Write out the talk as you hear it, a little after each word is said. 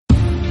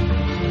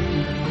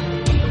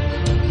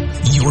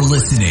You're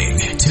listening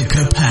to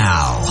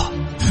Kapow,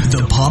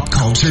 the pop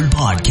culture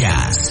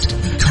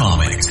podcast.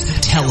 Comics,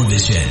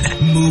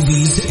 television,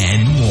 movies,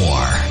 and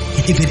more.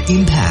 If it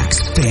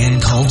impacts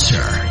fan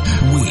culture,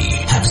 we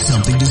have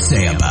something to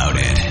say about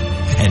it.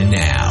 And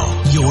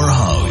now, your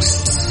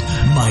hosts,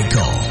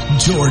 Michael,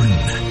 Jordan,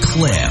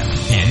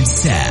 Cliff, and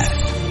Seth.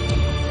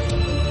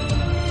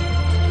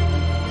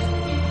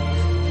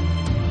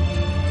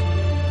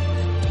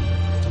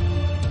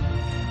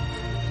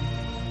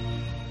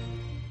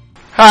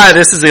 Hi,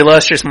 this is the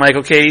illustrious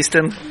Michael K.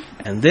 Easton.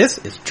 And this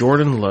is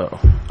Jordan Lowe.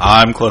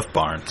 I'm Cliff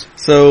Barnes.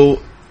 So,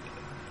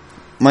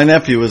 my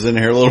nephew was in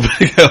here a little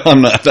bit ago.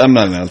 I'm not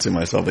announcing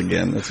myself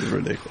again. This is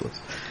ridiculous.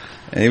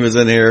 And he was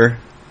in here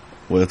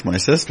with my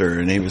sister,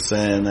 and he was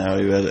saying how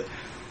he had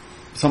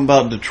something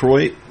about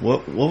Detroit.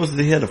 What was it?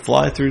 He had to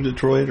fly through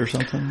Detroit or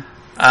something?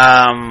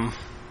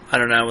 I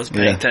don't know. I wasn't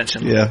paying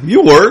attention. Yeah,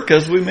 you were,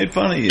 because we made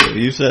fun of you.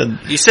 You said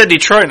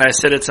Detroit, and I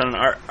said it's an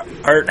art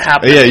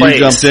happening place. Yeah, place. you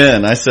jumped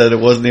in. I said it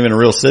wasn't even a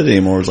real city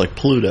anymore. It was like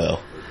Pluto.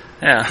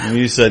 Yeah. And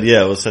you said,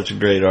 yeah, it was such a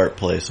great art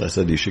place. I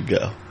said you should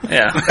go.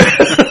 Yeah.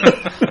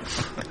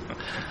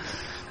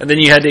 And then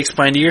you had to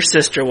explain to your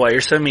sister why you're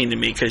so mean to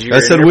me, because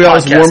I said I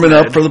was warming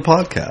up for the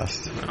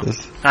podcast. No.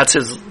 That's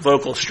his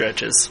vocal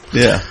stretches.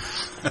 Yeah.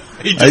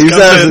 I use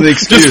that as an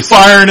excuse. Just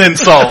firing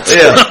insults.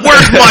 Yeah.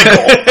 Where's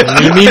Michael?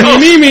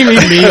 me.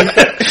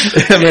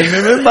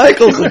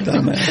 Michael's a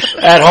dumbass.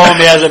 At home,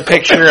 he has a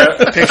picture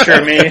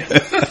of me.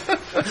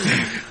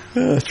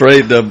 That's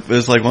right.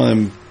 It's like one of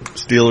them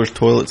Steelers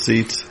toilet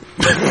seats.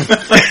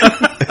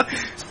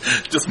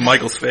 Just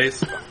Michael's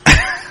face.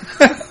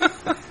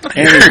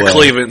 Andrew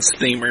Cleveland's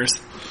themers.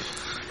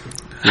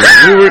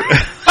 Yeah,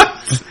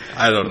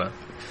 I don't know.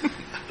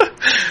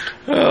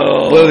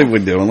 Oh. What are we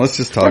doing? Let's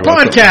just talk about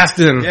something.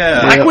 podcasting.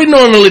 Yeah. Like we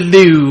normally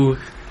do.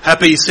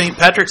 Happy St.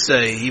 Patrick's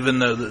Day, even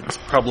though it's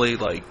probably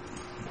like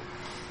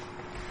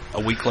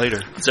a week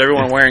later. Is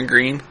everyone wearing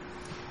green?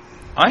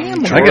 I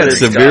am. I got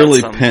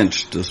severely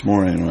pinched this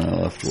morning when I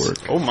left work.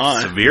 Oh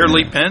my.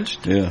 Severely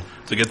pinched? Yeah.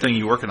 It's a good thing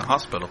you work in a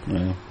hospital.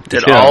 Yeah.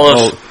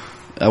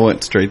 I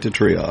went straight to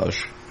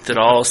triage. Did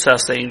all of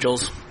Seth's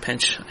angels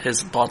pinch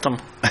his bottom?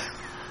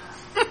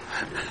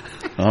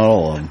 Not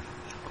all of them.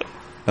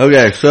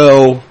 Okay,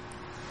 so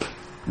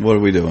what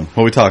are we doing? What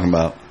are we talking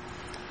about?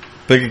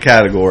 Pick a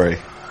category.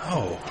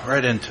 Oh,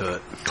 right into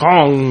it.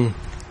 Kong.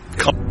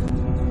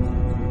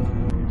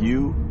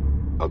 You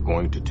are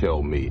going to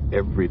tell me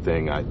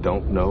everything I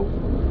don't know,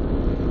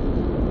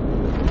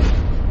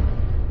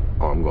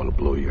 or I'm going to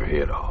blow your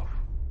head off.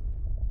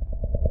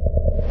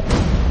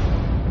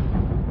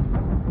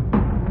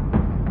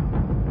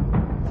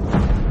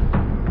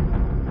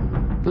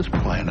 This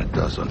planet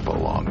doesn't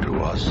belong to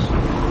us.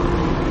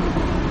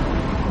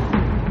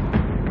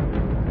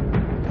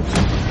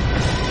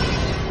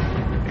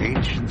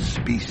 Ancient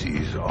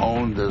species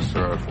owned this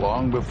earth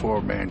long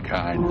before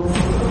mankind.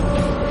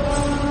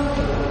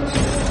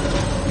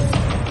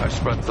 I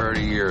spent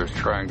 30 years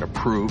trying to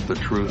prove the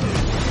truth.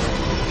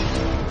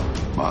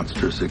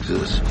 Monsters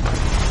exist.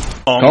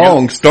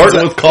 Kong. Start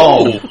with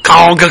Kong.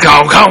 Kong.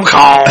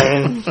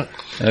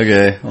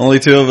 Okay, only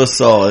two of us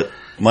saw it.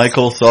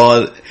 Michael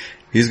saw it.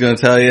 He's going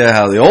to tell you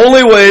how the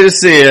only way to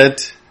see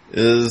it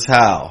is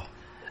how.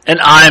 An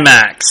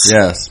IMAX.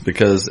 Yes,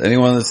 because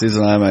anyone that sees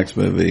an IMAX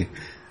movie,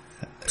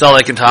 that's all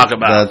they can talk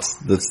about.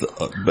 That's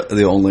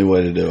the only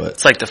way to do it.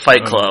 It's like the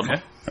Fight Club.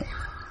 Okay.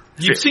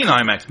 You've seen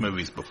IMAX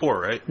movies before,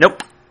 right?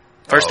 Nope.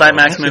 First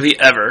IMAX movie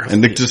ever.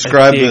 And to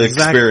describe the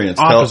experience,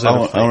 I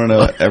want to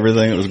know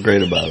everything that was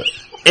great about it.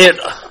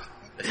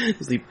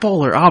 It's the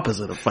polar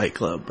opposite of Fight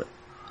Club. But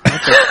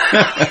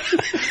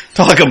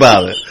talk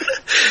about it.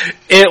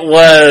 It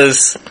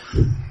was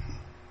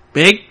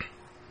big.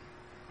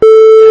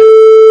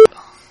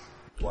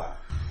 Wow.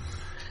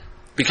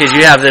 Because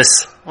you have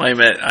this. Wait a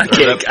minute. I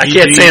can't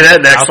say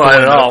that next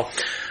line at all.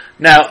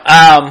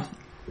 Now,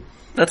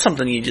 that's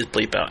something you just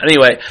bleep out.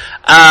 Anyway,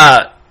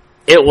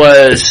 it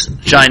was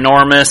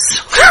ginormous.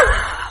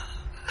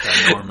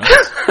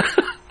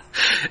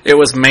 It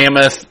was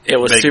mammoth. It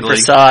was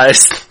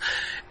supersized.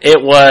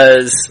 It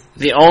was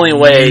the only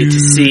way to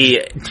see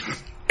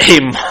a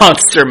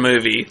monster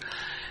movie,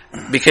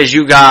 because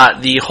you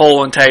got the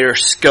whole entire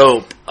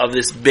scope of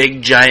this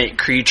big giant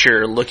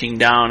creature looking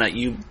down at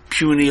you,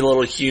 puny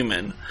little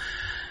human.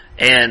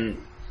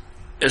 And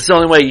it's the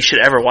only way you should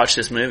ever watch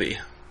this movie.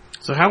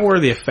 So how were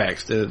the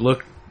effects? Did it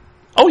look...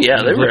 Oh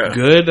yeah, they were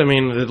good. I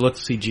mean, did it look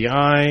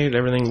CGI? Did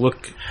everything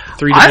look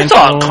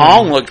three-dimensional? I thought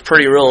Kong looked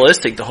pretty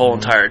realistic the whole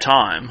entire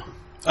time.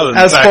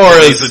 As far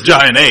as he's a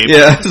giant ape.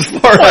 Yeah, as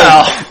far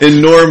as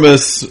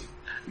enormous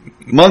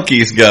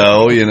monkeys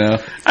go, you know.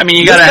 I mean,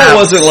 you gotta have...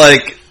 wasn't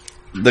like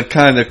the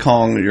kind of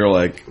Kong that you're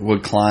like,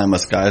 would climb a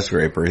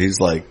skyscraper. He's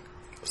like,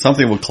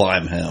 something would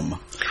climb him.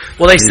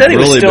 Well, they said he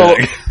was still...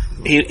 Big.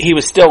 He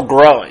was still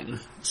growing,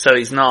 so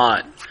he's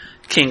not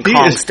King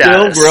Kong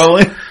status. Still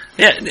growing?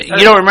 Yeah,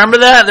 you don't remember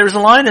that? There was a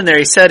line in there.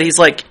 He said he's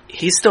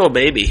still a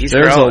baby. There's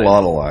growing. A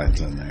lot of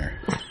lines in there.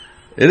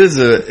 It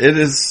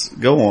is.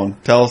 Go on.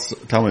 Tell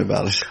me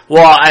about it.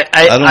 Well,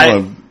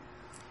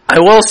 I I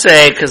will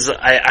say, because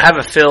I have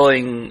a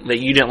feeling that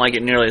you didn't like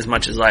it nearly as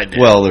much as I did.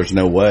 Well, there's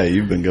no way.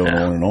 You've been going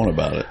on and on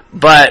about it.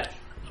 But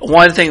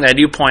one thing that I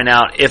do point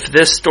out, if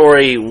this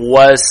story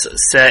was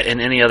set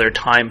in any other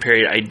time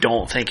period, I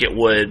don't think it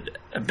would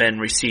have been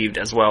received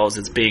as well as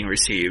it's being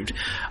received.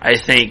 I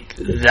think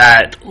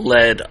that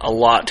led a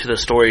lot to the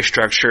story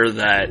structure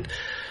that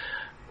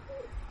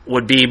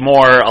would be a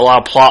lot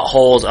of plot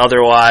holes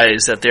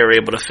otherwise that they were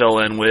able to fill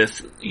in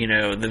with,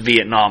 the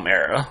Vietnam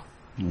era.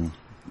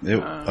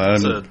 I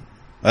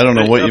don't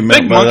know what you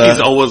meant Big by Monkey's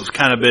that. always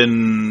kind of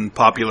been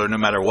popular no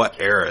matter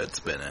what era it's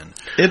been in.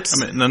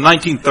 The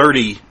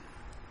 1930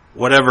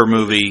 whatever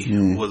movie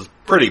was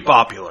pretty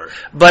popular.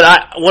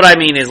 But what I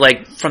mean is,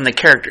 from the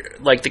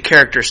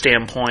character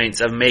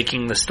standpoints of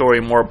making the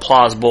story more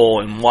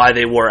plausible and why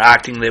they were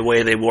acting the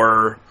way they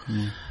were.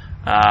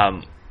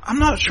 I'm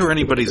not sure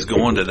anybody's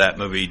going to that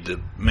movie to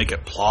make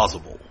it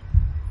plausible.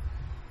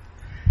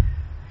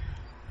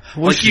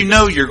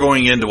 You're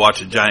going in to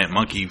watch a giant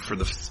monkey for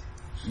the...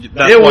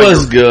 It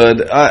was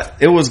good.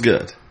 It was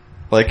good.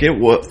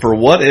 For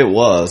what it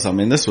was, I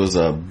mean, this was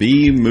a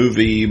B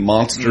movie,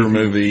 monster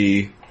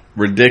movie,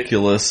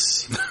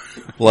 ridiculous,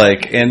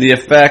 and the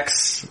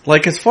effects,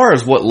 as far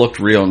as what looked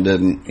real and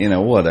didn't,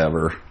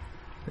 whatever.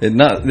 It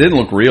didn't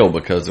look real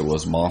because it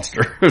was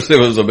monsters. It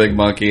was a big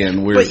monkey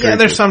and weird. But yeah, creatures.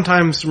 there's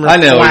sometimes some I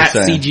know flat what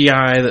you're saying.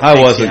 CGI that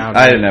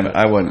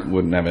I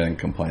wouldn't have anything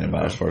to complain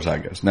about as far as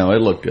that goes. No,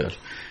 it looked good.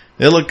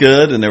 It looked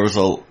good, and there was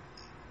a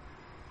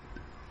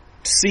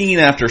scene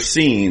after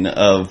scene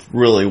of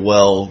really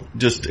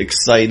just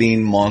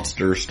exciting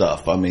monster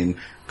stuff. I mean,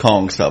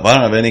 Kong stuff. I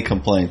don't have any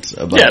complaints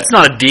about it. Yeah, it's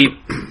not a deep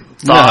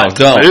thought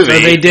movie. So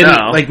they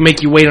didn't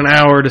make you wait an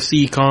hour to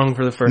see Kong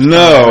for the first time.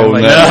 No.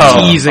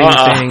 Teasing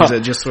things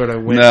that just sort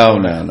of went. No.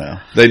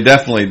 They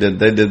definitely did.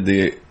 They did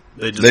the.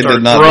 They just did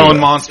started not throwing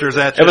monsters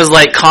at you. It was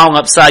like Kong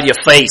upside your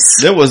face.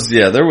 There was.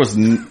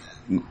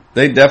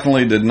 They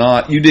definitely did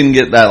not. You didn't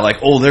get that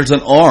there's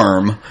an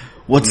arm.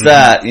 What's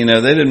that? They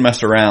didn't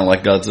mess around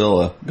like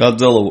Godzilla.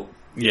 Godzilla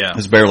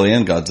is barely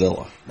in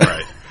Godzilla.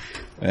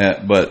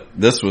 Right. But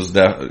this was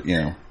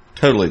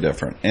totally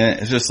different. And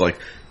it's just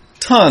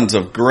tons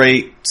of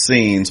great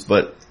scenes,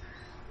 but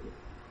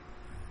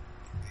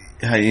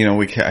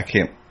I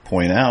can't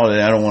point out.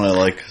 I don't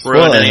want to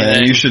spoil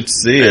anything. You should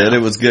see it.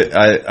 It was good.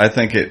 I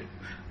think it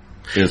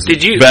is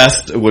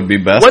best. It would be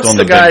best. What's on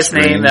the guy's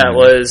big screen. name that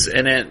was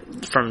in it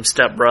from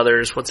Step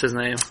Brothers? What's his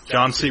name?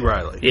 John C.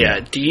 Reilly. Yeah.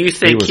 Do you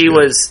think he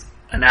was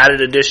an added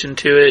addition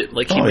to it?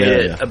 He made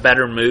it a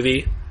better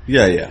movie?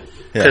 Yeah.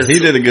 He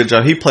did a good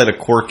job. He played a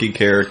quirky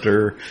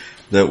character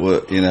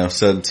that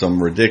said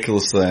some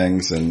ridiculous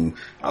things, and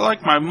I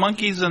like my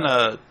monkeys in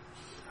a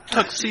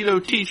tuxedo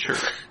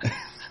T-shirt.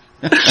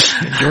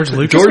 George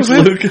Lucas. George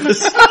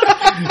Lucas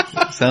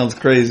sounds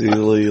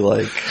crazily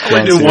like.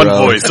 I do one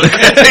voice.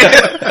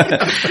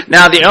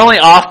 Now, the only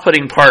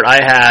off-putting part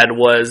I had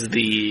was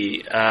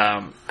the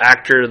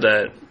actor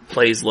that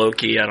plays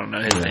Loki. I don't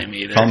know his name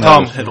either.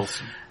 Tom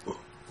Hiddleston.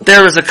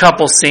 There was a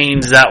couple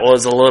scenes that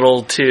was a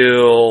little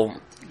too.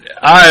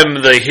 I'm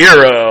the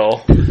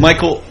hero,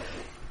 Michael.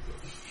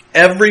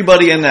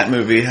 Everybody in that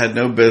movie had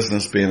no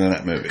business being in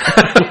that movie.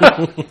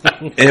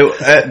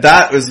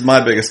 That was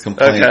my biggest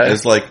complaint. Okay.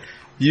 Is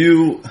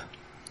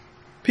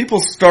people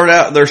start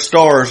out, they're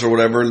stars or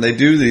whatever, and they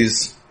do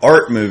these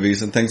art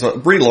movies and things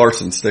like. Brie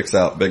Larson sticks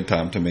out big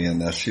time to me in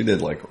this. She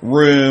did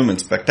Room and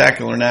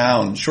Spectacular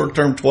Now and Short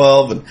Term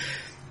 12 and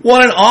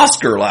won an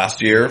Oscar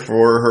last year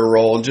for her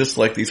role in just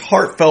these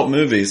heartfelt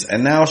movies.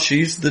 And now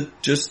she's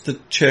just the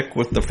chick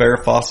with the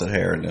Farrah Fawcett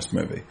hair in this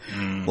movie.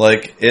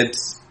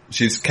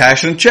 She's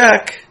cashing a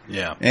check.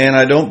 Yeah. And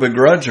I don't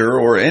begrudge her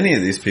or any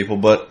of these people,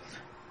 but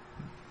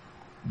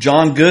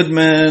John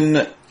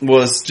Goodman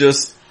was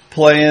just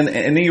playing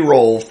any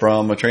role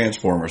from a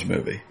Transformers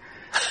movie.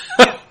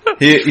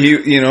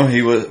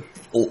 He was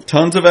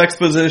tons of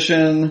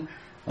exposition.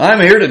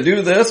 I'm here to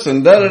do this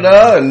and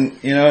da-da-da, and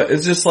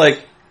it's just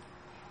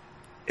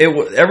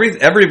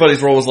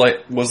everybody's role was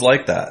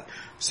like that.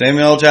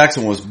 Samuel L.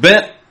 Jackson was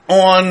bent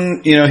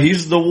on,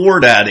 he's the war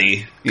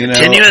daddy,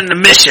 continuing the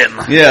mission.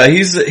 Yeah,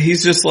 he's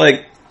just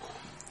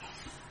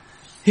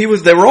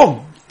they were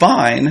all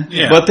fine,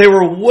 but they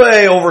were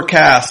way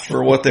overcast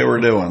for what they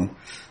were doing.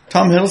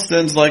 Tom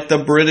Hiddleston's the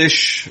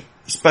British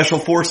special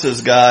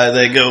forces guy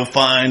they go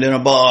find in a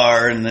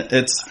bar, and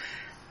I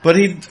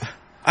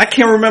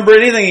can't remember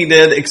anything he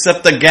did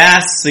except the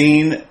gas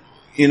scene,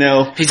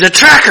 He's a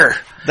tracker.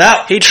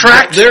 He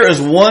tracked. There is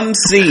one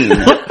scene.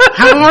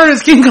 How hard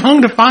is King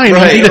Kong to find?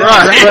 Right.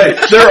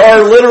 There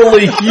are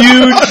literally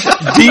huge,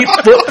 deep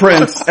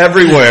footprints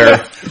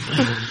everywhere,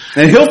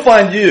 and he'll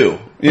find you.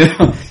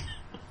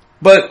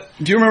 But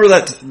do you remember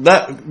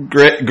that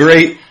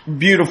great,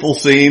 beautiful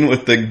scene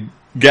with the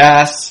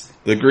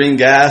green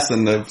gas,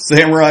 and the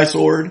samurai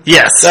sword?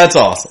 Yes, that's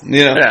awesome.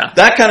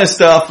 That kind of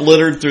stuff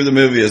littered through the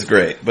movie is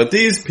great. But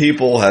these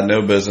people had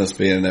no business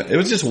being in it. It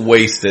was just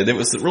wasted. It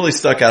really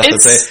stuck out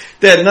that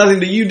they had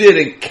nothing to. You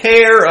didn't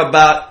care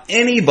about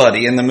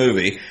anybody in the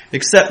movie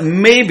except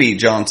maybe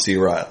John C.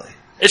 Reilly.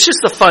 It's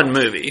just a fun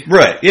movie.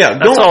 Right, yeah.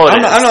 That's all it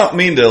is. I don't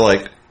mean to,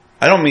 like,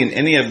 I don't mean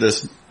any of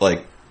this,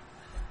 like,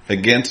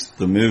 against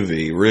the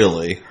movie,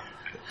 really.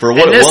 For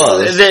what it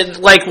was.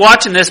 Like,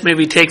 watching this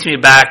movie takes me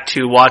back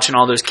to watching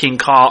all those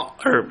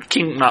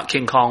not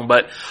King Kong,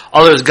 but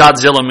all those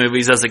Godzilla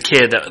movies as a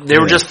kid. They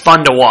were just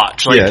fun to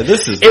watch. Like,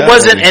 it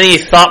wasn't any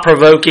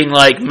thought-provoking,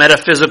 like,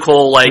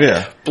 metaphysical, like,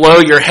 blow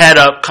your head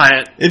up kind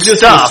of It just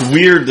stuff. was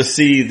weird to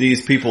see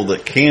these people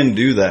that can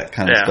do that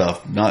kind of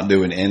stuff not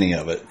doing any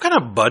of it. What kind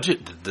of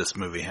budget did this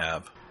movie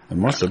have? It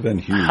must have been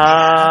huge.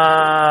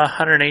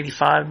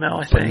 185 mil,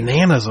 I think.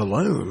 Bananas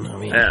alone. I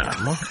mean,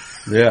 come on.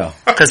 Yeah.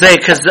 Because I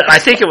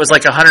think it was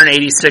like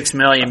 186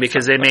 million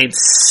because they made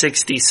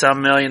 60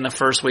 some million the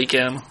first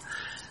weekend, and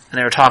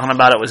they were talking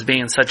about it was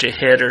being such a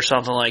hit or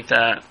something like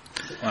that.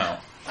 Wow.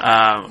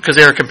 Because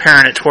they were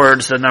comparing it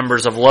towards the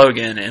numbers of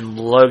Logan, and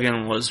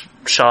Logan was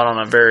shot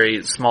on a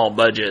very small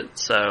budget.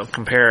 So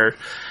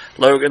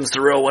Logan's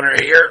the real winner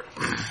here.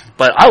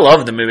 But I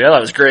loved the movie. I thought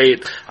it was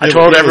great. I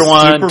told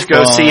everyone to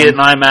go see it in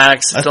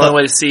IMAX. It's the only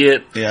way to see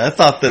it. Yeah, I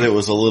thought that it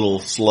was a little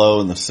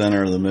slow in the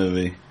center of the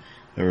movie.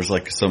 There was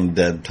like some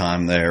dead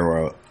time there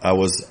where I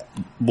was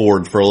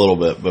bored for a little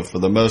bit, but for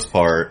the most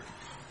part,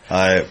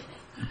 I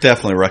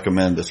definitely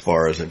recommend as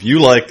far as if you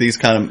like these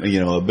kind of,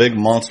 a big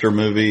monster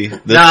movie,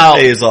 this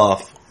pays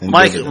off.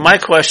 My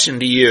question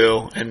to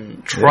you,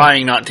 and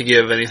trying not to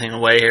give anything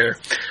away here,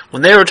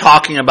 when they were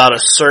talking about a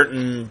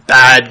certain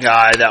bad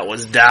guy that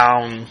was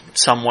down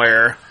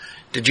somewhere,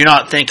 did you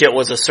not think it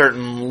was a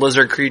certain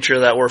lizard creature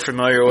that we're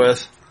familiar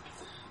with?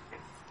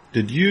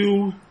 Did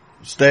you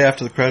stay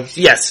after the credits?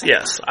 Yes.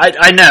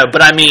 I know,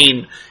 but I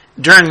mean,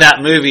 during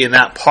that movie and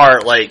that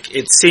part, like,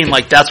 it seemed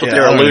like that's what they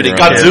were alluding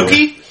to.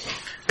 Godzuki?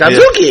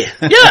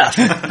 Yeah.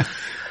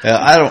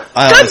 I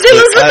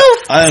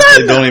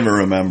honestly don't even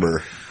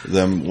remember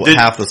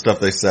half the stuff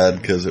they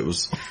said because it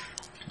was.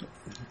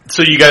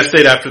 So you guys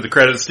stayed after the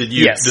credits? Did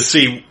you to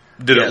see?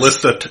 Did it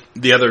list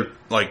the other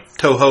like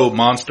Toho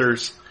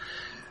monsters?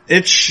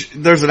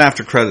 There's an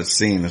after credits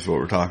scene is what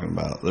we're talking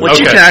about. Which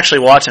you can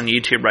actually watch on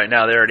YouTube right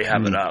now. They already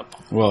have it up.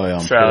 Well, yeah.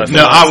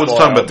 I was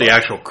talking about the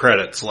actual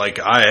credits. Like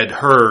I had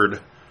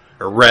heard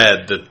or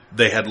read that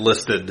they had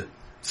listed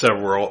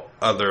several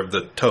other of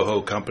the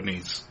Toho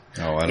companies.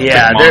 Oh, I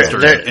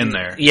don't they're in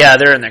there. Yeah,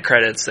 they're in the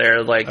credits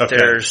there. Like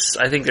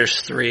I think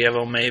there's 3 of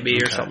them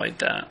maybe or something like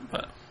that.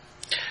 But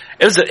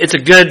it's a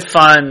good,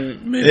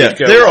 fun movie. Yeah,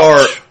 to go there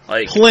watch.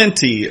 are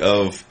plenty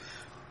of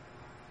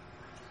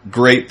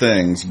great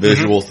things,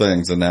 visual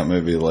things in that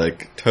movie.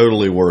 Like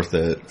totally worth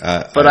it.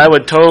 But I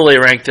would totally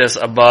rank this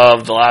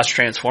above the last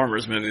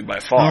Transformers movie by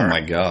far. Oh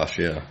my gosh,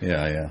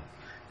 yeah.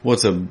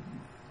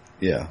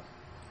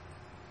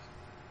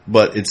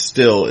 But it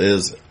still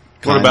is.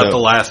 What about the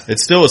last? It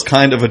still is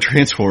kind of a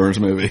Transformers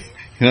movie.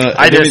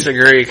 I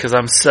disagree because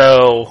I'm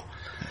so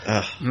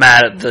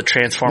mad at the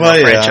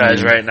Transformers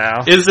franchise right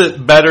now. Is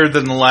it better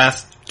than the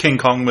last King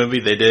Kong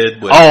movie they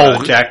did with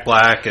Jack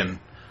Black and?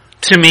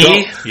 To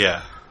me,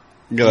 yeah.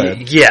 Go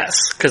ahead.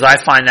 Yes, because I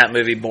find that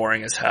movie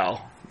boring as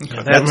hell.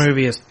 Yeah, that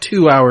movie is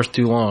 2 hours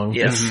too long.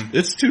 Yes,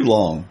 it's too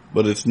long,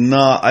 but it's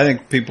not. I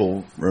think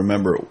people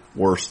remember it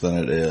worse than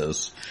it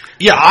is.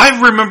 Yeah, I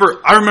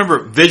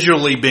remember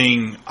visually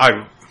being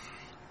a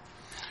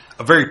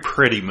very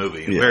pretty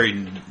movie, very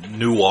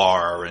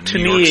noir in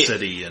New York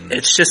City, and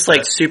it's just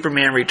like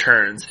Superman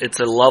Returns. It's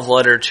a love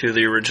letter to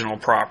the original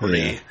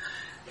property.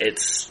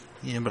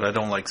 Yeah. But I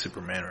don't like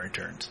Superman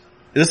Returns.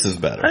 This is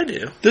better. I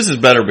do. This is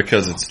better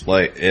because it's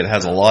like it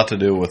has a lot to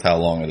do with how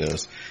long it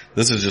is.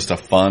 This is just a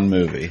fun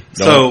movie.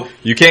 So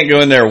you can't go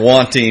in there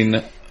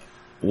wanting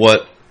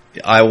what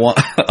I want.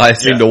 I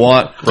seem to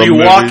want. Do you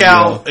walk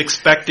out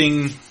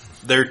expecting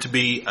there to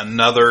be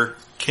another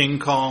King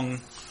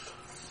Kong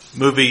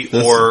movie,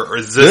 or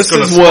is this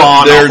going to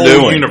spawn a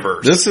whole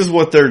universe? This is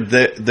what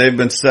they've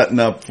been setting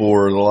up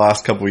for the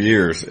last couple of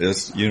years.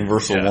 Is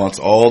Universal wants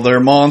all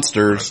their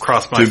monsters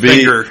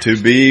to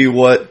be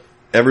what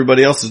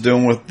everybody else is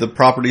doing with the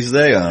properties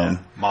they own.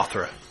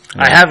 Mothra.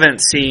 I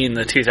haven't seen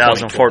the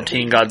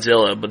 2014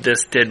 Godzilla, but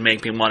this did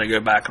make me want to go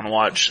back and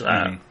watch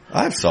that.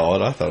 I saw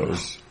it. I thought it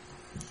was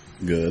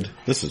good.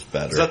 This is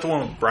better. Is that the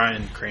one with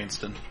Bryan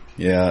Cranston?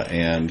 Yeah,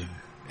 and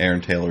Aaron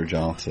Taylor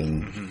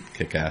Johnson,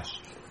 kick-ass.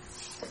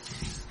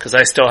 Because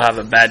I still have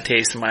a bad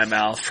taste in my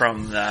mouth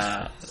from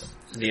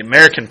the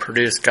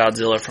American-produced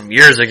Godzilla from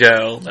years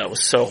ago. That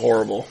was so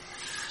horrible.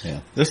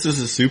 Yeah, this is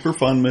a super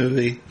fun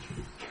movie.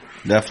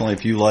 Definitely,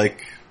 if you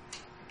like,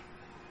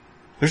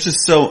 there's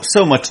just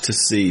so much to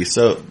see.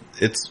 So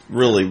it's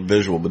really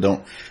visual, but you're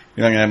not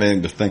gonna have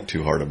anything to think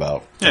too hard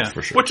about. Yeah,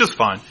 for sure. Which is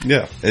fine.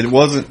 Yeah, it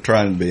wasn't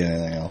trying to be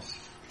anything else.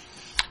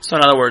 So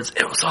in other words,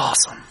 it was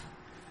awesome.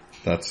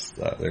 That's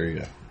there you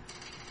go.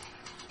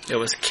 It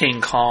was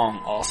King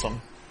Kong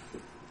awesome.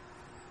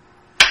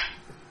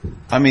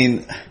 I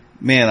mean,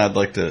 man, I'd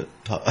like to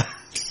talk.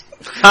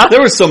 There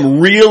were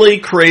some really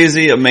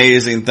crazy,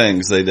 amazing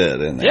things they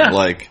did in there. Yeah.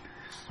 Like,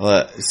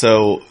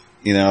 so,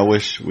 I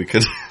wish we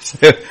could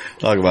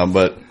talk about them,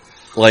 but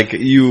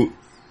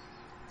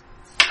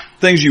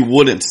things you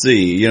wouldn't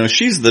see.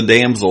 She's the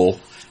damsel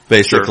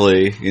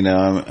basically. You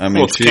know, I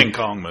mean, it's a King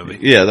Kong movie.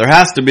 Yeah, there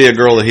has to be a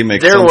girl that he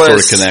makes some sort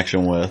of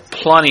connection with.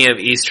 Plenty of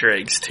Easter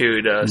eggs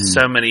too to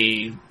so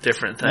many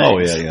different things. Oh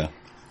yeah.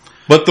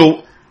 But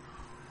the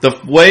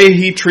way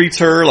he treats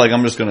her, like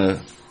I'm just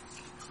gonna,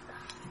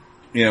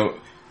 you know,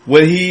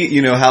 when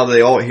how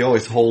he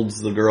always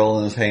holds the girl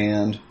in his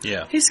hand.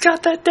 Yeah, he's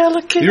got that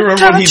delicate. You remember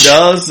touch. what he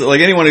does?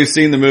 Like anyone who's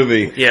seen the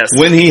movie, yes.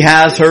 When he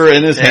has her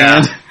in his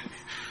hand,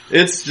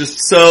 it's just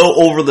so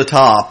over the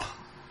top,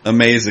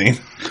 amazing.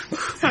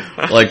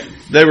 Like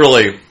they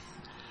really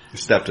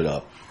stepped it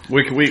up.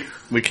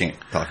 We can't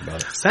talk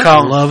about it. Seth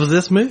loves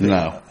this movie.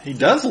 No, he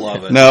does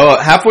love it. No,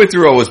 halfway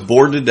through I was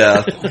bored to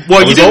death.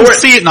 Well, you didn't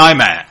see it in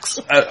IMAX.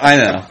 I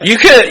know.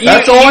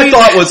 That's all I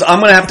thought was I'm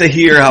going to have to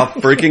hear how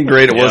freaking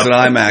great it was in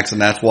IMAX,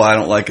 and that's why I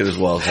don't like it as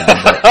well as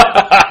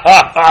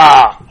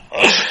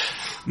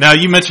Now,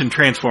 you mentioned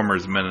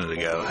Transformers a minute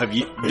ago.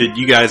 Did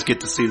you guys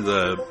get to see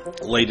the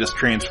latest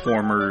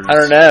Transformers? I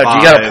don't know. 5? Do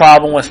you got a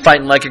problem with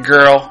fighting like a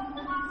girl?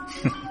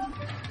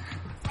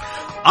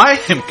 I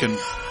am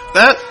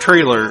that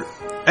trailer,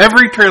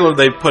 every trailer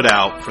they've put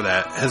out for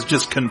that has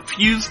just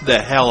confused the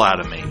hell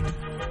out of me.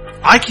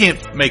 I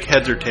can't make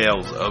heads or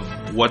tails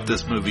of what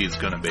this movie is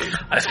going to be.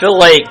 I feel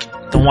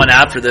like the one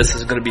after this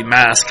is going to be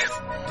Mask.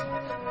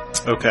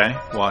 Okay,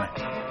 why?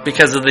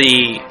 Because of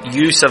the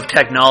use of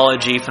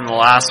technology from the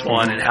last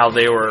one and how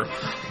they were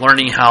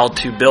learning how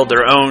to build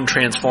their own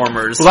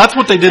Transformers. Well, that's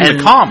what they did in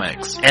the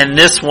comics. And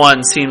this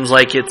one seems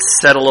like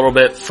it's set a little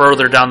bit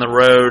further down the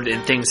road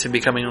and things are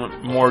becoming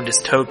more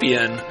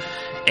dystopian.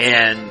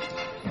 And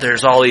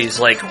there's all these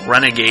like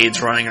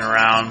renegades running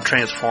around,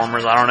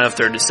 Transformers. I don't know if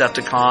they're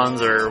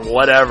Decepticons or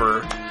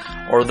whatever,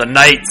 or the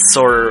Knights,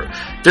 or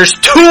there's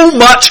too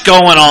much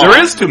going on.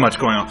 There is too much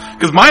going on.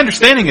 Because my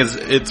understanding is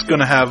it's going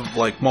to have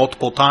like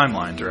multiple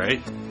timelines,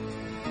 right?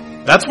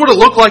 That's what it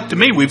looked like to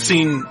me. We've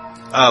seen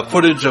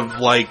footage of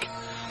like,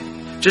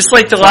 just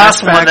like the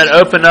last one that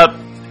opened up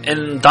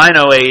in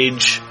Dino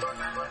Age,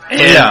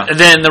 and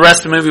then the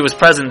rest of the movie was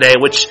present day,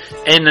 which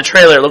in the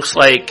trailer it looks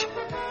like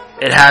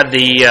it had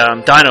the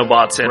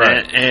Dinobots in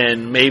it,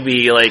 and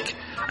maybe like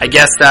I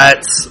guess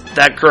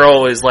that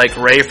girl is like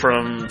Rey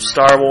from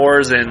Star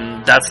Wars,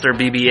 and that's their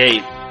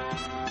BB-8.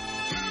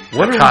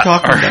 What are we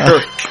talking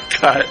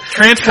about?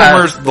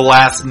 Transformers: The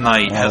Last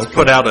Night has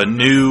put out a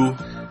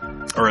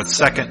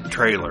second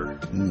trailer,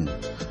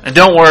 and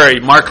don't worry,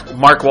 Mark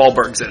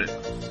Wahlberg's in it.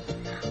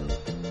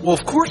 Well,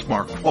 of course,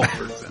 Mark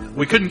Wahlberg's in it.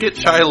 We couldn't get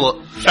Shia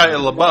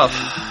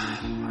LaBeouf.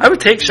 I would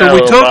take Shia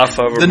LaBeouf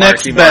over the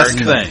next best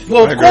thing.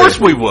 Well, of course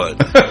we would.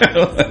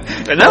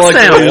 And that's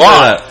saying a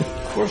lot.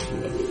 Of course we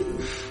would.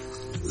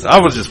 I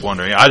was just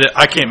wondering.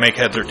 I can't make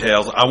heads or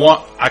tails.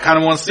 I kind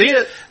of want to see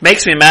it.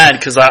 Makes me mad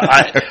because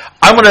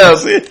I'm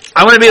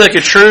gonna be like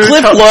a true.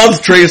 Cliff loves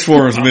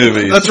Transformers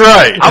movies. That's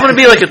right. I'm gonna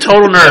be like a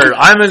total nerd.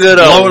 I'm gonna go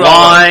to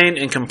whine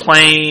and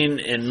complain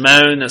and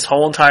moan this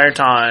whole entire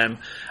time.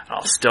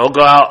 I'll still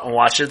go out and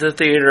watch it at the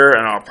theater,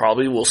 and I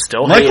probably will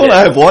still hate it. Michael and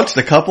I have watched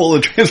a couple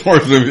of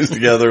Transformers movies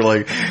together.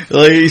 Like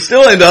you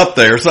still end up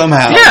there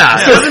somehow.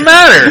 Yeah, it doesn't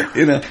matter.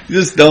 You know, you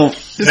just don't.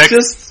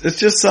 It's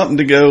just something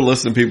to go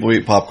listen to people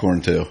eat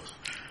popcorn to.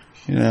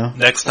 You know.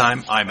 Next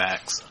time,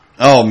 IMAX.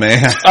 Oh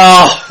man.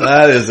 Oh,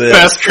 that is it.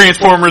 Best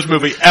Transformers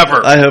movie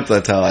ever. I hope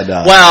that's how I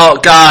die. Well,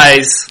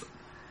 guys,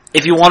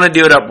 if you want to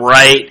do it up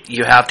right,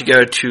 you have to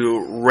go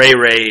to Ray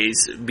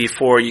Ray's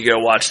before you go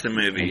watch the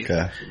movie.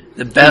 Okay.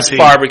 The best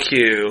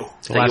barbecue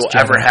that you'll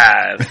ever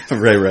have.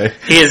 Ray.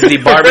 He is the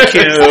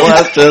barbecue.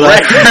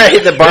 Ray,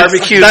 the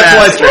barbecue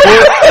master.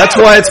 That's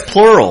why it's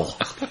plural.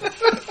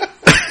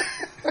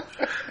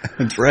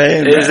 It's Ray.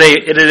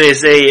 It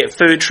is a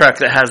food truck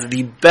that has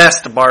the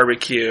best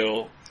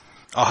barbecue.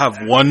 I'll have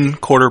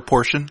 1/4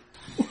 portion.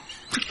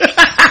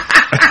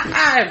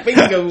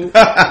 Bingo.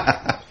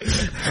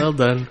 Well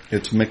done.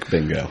 It's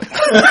McBingo.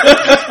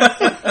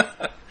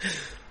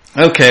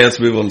 Okay, let's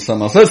move on to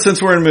something else. So,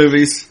 since we're in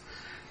movies,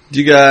 do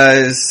you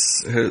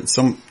guys heard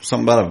something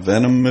about a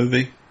Venom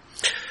movie?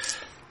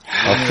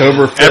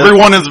 October 5th.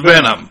 Everyone is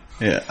Venom.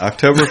 Yeah,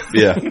 October.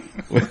 Yeah,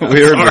 we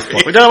heard this.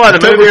 We're talking about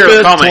the movie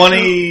or comic?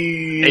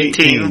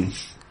 2018.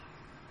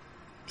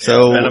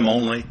 So Venom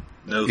only.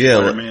 No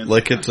Spider-Man.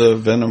 Like it's a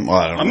Venom. Well,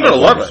 I'm gonna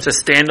love it. It's a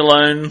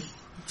standalone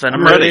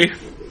Venom movie.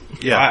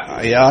 Yeah,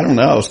 I don't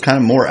know. It's kind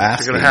of more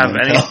asking. Is it going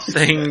to have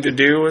anything to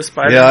do with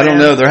Spider-Man? Yeah, I don't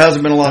know. There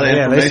hasn't been a lot of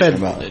information they said,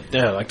 about it.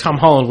 Yeah, like Tom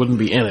Holland wouldn't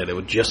be in it. It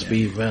would just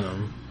be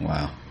Venom.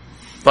 Wow.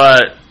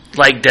 But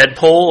like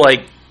Deadpool,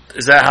 like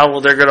is that how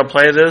they're going to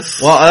play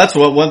this? Well, that's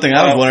one thing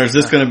I was wondering. Is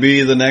this going to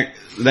be the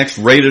next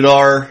rated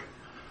R?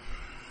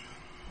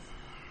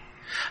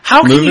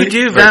 How can you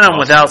do Venom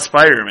without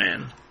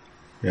Spider-Man?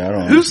 Yeah, I don't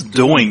know. Who's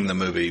doing the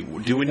movie?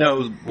 Do we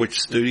know which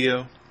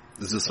studio?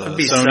 Is this It'd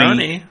be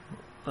Sony?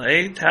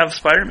 They have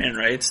Spider-Man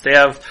rights. They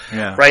have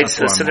rights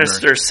to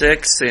Sinister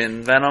Six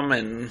and Venom,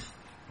 and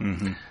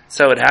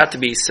so it'd have to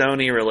be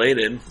Sony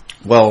related.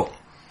 Well,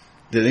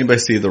 did anybody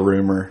see the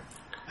rumor?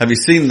 Have you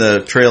seen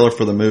the trailer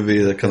for the movie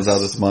that comes out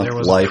this month? There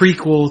was a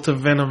prequel to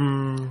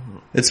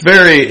Venom. It's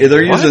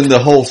they're using the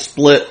whole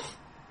split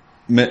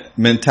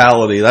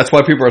mentality. That's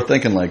why people are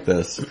thinking like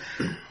this.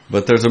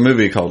 But there's a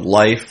movie called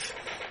Life.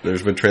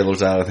 There's been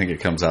trailers out. I think it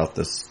comes out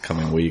this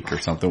coming week or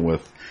something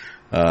with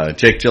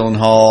Jake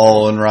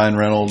Gyllenhaal and Ryan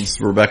Reynolds,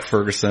 Rebecca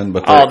Ferguson.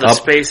 But they're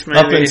space movie.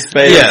 up in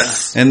space,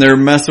 Yes. and they're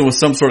messing with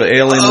some sort of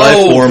alien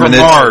life form, from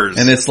Mars.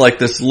 and it's like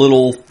this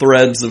little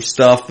threads of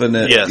stuff, and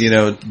it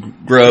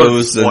it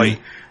grows It's white.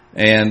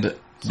 and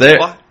they.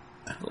 Black.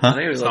 I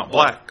think it was It's like not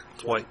black.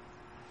 It's white.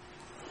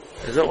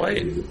 Is it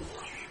white?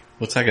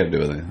 What's that got to do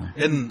with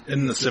anything?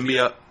 In the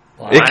symbiote.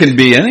 It can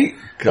be any.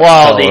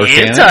 Well, color, the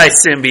can't it?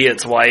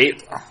 anti-symbiote's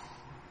white.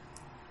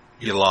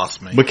 You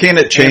lost me. But can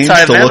it change to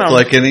Anti-Venom. look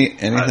like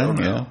anything? I don't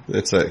know. Yeah,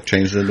 it's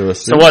changed into a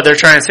suit. So what? They're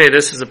trying to say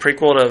this is a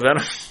prequel to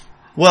Venom?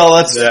 Well,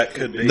 that's That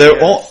could be, they're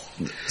yeah. all-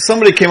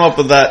 somebody came up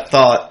with that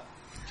thought.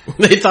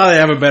 They thought they'd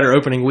have a better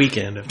opening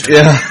weekend.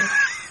 Yeah,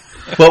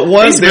 but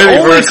These the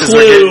only multiverses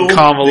are getting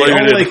convoluted.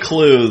 the only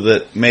clue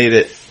that made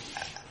it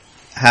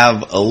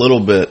have a little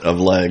bit of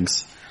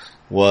legs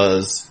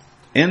was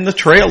in the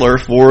trailer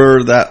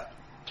for that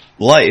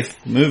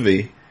Life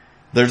movie.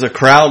 There's a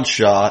crowd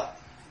shot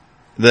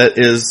that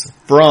is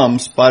from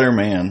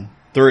Spider-Man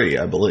 3,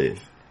 I believe,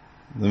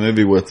 the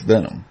movie with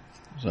Venom.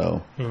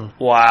 So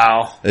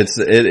Wow. it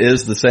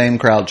is the same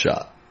crowd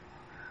shot.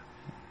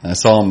 I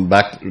saw them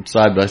back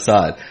side by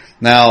side.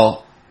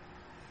 Now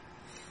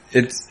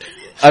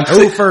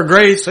For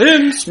grace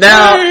in space.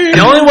 Now, the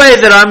only way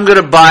that I'm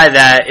going to buy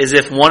that is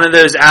if one of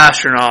those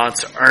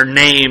astronauts are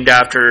named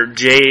after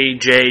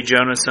J.J.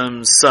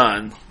 Jonas's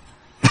son.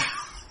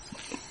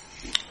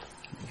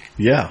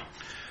 Yeah.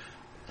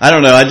 I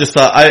don't know. I just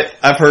thought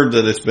I've heard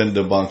that it's been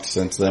debunked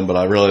since then, but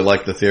I really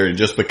like the theory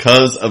just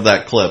because of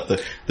that clip.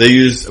 They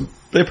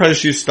probably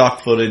just use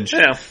stock footage,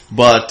 Yeah.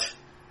 but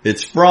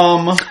it's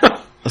from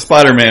a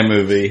Spider-Man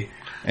movie,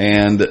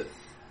 and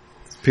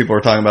people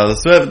are talking about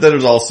this. But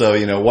there's also,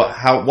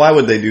 why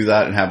would they do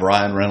that and have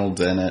Ryan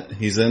Reynolds in it?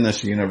 He's in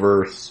this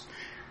universe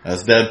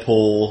as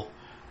Deadpool.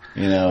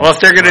 Well,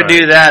 if they're going to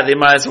do that, they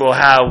might as well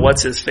have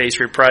what's-his-face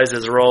reprise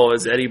his role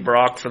as Eddie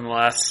Brock from the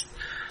last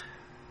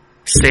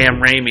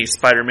Sam Raimi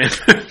Spider-Man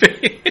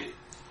movie.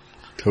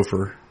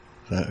 Topher.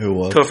 Is that who it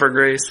was? Topher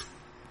Grace.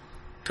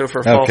 Topher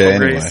Okay, Fall from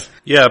anyway. Grace.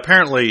 Yeah,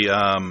 apparently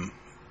the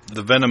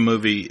Venom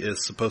movie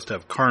is supposed to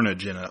have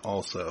Carnage in it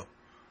also.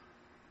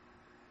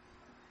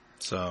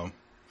 So,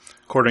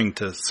 according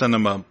to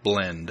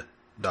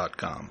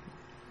cinemablend.com.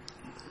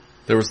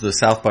 There was the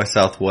South by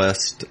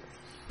Southwest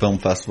Film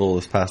Festival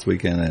this past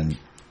weekend, and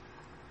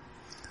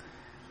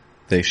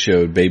they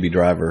showed Baby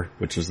Driver,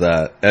 which was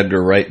that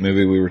Edgar Wright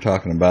movie we were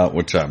talking about,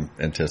 which I'm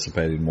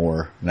anticipating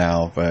more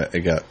now. But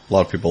a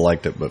lot of people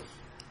liked it, but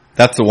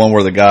that's the one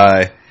where the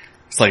guy,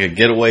 it's like a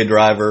getaway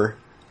driver,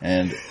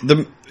 and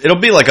it'll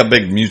be like a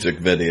big music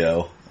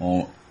video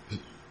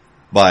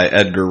by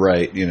Edgar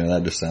Wright.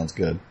 That just sounds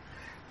good.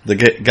 The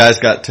guy's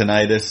got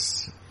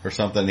tinnitus or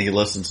something. He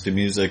listens to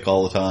music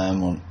all the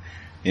time,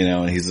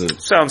 and he's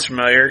Sounds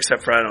familiar,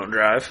 except for I don't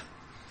drive.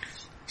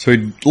 So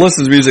he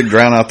listens to music,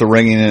 drown out the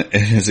ringing in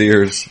his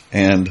ears,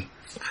 and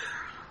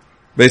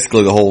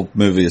basically the whole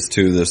movie is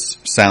to this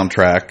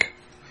soundtrack.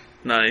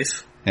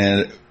 Nice.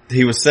 And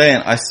he was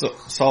saying, I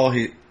saw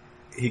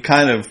he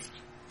kind of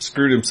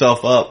screwed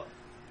himself up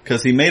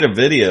because he made a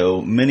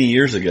video many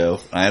years ago.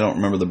 I don't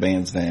remember the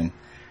band's name,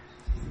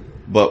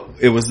 but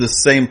it was the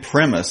same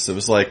premise. It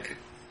was like,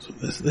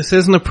 This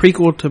isn't a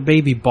prequel to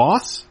Baby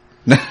Boss?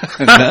 no.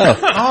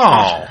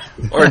 Oh!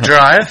 Or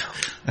drive.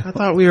 I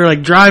thought we were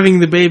like driving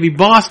the baby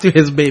boss to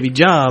his baby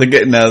job.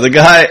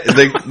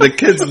 The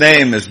kid's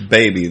name is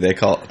Baby. They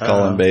call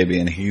him Baby,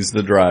 and he's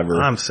the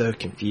driver. I'm so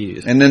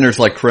confused. And then there's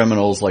like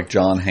criminals like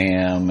John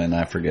Hamm, and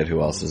I forget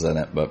who else is in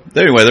it. But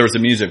anyway, there was a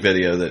music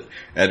video that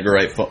Edgar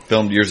Wright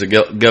filmed years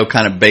ago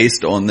kind of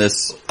based on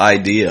this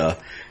idea.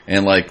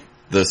 And like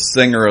the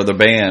singer of the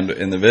band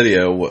in the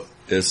video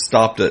is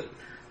stopped at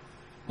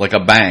like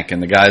a bank,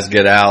 and the guys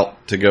get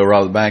out to go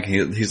rob the bank.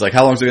 He's like,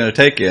 how long is it going to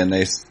take you? And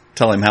they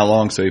tell him how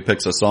long, so he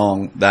picks a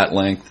song that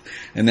length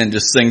and then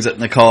just sings it in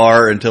the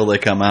car until they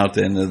come out at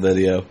the end of the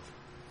video.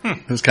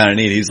 It was kind of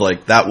neat. He's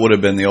like, that would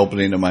have been the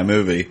opening of my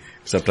movie,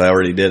 except I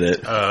already did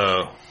it.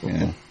 Oh.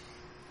 Yeah.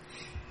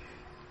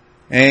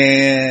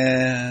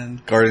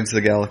 And Guardians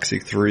of the Galaxy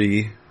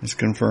 3 is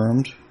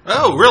confirmed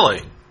Oh,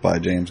 really? by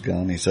James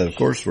Gunn. He said, of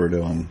course we're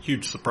doing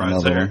Huge surprise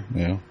another there.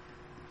 one. Yeah.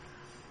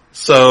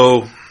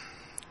 So,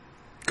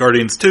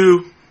 Guardians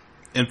 2,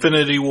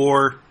 Infinity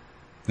War.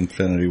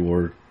 Infinity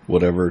War,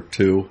 whatever it's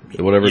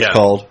Yeah.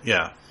 called.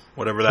 Yeah.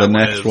 Whatever that The one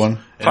next is. one?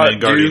 And Part then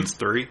Guardians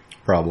 3.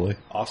 Probably.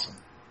 Awesome.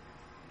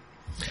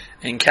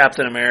 And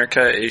Captain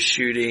America is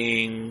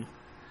shooting.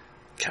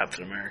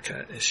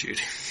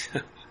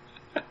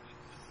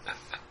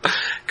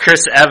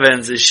 Chris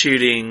Evans is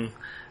shooting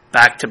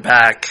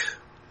back-to-back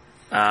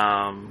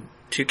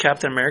 2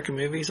 Captain America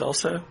movies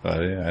also.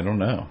 Yeah, I don't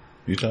know.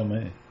 You tell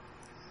me.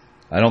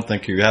 I don't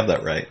think you have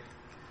that right.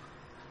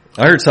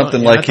 I heard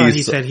something I like thought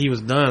he said he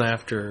was done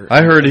after.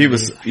 I heard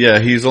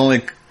he's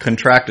only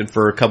contracted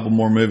for a couple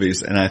more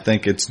movies, and I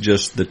think it's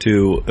just the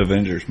 2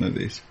 Avengers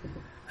movies.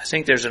 I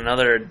think there's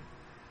another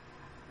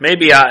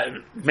maybe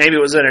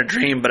it was in a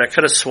dream, but I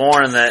could have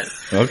sworn that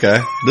Okay.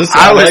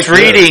 I was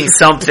reading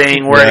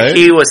something where Right.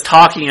 he was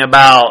talking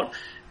about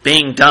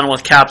being done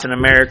with Captain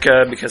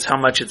America because how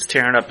much it's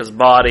tearing up his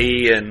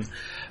body,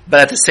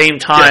 but at the same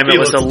time Yeah, it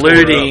was he looked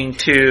alluding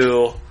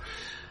to,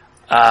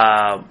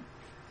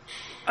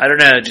 I don't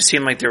know, it just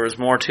seemed like there was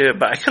more to it,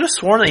 but I could have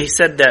sworn that he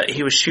said that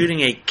he was shooting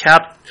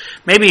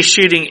maybe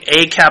shooting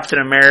a Captain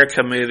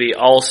America movie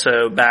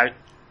also back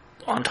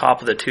on top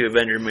of the 2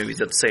 Avenger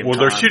movies at the same time. Well,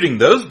 they're shooting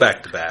those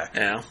back to back.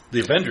 Yeah. The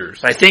Avengers.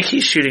 But I think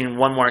he's shooting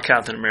one more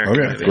Captain America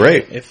Okay, movie.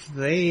 great. If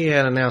they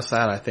had announced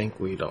that, I think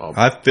we'd all.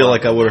 I feel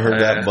like I would have heard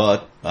Yeah. that,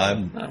 but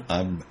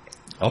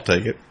I'll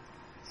take it.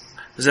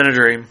 It was in a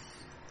dream.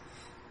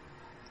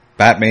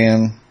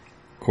 Batman,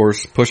 of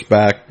course, pushed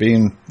back,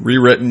 being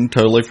rewritten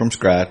totally from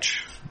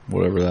scratch,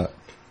 whatever that.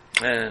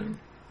 And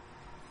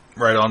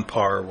Right on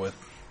par with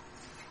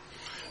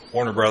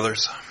Warner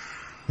Brothers.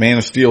 Man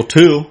of Steel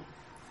 2,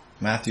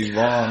 Matthew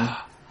Vaughn.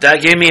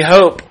 that gave me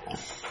hope.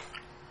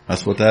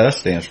 That's what that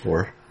stands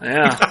for.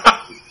 Yeah.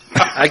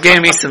 That gave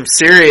me some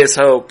serious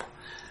hope.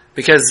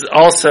 Because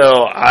also,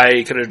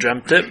 I could have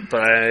dreamt it,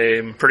 but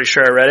I'm pretty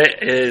sure I read it,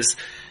 is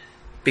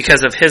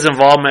because of his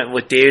involvement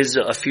with Days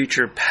of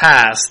Future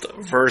Past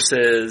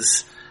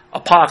versus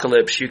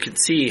Apocalypse, you could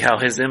see how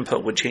his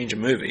input would change a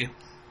movie.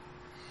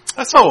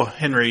 I saw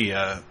Henry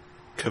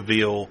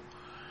Cavill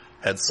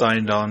had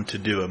signed on to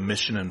do a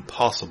Mission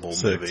Impossible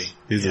 6. movie.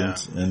 He's Yeah.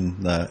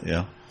 in that,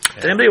 yeah.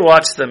 Did anybody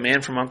watch The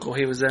Man from U.N.C.L.E.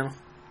 he was in?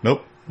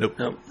 Nope. Nope.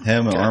 Nope.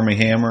 Him and Army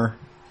Hammer.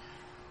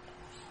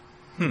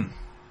 Hmm.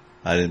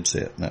 I didn't see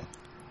it, no.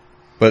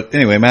 But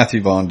anyway,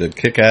 Matthew Vaughn did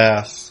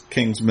Kick-Ass,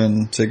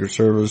 Kingsman, Secret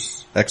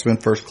Service, X-Men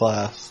First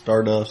Class,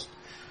 Stardust.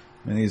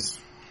 I mean, he's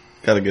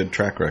got a good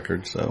track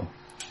record, so.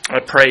 I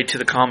pray to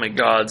the comic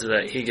gods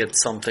that he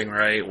gets something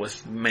right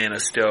with Man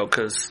of Steel,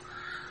 because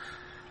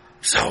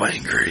I'm so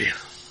angry.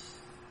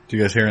 Do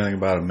you guys hear anything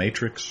about a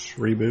Matrix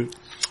reboot?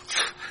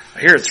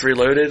 I hear it's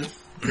reloaded,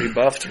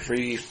 rebuffed,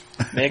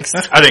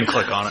 remixed. I didn't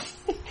click on it.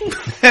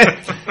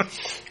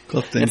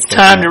 It's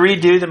time to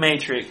redo the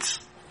Matrix.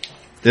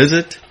 Is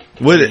it?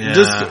 Would it Yeah.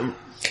 just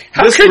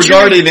How could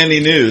disregarding any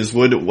news?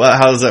 How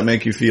does that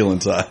make you feel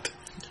inside?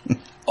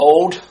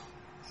 Old?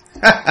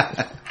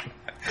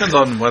 Depends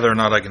on whether or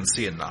not I can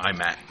see it in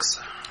IMAX.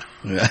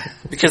 Yeah.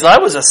 Because I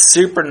was a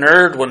super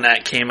nerd when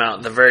that came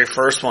out, the very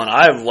first one.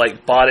 I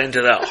bought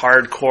into that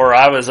hardcore.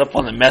 I was up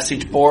on the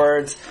message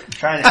boards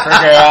trying to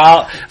figure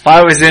out if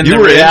I was in You the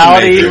were in the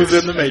reality, Matrix. He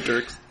was in the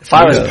Matrix. if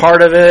I was Yeah.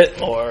 part of it,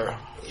 or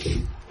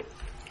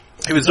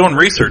He was doing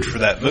research for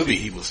that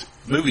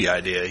movie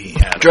idea he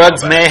had.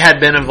 drugs may have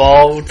been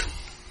involved.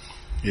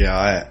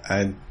 Yeah,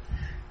 I'm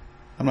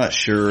not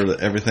sure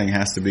that everything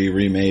has to be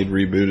remade,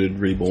 rebooted,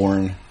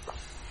 reborn,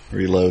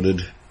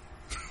 reloaded.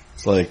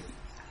 It's like,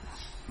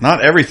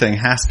 not everything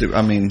has to,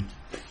 I mean,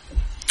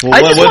 well,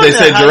 I what just they wanna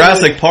say, know how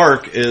Jurassic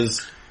Park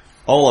is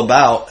all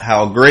about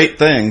how great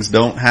things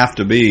don't have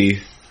to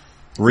be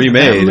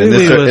remade. That And,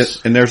 movie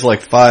was- and there's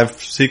like 5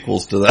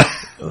 sequels to that.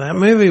 That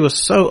movie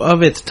was so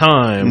of its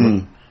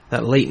time.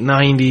 That late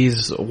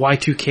 90s,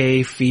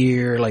 Y2K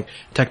fear,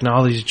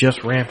 technology's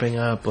just ramping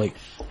up.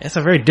 It's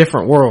a very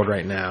different world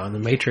right now. And the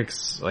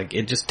Matrix,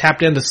 it just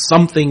tapped into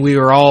something we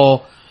were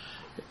all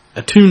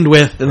attuned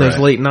with in those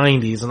Right. late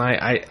 90s. And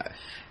I,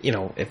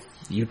 if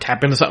you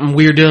tap into something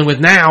we're dealing with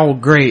now,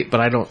 great,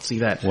 but I don't see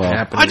that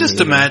happening. I just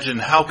either. imagine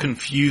how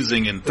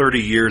confusing in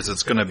 30 years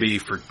it's going to be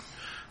for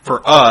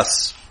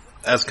us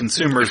as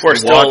consumers If we're to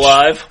still watch,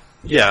 alive.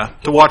 Yeah,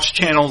 to watch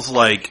channels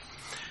like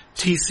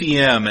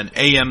TCM and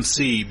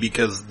AMC,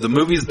 because the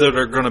movies that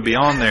are going to be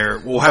on there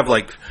will have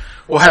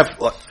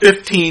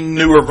 15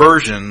 newer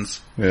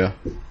versions. Yeah.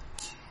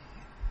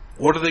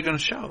 What are they going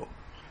to show?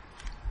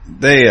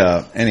 They,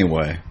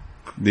 anyway,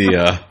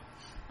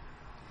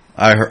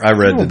 I read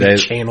There won't be today.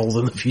 channels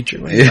in the future.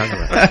 What are you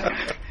talking about?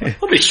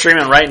 It'll be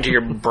streaming right into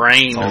your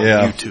brain. On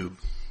Yeah. YouTube.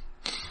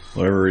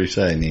 Whatever you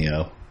say,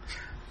 Neo.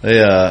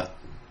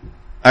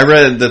 I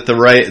read that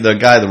the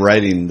guy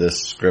writing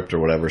this script or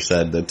whatever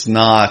said that's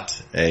not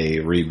a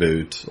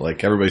reboot.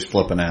 Everybody's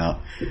flipping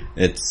out.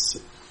 Did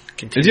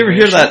you ever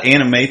hear that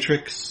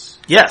Animatrix?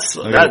 Yes,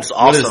 that's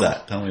awesome. What is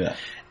that? Tell me that.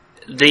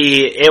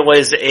 It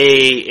was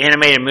a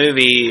animated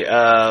movie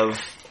of,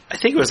 I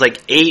think it was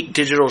 8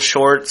 digital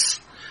shorts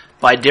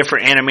by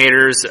different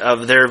animators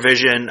of their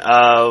vision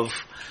of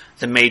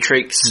the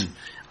Matrix.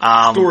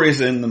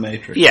 Stories in the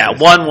Matrix. Yeah,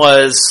 one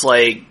was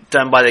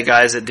done by the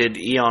guys that did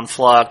Eon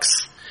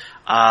Flux.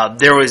 My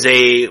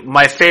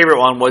favorite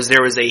one was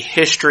there was a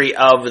history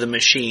of the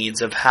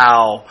machines, of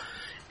how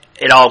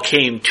it all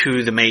came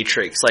to the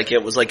Matrix.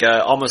 It was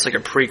almost like a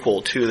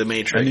prequel to the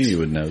Matrix. I knew you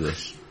would know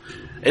this.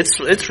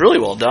 It's really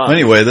well done.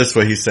 Anyway, that's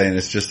what he's saying.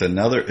 It's just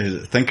another,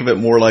 think of it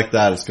more like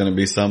that. It's going to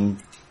be some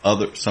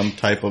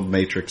type of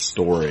Matrix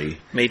story.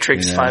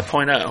 Matrix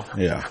 5.0.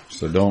 Yeah.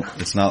 So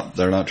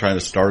they're not trying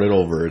to start it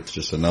over. It's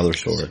just another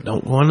story.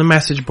 Don't go on the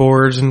message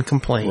boards and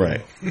complain.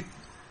 Right.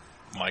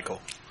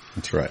 Michael.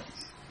 That's right.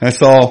 I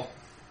saw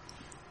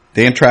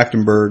Dan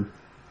Trachtenberg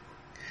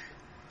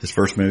His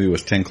first movie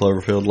was 10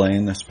 Cloverfield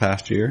Lane this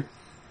past year.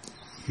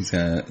 He's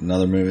got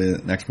another movie.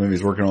 The next movie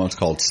he's working on is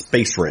called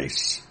Space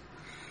Race.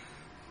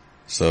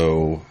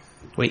 So,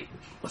 Wait,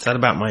 what's that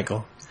about,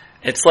 Michael?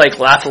 It's like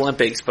Laugh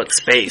Olympics, but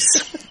space.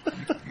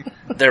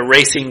 They're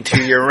racing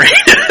to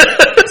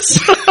Uranus.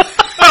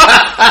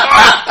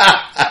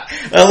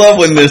 I love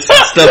when this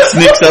stuff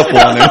sneaks up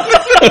on him.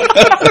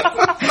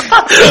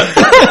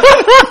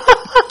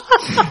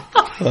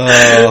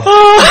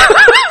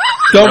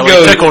 Don't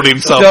Really go. tickled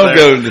himself Don't there.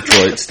 go to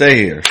Detroit. Stay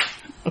here.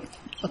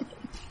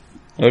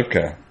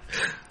 Okay.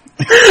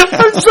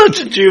 I'm such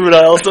a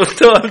juvenile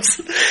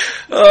sometimes.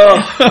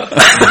 Oh.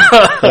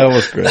 That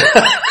was great.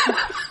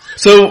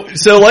 So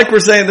like we're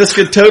saying, this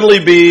could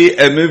totally be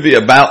a movie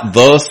about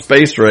the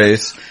space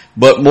race,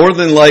 but more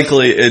than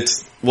likely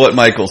it's what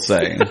Michael's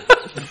saying.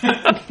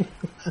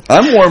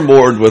 I'm more on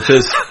board with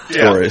his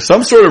story.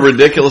 Some sort of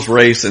ridiculous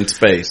race in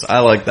space. I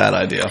like that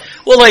idea.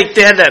 Well, like,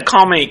 they had that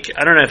comic,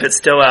 I don't know if it's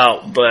still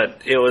out,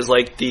 but it was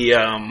like the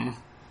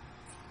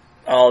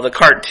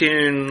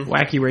cartoon.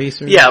 Wacky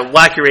Racer? Yeah,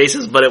 Wacky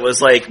Races, but it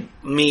was like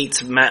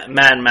meets Mad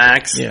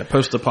Max. Yeah,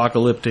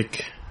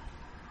 post-apocalyptic.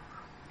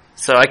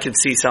 So I could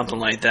see something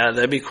like that.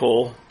 That'd be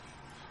cool.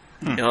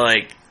 You know,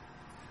 like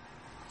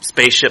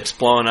spaceships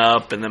blowing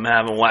up and them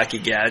having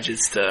wacky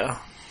gadgets to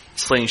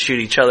sling shoot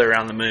each other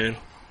around the moon.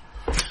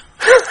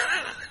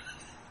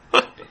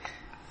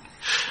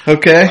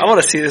 Okay. I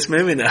want to see this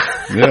movie now.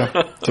 Yeah.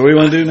 So what do you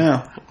want to do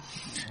now?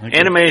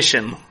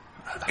 Animation.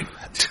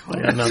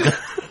 Yeah, nothing.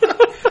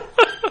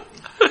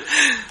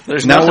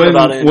 There's Now, nothing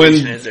about when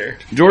animation, is there?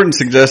 Jordan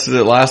suggested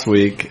it last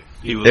week,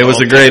 He it was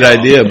all a great pissed off.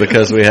 idea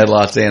because we had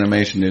lots of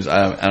animation news.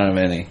 I don't have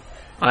any.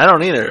 I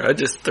don't either. I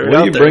just threw What it do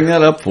out you there. bring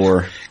that up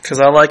for? Because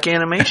I like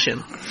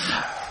animation.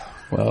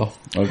 Well,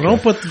 okay.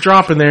 Don't put the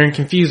drop in there and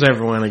confuse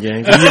everyone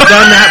again. 'Cause you've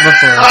done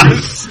that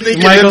before.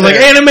 Sneaking Michael's in like,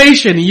 there.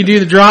 animation. You do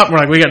the drop. We're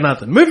like, we got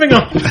nothing. Moving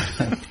on.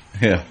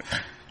 Yeah.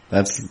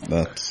 That's.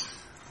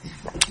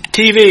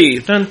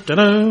 TV. Dun, dun,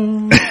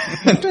 dun.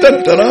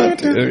 Dun-dun-dun.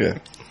 Okay.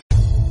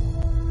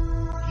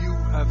 You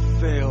have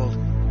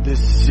failed this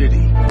city.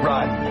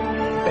 Run,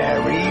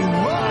 Barry,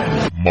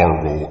 run!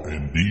 Marvel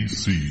and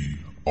DC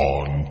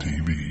on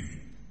TV.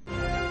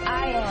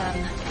 I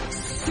am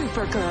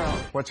Supergirl.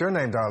 What's your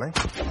name, darling?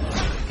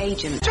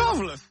 Agent.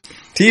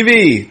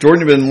 TV.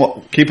 Jordan, you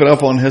been keeping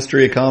up on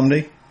history of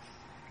comedy?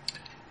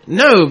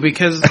 No,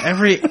 because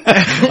every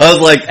I was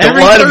like, don't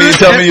lie to me and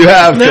tell me you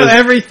have. No, 'cause-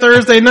 every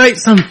Thursday night,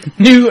 some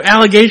new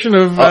allegation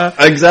of.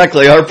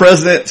 Exactly. Our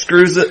president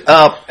screws it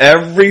up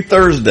every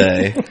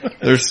Thursday.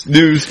 There's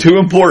news too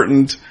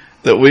important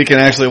that we can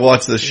actually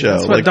watch this show.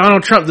 That's what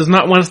Donald Trump does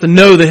not want us to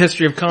know the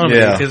history of comedy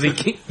Yeah. because he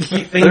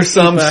thinks there's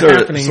some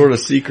happening sort of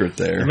secret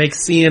there. to make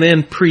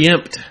CNN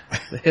preempt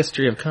the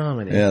history of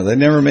comedy. Yeah, they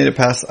never made it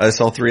past. I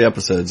saw 3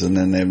 episodes, and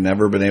then they've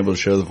never been able to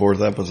show the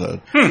 4th episode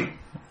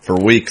for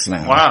weeks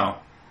now. Wow.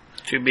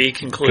 To be Because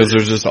concluded.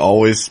 there's just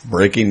always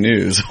breaking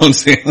news on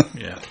CNN.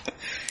 Yeah.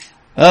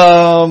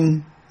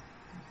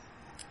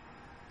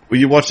 Will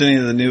you watch any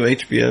of the new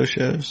HBO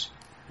shows?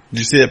 Did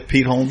you see that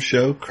Pete Holmes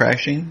show,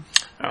 Crashing?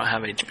 I don't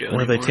have HBO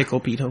Where they anymore. tickle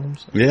Pete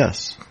Holmes.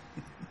 Yes.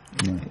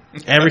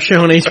 Every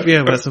show on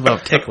HBO that's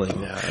about tickling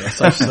now. It's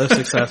so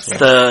successful.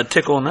 The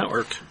Tickle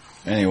Network.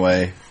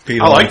 Anyway, Pete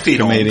I Holmes, like Pete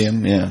Holmes.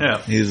 comedian. Yeah.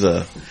 Yeah. He's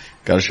got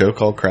a show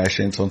called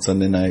Crashing. It's on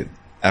Sunday night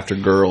after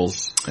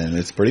Girls, and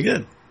it's pretty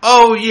good.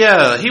 Oh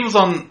yeah, he was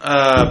on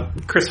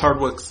Chris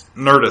Hardwick's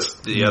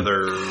Nerdist the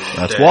other.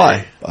 That's day.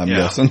 why, I'm Yeah,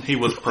 guessing. he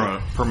was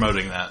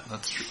promoting that.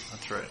 That's true.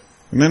 That's right.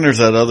 And then there's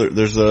that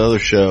other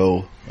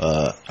show,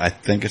 I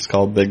think it's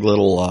called Big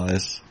Little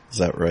Lies. Is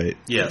that right?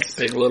 Yes.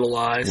 Big Little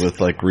Lies. With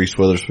like Reese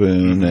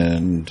Witherspoon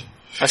and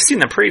I've seen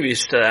the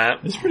previews to that.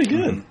 it's pretty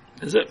good.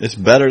 Is it? It's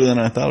better than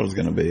I thought it was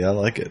going to be. I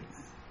like it.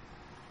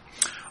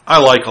 I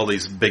like all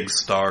these big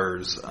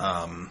stars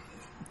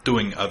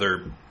doing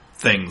other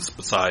things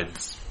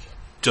besides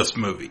just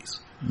movies.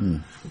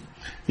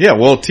 Yeah,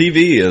 well,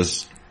 TV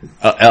is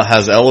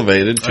has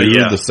elevated to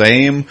Yeah. the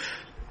same,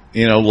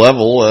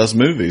 level as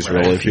movies.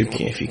 Right. Really,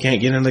 If you can't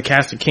get in the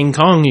cast of King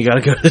Kong, you got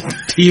to go to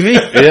TV.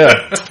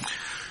 Yeah,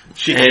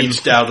 She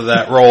aged out of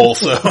that role,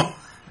 so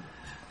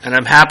And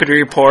I'm happy to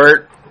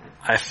report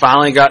I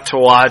finally got to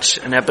watch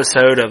an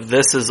episode of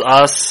This Is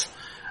Us,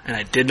 and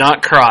I did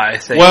not cry.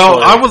 Thankfully. Well,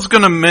 I was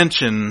going to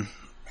mention,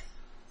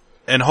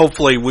 and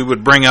hopefully we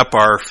would bring up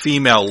our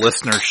female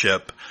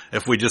listenership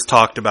if we just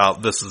talked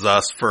about This Is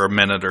Us for a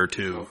minute or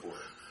two.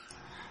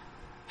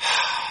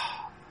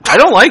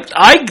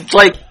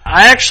 I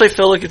actually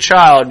feel like a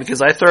child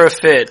because I throw a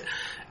fit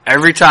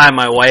every time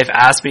my wife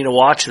asks me to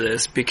watch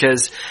this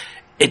because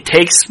it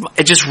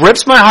just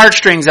rips my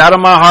heartstrings out of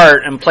my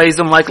heart and plays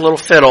them like a little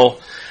fiddle,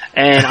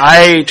 and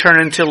I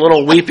turn into a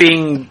little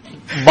weeping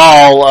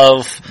ball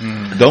of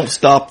don't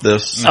stop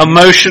this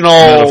emotional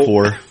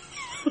metaphor.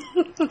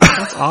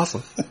 That's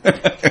awesome.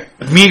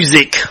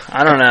 music.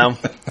 I don't know.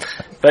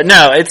 But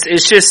no,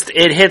 it's just,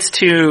 it hits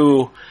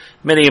too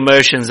many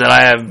emotions that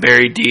I have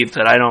buried deep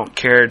that I don't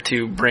care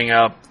to bring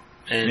up.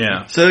 And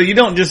Yeah. So you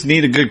don't just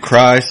need a good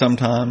cry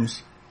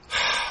sometimes.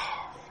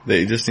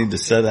 They just need to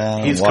sit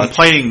down He's and watch.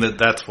 complaining that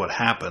that's what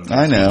happened.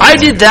 I know. I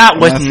did that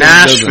with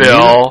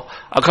Nashville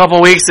a couple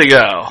weeks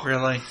ago.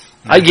 Really?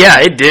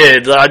 Yeah, it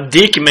did.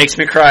 Deacon makes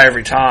me cry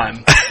every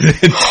time.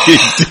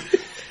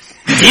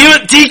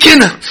 Deacon!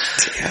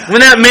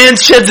 When that man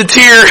sheds a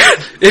tear,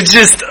 it's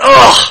just,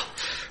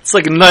 it's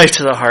like a knife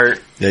to the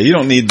heart. Yeah, you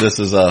don't need This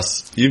Is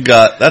Us.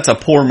 That's a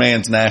poor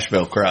man's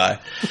Nashville cry.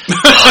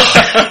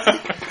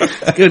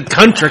 Good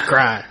country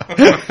cry.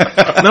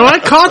 No, I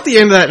caught the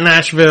end of that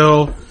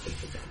Nashville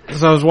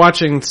because I was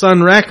watching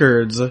Sun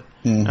Records,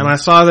 and I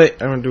saw that.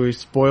 Do we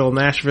spoil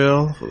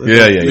Nashville?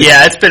 Yeah.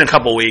 Yeah, it's been a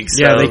couple weeks.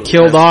 Yeah, so, they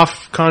killed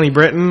off Connie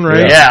Britton,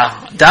 right?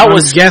 Yeah, I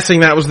was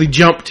guessing that was the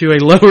jump to a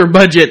lower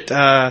budget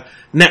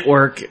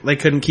network. They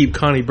couldn't keep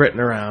Connie Britton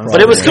around,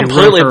 but it was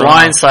completely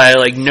blindsided.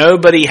 Like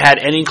nobody had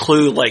any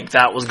clue like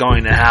that was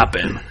going to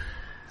happen.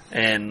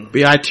 And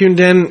I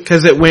tuned in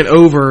because it went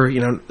over,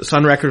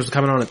 Sun Records was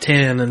coming on at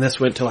 10 and this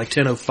went to like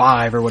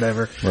 10:05 or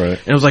whatever. Right.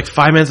 And it was like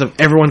 5 minutes of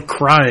everyone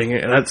crying,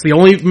 and that's the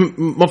only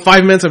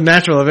 5 minutes of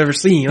Nashville I've ever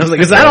seen. I was like,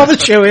 is that all the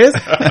show is?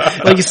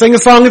 Like you sing a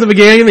song at the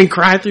beginning and then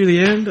cry through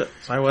the end?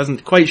 So I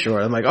wasn't quite sure.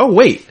 I'm like, oh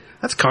wait,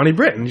 that's Connie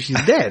Britton. She's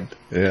dead.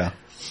 Yeah.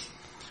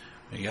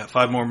 You got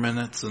 5 more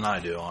minutes than I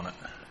do on it.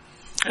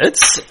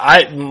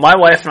 My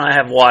wife and I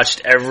have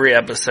watched every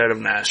episode of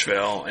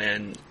Nashville,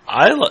 and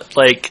I'm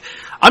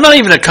not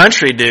even a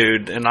country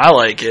dude, and I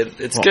like it.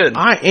 It's good.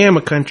 I am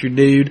a country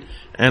dude,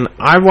 and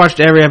I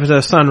watched every episode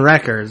of Sun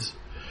Records,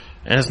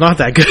 and it's not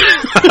that good.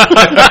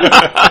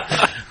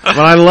 But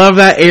I love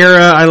that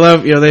era. I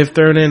love, they've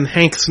thrown in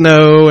Hank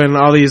Snow and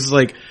all these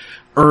like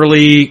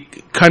early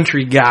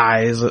country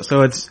guys.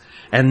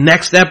 And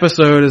next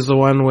episode is the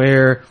one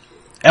where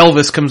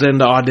Elvis comes in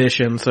to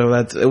audition.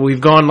 So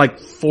we've gone like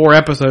 4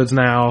 episodes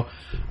now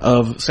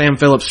of Sam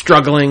Phillips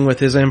struggling with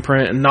his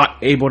imprint and not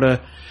able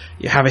to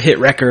have a hit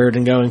record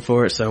and going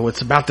for it. So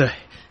it's about to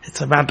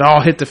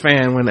all hit the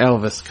fan when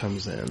Elvis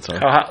comes in. So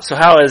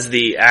how is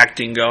the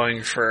acting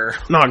going for?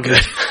 Not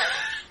good.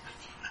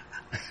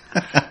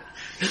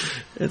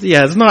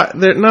 It's not.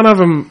 None of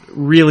them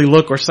really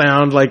look or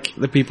sound like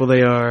the people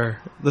they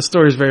are. The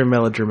story's very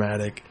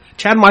melodramatic.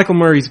 Chad Michael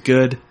Murray's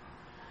good.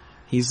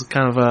 He's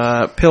kind of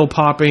a pill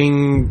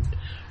popping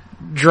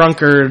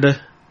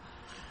drunkard,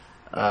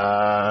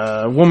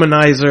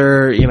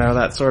 womanizer,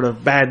 that sort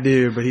of bad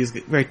dude, but he's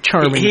very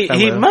charming.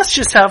 He must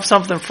just have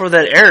something for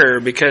that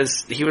era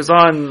because he was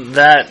on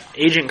that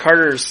Agent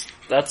Carter's.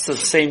 That's the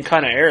same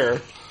kind of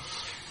era.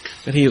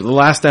 But the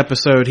last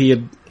episode, he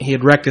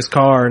had wrecked his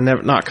car and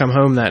not come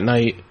home that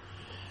night,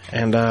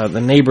 and the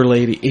neighbor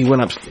lady, he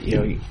went up,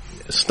 he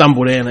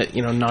stumbled in at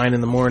 9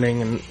 in the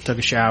morning and took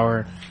a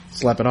shower,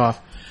 slept it off,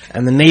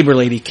 and the neighbor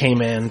lady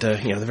came in to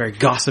the very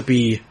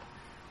gossipy,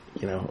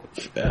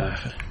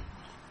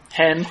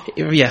 hen.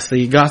 Yes,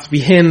 the gossipy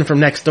hen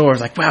from next door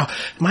is like, wow,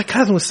 my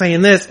cousin was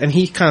saying this, and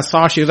he kind of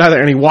saw she was out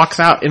there, and he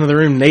walks out into the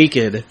room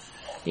naked.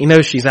 He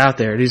knows she's out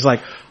there, and he's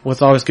like, well,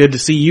 it's always good to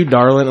see you,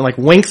 darling, and like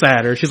winks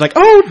at her. She's like,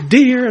 oh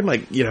dear, and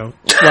like,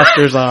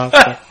 flusters off.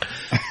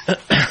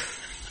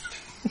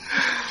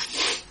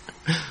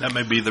 That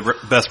may be the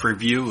best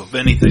review of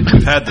anything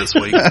we've had this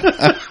week.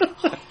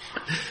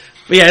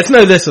 But yeah, it's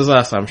no This Is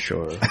Us, I'm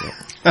sure.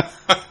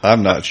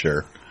 I'm not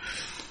sure.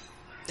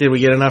 Did we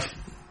get enough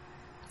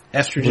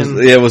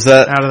estrogen was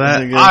that out of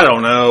that? I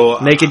don't know.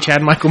 Naked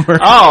Chad Michael Murray.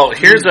 Oh,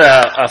 here's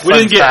a fun We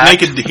didn't get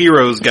fact. Naked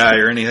Heroes guy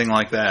or anything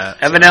like that.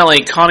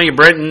 Evidently, Connie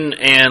Britton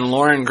and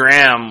Lauren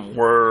Graham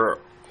are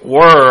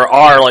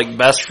like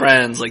best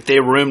friends. Like they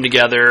roomed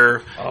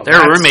together. They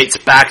were roommates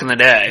back in the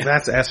day.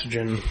 That's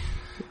estrogen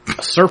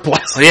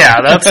surplus. Yeah,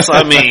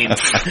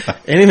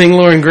 anything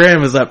Lauren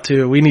Graham is up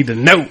to, we need to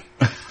know.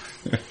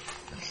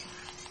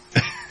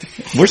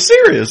 We're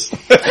serious.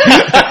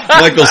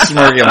 Michael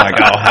smirking like,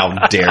 oh, how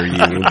dare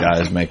you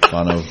guys make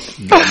fun of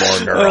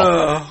Gilmore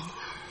Girl.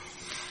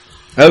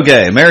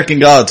 Okay, American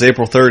Gods,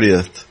 April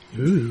 30th.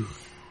 Ooh.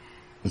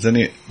 Is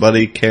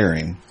anybody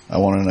caring? I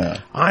want to know.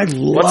 I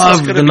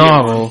love the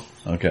novel.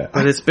 Okay.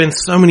 But it's been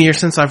so many years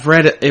since I've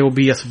read it, it will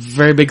be a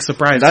very big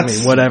surprise to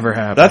me, whatever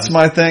happens. That's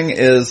my thing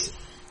is,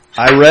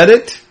 I read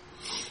it.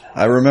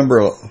 I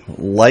remember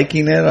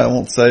liking it. I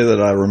won't say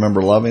that I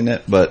remember loving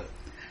it, but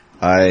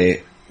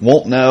I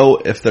won't know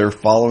if they're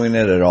following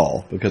it at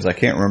all because I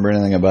can't remember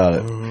anything about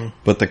it. Mm-hmm.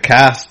 But the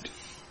cast,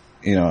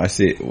 I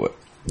see what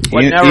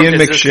Ian network is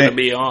this McShane. going to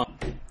be on?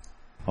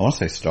 I want to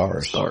say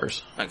Stars.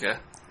 Stars. Okay.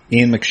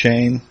 Ian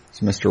McShane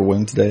as Mr.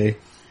 Wednesday.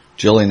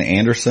 Gillian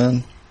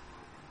Anderson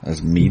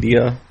as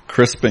Media.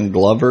 Crispin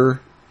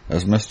Glover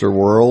as Mr.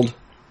 World.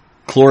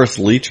 Cloris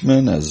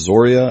Leachman as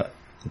Zoria.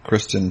 And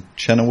Kristen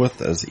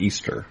Chenoweth as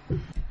Easter.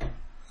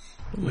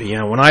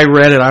 Yeah, when I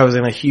read it, I was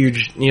in a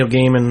huge Neil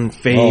Gaiman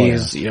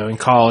phase, in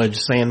college,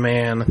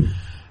 Sandman.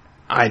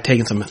 I had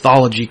taken some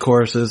mythology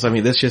courses. I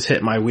mean, this just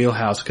hit my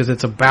wheelhouse because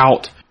it's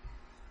about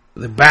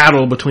the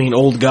battle between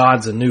old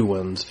gods and new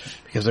ones.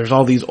 Because there's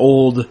all these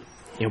old,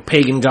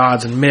 pagan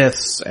gods and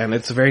myths, and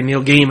it's very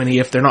Neil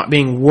Gaiman-y. If they're not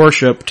being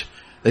worshipped,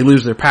 they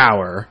lose their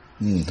power.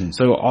 Mm-hmm.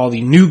 So all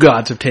the new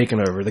gods have taken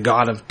over, the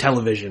god of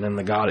television and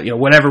the god of,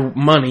 whatever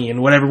money and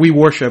whatever we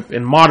worship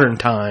in modern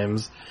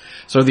times.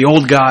 So the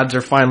old gods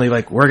are finally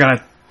like, we're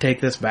gonna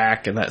take this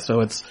back, and that,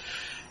 so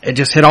it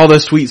just hit all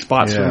those sweet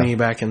spots for me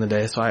back in the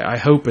day. So I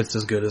hope it's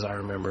as good as I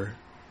remember.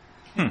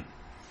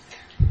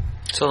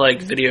 So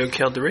like Video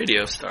Killed the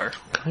Radio Star.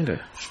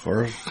 Kinda.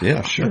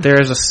 Yeah, sure. But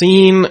there's a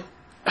scene,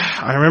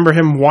 I remember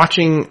him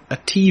watching a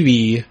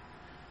TV,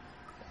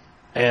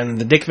 and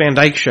the Dick Van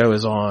Dyke Show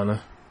is on,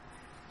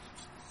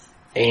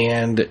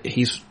 and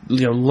he's,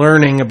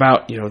 learning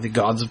about, the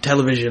gods of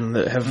television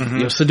that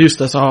have, seduced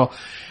us all,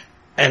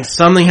 and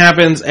something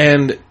happens,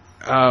 and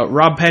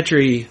Rob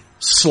Petrie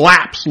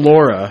slaps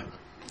Laura.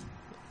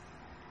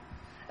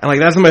 And like,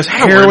 that's the most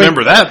harrowing. I don't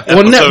remember that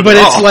episode but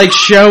at it's all. like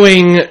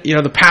showing,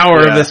 the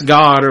power of this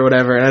god or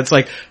whatever. And it's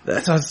like,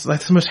 that's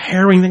the most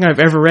harrowing thing I've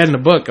ever read in a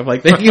book, of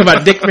like thinking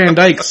about Dick Van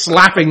Dyke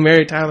slapping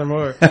Mary Tyler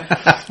Moore.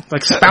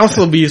 Like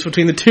spousal abuse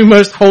between the two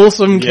most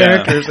wholesome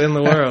characters in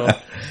the world.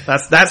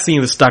 That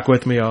scene has stuck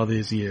with me all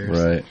these years.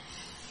 Right.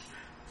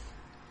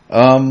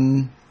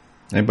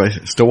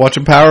 Anybody still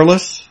watching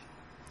Powerless?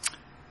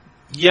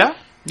 Yeah.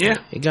 Yeah.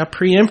 It got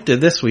preempted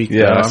this week.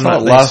 Yeah, though. I saw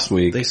it last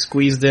week. They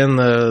squeezed in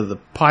the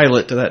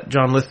pilot to that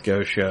John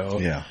Lithgow show.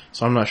 Yeah.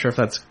 So I'm not sure if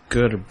that's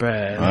good or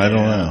bad. I don't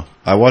know.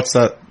 I watched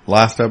that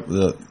last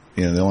the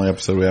only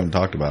episode we haven't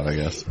talked about, I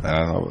guess.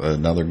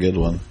 Another good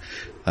one.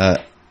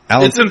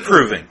 It's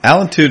improving.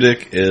 Alan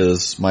Tudyk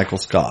is Michael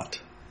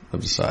Scott, I've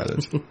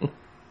decided.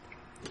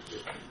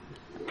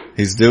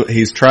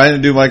 He's trying to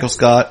do Michael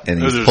Scott,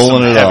 and he's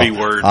pulling it off.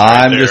 Words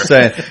I'm just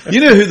saying.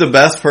 You know who the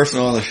best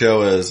person on the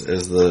show is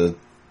the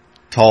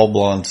tall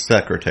blonde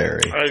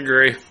secretary. I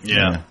agree.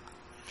 Yeah.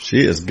 She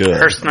is good.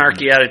 Her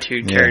snarky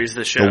attitude carries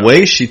the show. The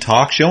way she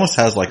talks, she almost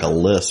has like a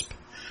lisp.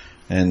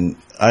 And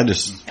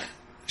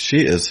she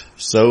is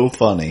so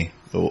funny,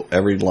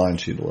 every line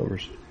she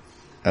delivers.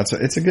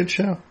 It's a good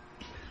show.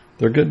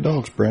 They're good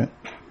dogs, Brent.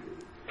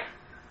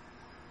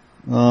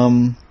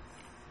 Well,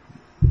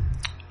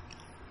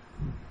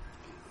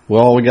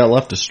 all we got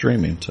left is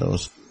streaming, so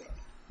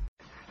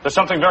There's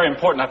something very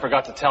important I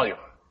forgot to tell you.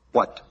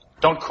 What?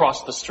 Don't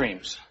cross the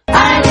streams.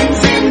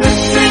 Islands in the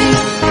stream,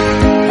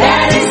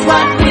 that is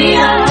what we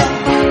are.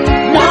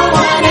 No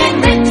one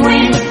in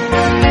between.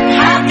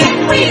 How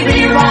can we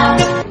be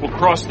wrong? We'll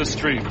cross the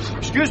streams.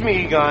 Excuse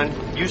me,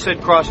 Egon. You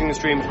said crossing the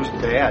streams was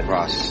bad.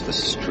 Cross the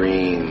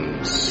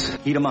streams.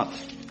 Heat 'em up.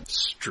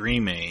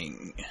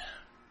 Streaming.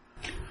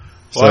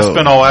 Well, I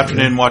spent all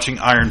afternoon watching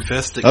Iron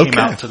Fist. It came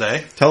out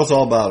today. Tell us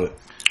all about it.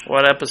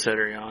 What episode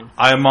are you on?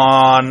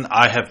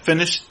 I have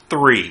finished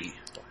 3.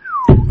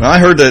 I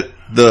heard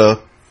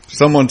that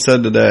someone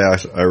said today,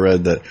 I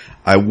read that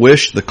I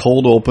wish the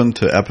cold open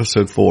to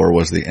episode 4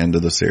 was the end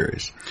of the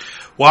series.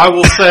 Well, I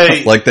will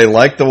say... like they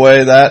liked the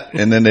way that,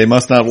 and then they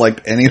must not have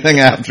liked anything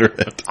after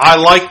it. I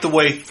like the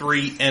way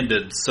 3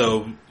 ended,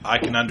 so I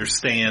can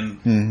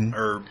understand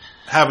or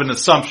have an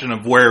assumption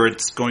of where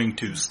it's going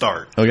to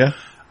start. Okay.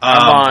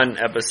 I'm on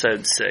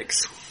episode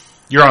 6.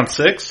 You're on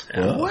 6?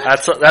 Yeah.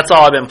 That's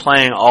all I've been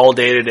playing all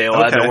day today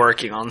while I've been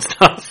working on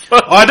stuff.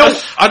 Well, I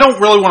don't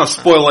really want to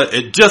spoil it.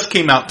 It just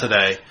came out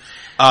today.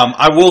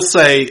 I will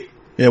say...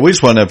 Yeah, we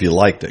just want to know if you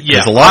liked it.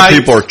 Because Yeah, a lot of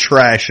people are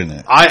trashing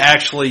it. I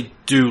actually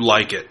do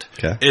like it.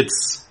 Okay.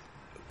 It's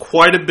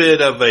quite a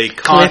bit of a...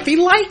 Cliffy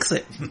likes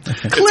it.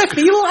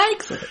 Cliffy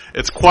likes it.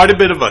 It's quite a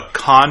bit of a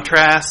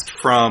contrast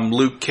from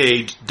Luke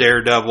Cage,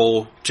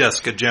 Daredevil,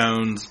 Jessica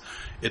Jones.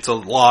 It's a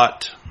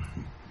lot...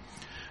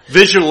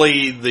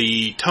 Visually,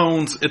 the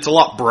tones, it's a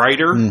lot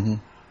brighter.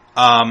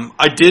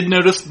 I did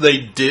notice they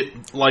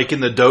did, like in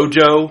the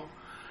dojo,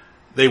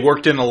 they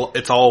worked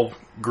it's all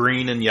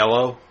green and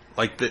yellow.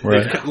 Like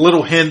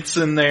little hints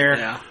in there.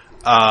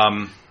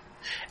 Yeah.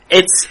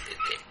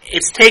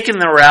 It's taken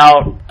the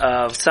route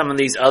of some of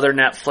these other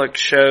Netflix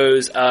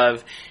shows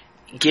of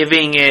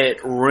giving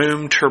it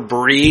room to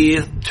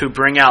breathe, to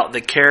bring out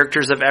the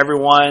characters of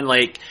everyone.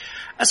 Like,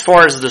 as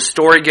far as the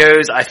story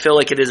goes, I feel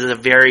like it is a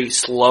very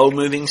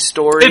slow-moving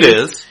story. It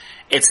is.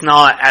 It's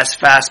not as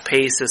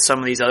fast-paced as some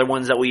of these other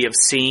ones that we have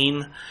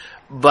seen,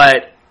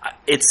 but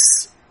it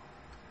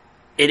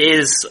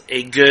is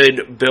a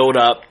good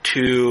build-up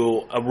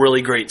to a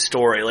really great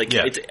story. Like,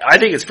 I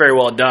think it's very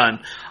well done.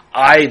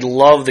 I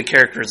love the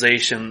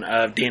characterization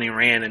of Danny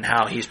Rand and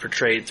how he's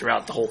portrayed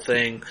throughout the whole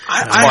thing.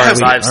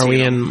 Are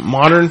we in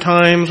modern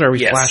times? Are we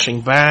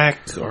flashing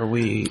back? Are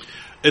we?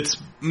 It's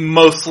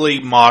mostly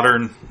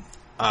modern.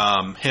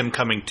 Him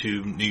coming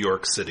to New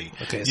York City.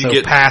 Okay, so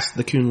get past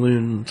the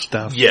Kunlun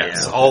stuff.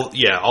 Yes, all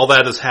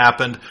that has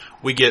happened.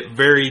 We get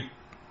very.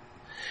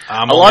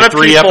 A lot of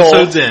 3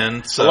 episodes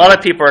in. So. A lot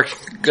of people are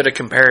going to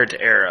compare it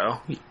to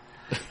Arrow.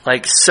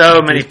 Like,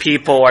 so many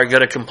people are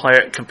going to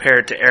compare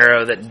it to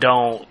Arrow that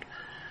don't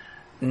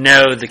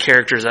know the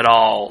characters at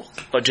all,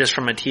 but just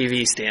from a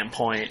TV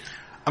standpoint.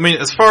 I mean,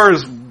 as far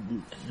as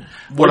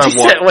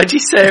what'd you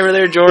say over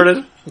there,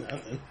 Jordan?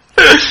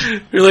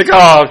 You're like,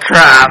 oh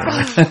crap.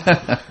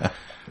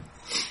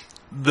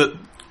 The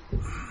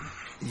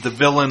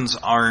villains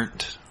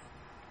aren't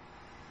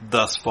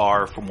thus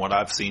far, from what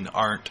I've seen,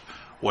 aren't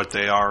what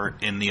they are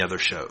in the other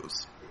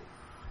shows.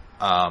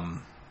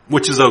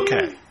 Which is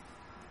okay.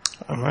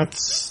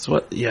 That's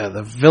what,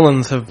 the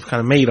villains have kind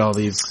of made all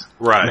these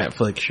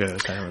Netflix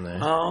shows, haven't they?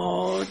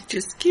 Oh,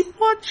 just keep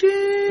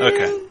watching.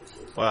 Okay.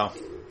 Well,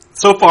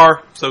 so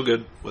far, so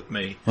good with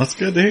me. That's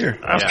good to hear.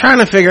 I was trying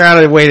to figure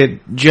out a way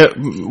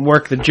to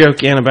work the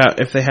joke in about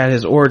if they had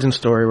his origin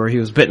story where he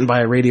was bitten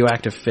by a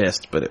radioactive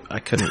fist, but I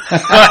couldn't.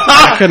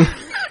 I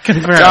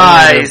couldn't figure out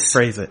how to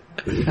phrase it.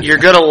 You're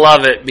gonna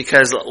love it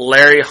because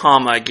Larry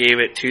Hama gave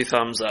it 2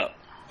 thumbs up.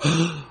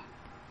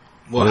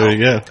 Well, there you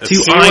go.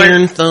 2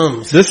 iron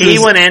thumbs. He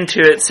went into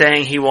it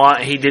saying he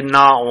did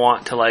not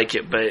want to like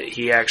it, but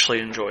he actually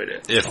enjoyed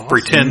it. If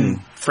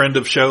pretend friend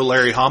of show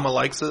Larry Hama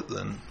likes it,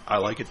 then I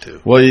like it too.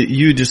 Well,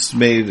 you just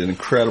made an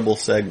incredible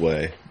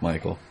segue,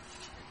 Michael.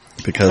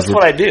 Because that's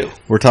what I do.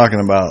 We're talking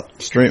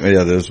about stream.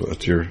 Yeah, that is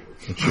what you're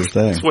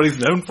saying. That's what he's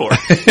known for.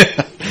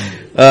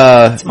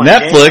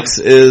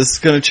 Netflix is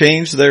going to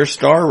change their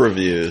star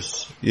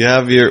reviews. You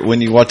have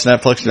when you watch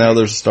Netflix now,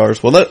 there's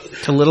stars. Well,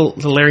 to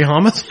Larry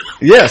Hamas.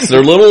 Yes,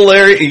 they're little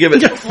Larry. You give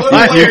it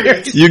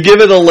you give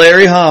it a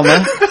Larry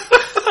Hama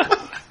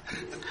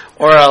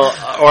or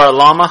a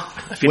llama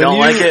if you don't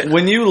like it.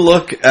 When you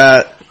look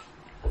at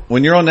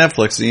when you're on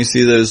Netflix and you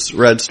see those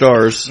red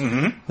stars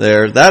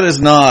there, that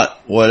is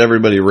not what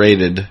everybody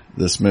rated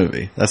this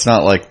movie. That's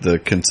not like the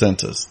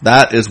consensus.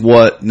 That is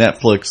what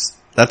Netflix.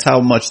 That's how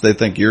much they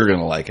think you're going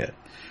to like it,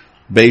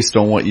 based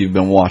on what you've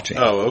been watching.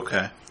 Oh,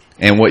 okay.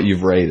 And what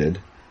you've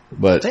rated.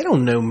 But they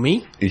don't know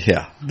me.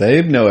 Yeah,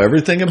 they know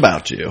everything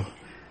about you.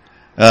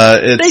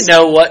 They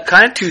know what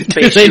kind of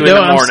toothpaste you in the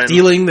morning. I'm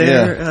stealing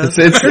their. Yeah.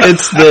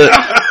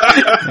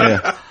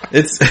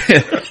 It's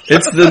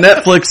the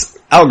Netflix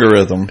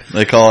algorithm,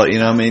 they call it. You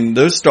know, I mean,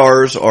 those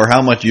stars are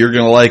how much you're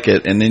going to like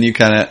it, and then you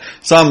kind of.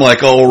 So I'm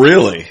like, oh,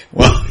 really?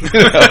 Well,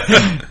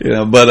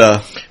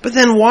 but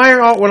then why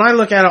are when I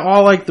look at it,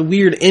 all like the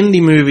weird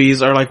indie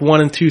movies are like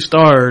 1 and 2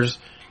 stars.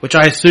 Which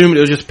I assumed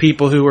it was just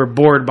people who were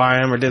bored by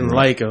them or didn't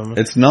like them.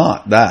 It's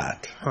not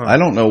that. I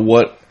don't know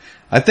what.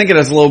 I think it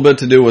has a little bit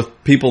to do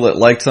with people that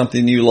like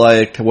something you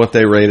liked, what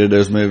they rated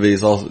those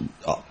movies. Also,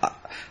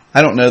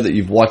 I don't know that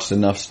you've watched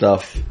enough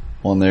stuff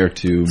on there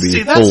to be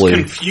See, that's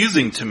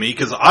confusing to me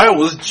because I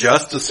always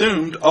just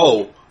assumed,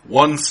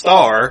 1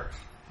 star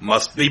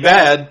must be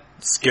bad.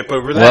 Skip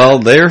over that. Well,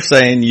 they're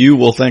saying you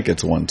will think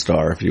it's 1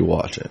 star if you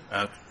watch it.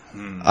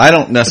 I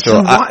don't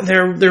necessarily.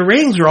 Their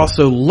ratings are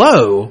also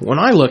low when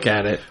I look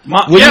at it.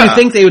 You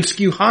think they would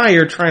skew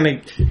higher trying to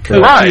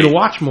coax you to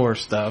watch more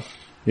stuff?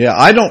 Yeah,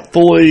 I don't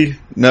fully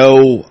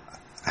know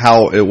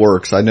how it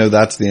works. I know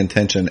that's the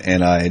intention,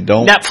 and I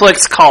don't.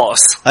 Netflix call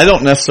us. I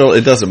don't necessarily.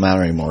 It doesn't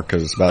matter anymore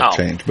because it's about to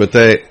change. But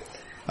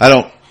I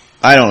don't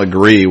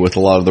agree with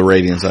a lot of the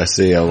ratings I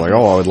see. I was like,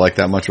 I would like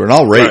that much more, and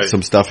I'll rate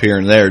some stuff here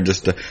and there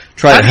just to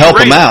try to help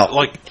them out.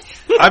 Like,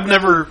 I've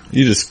never.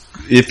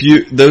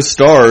 Those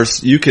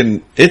stars, you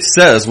can, it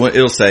says,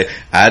 it'll say,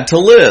 add to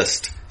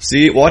list,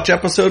 watch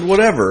episode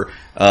whatever,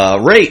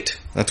 rate.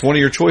 That's one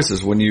of your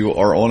choices when you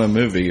are on a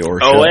movie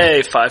or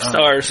show. 5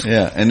 stars.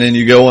 Yeah, and then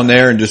you go on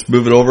there and just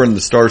move it over and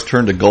the stars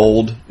turn to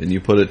gold and you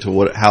put it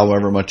to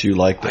however much you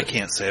liked it. I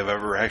can't say I've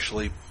ever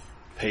actually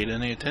paid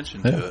any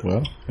attention to it.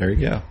 Well, there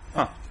you go.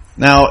 Huh.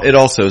 Now, it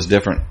also is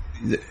different.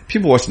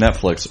 People watch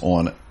Netflix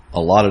on a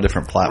lot of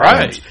different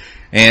platforms. Right.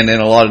 And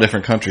in a lot of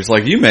different countries.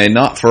 Like, you may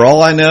not, for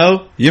all I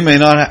know, you may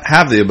not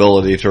have the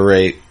ability to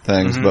rate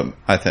things, but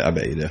I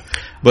bet you do.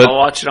 But I'll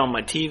watch it on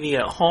my TV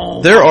at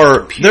home. There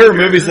are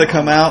movies that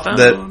come out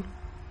that,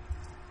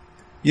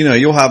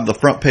 you'll have the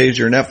front page of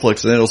your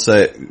Netflix and it'll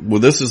say, well,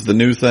 this is the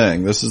new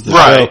thing. This is the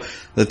show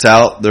that's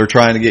out. They're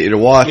trying to get you to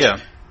watch. Yeah.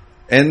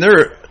 And there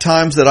are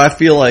times that I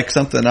feel like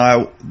something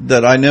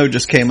that I know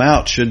just came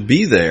out should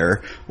be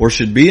there or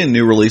should be in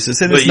new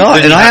releases, and it's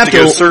not. And I have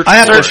to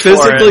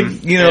physically,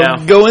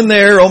 go in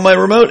there on my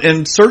remote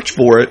and search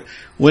for it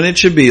when it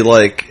should be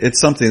like it's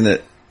something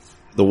that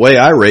the way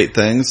I rate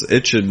things,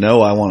 it should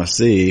know I want to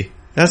see.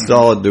 That's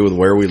all to do with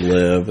where we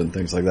live and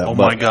things like that. Oh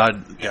my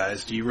God,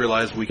 guys! Do you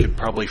realize we could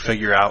probably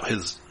figure out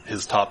his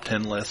top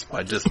 10 list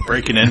by just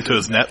breaking into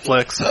his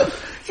Netflix?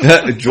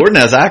 Jordan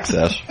has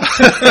access.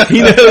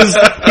 He knows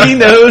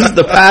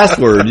the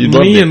password.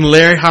 Me and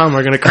Larry Hama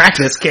are going to crack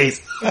this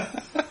case.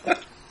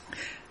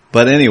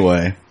 But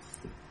anyway,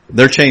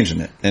 they're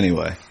changing it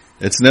anyway.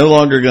 It's no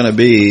longer going to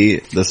be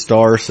the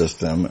star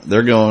system.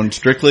 They're going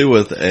strictly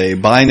with a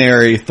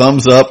binary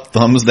thumbs up,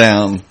 thumbs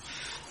down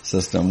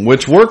system,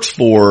 which works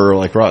for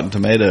like Rotten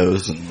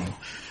Tomatoes and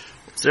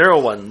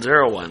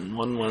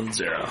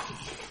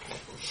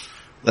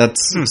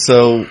 0-1-0-1-1-1-0.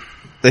 So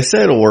they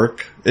say it'll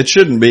work. It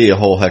shouldn't be a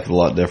whole heck of a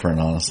lot different,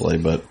 honestly,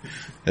 but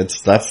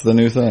that's the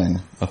new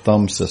thing, a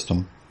thumb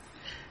system.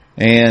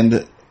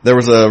 And there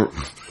was a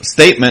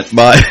statement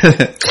by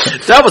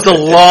that was a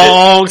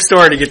long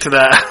story to get to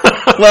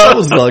that. Well, it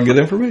was a lot of good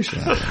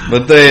information.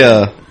 But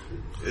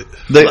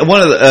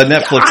One of the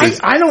Netflix.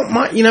 I don't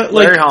mind. You know, like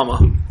Larry Hama.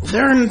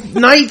 There are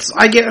nights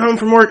I get home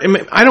from work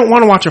and I don't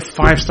want to watch a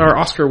 5-star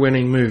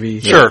Oscar-winning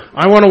movie. Sure.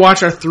 I want to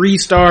watch a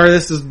 3-star.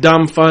 This is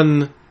dumb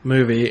fun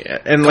movie.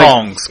 And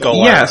Kong,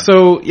 Skull Island. Yeah.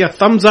 So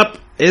thumbs up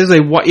is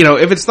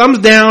if it's thumbs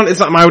down, it's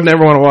something I would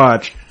never want to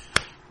watch.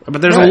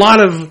 But there's a lot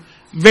of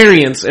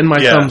variance in my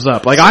thumbs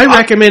up. Like I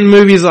recommend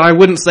movies that I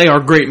wouldn't say are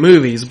great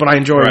movies, but I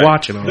enjoy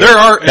watching them.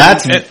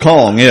 That's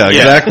Kong. Yeah,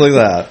 exactly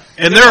that.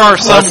 And there are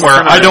some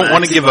where I don't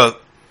want to give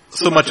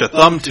so much a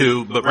thumb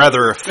to, but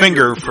rather a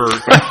finger for.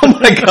 Oh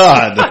my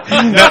God!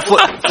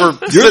 Netflix for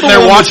You're sitting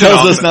there watching.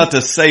 Tells us not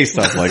to say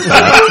stuff like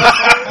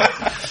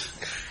that.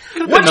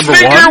 Which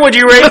finger would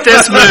you rate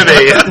this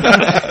movie?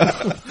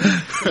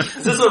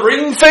 Is this a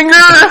ring finger?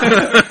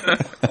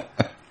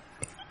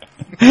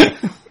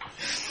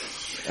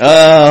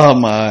 Oh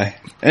my!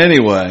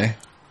 Anyway,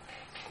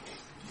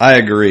 I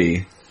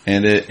agree,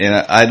 and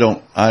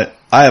I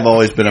have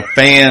always been a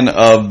fan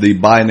of the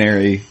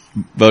binary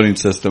voting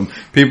system.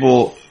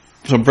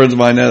 Some friends of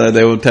mine know that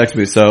they would text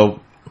me. So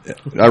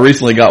I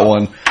recently got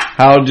one.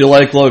 How did you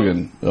like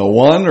Logan? A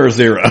 1 or a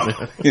 0?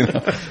 Give it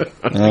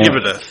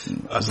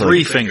a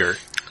 3 finger.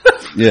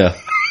 Yeah.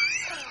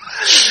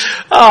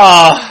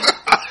 Oh,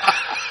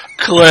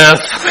 Cliff.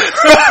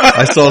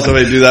 I saw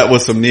somebody do that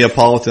with some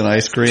Neapolitan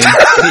ice cream.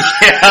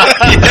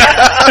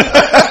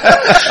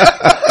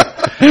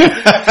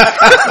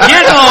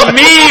 Get on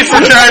me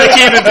for trying to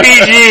keep it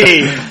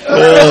PG.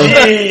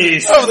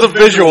 Jeez. That was a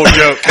visual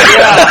joke.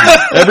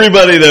 Yeah.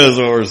 Everybody knows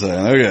what we're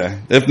saying. Okay.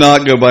 If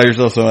not, go buy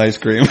yourself some ice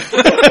cream.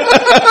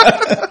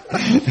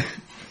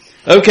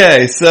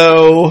 Okay,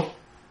 so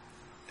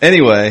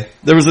anyway,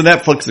 there was a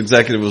Netflix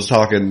executive who was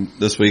talking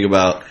this week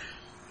about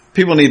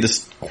people need to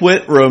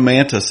quit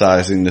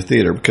romanticizing the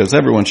theater because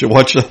everyone should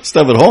watch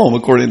stuff at home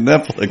according to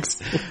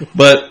Netflix.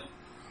 But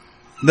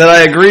that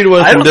I agreed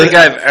with. I don't think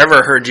I've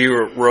ever heard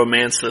you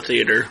romance the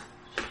theater.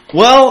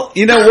 Well,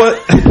 you know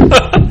what?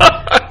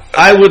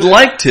 I would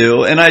like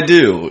to, and I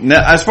do.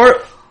 Now, as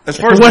far as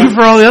for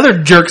all the other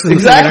jerks in the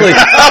exactly.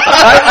 theater.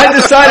 I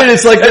decided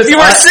it's like this. If you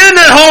were sitting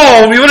at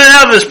home, you wouldn't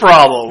have this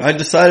problem. I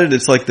decided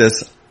it's like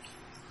this.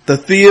 The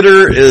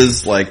theater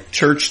is like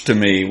church to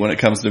me when it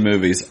comes to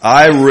movies.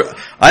 I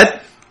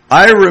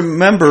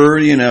remember,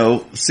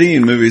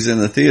 seeing movies in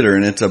the theater,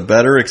 and it's a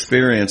better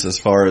experience as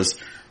far as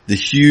the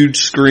huge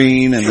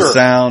screen and the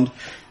sound.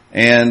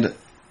 And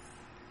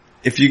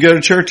if you go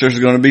to church, there's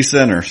going to be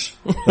sinners.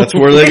 That's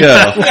where they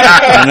go.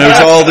 And there's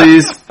all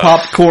these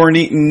popcorn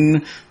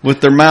eating with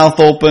their mouth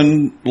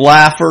open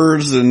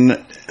laughers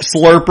and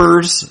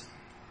slurpers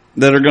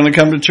that are going to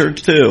come to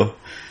church too.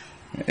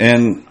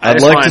 And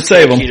I'd like to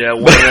save them.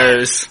 One of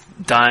those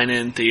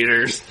dine-in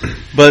theaters.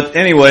 But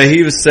anyway,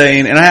 he was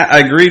saying, and I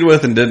agreed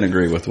with and didn't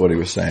agree with what he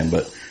was saying,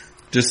 but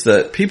just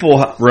that people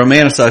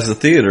romanticize the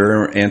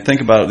theater and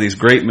think about these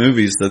great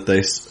movies that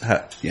they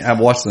have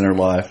watched in their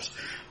lives.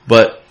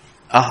 But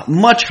a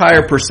much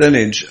higher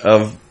percentage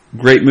of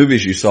great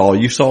movies you saw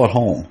at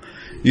home.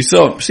 You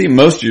see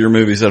most of your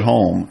movies at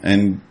home,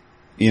 and,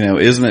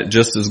 isn't it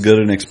just as good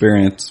an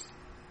experience?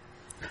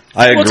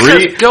 I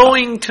agree.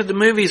 Going to the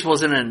movies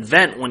was an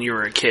event when you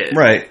were a kid.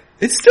 Right.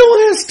 It still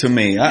is to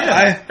me.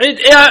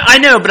 I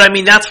know, but I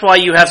mean, that's why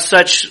you have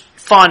such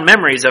fond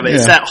memories of it. Yeah.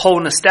 It's that whole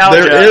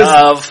nostalgia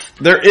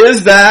There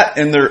is that,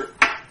 and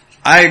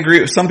I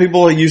agree. Some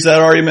people use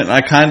that argument, and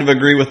I kind of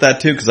agree with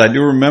that too, because I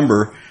do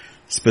remember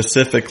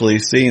specifically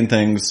seeing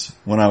things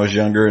when I was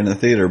younger in the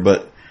theater,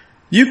 but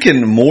you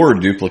can more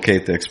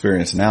duplicate the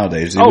experience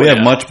nowadays. We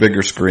have much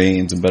bigger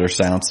screens and better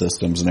sound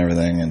systems and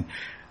everything,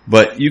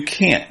 but you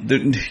can't,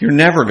 you're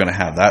never going to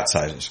have that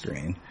size of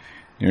screen.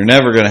 You're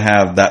never going to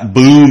have that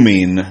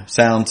booming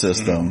sound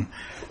system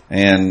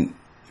and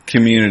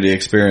community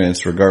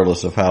experience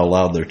regardless of how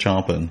loud they're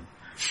chomping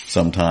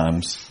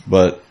sometimes.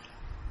 But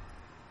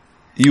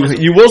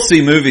you will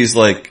see movies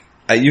like,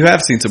 you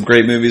have seen some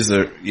great movies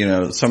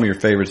that, some of your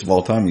favorites of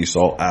all time you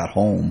saw at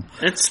home.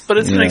 It's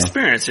an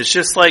experience. It's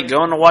just like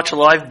going to watch a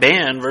live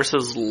band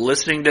versus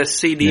listening to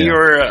CD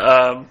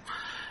or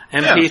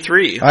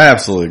MP3. I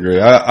absolutely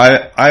agree.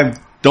 I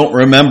don't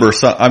remember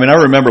I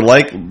remember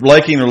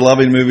liking or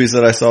loving movies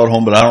that I saw at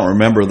home, but I don't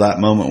remember that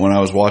moment when I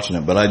was watching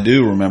it. But I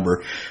do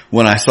remember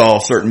when I saw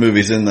certain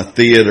movies in the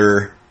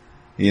theater,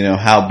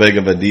 how big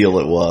of a deal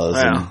it was.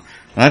 Yeah.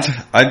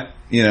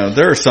 And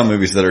there are some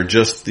movies that are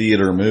just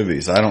theater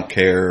movies. I don't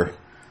care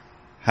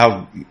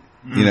how,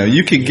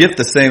 you can get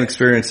the same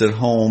experience at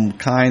home,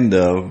 kind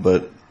of,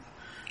 but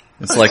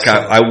it's like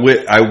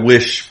I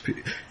wish,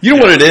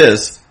 what it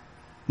is?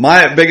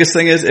 My biggest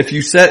thing is if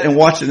you sit and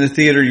watch it in the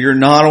theater, you're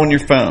not on your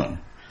phone.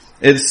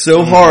 It's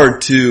so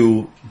hard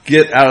to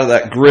get out of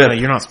that grip.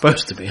 You're not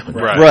supposed to be on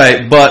your phone.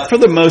 Right, but for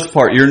the most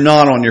part, you're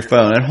not on your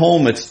phone. At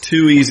home, it's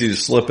too easy to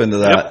slip into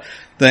that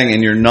thing,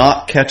 and you're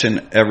not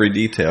catching every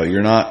detail.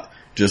 You're not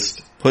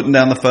just putting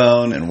down the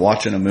phone and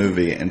watching a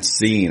movie and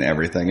seeing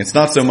everything. It's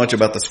not so much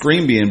about the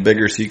screen being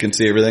bigger so you can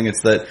see everything.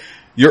 It's that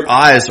your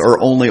eyes are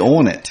only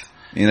on it.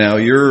 You know,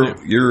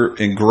 you're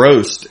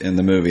engrossed in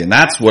the movie, and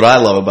that's what I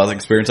love about the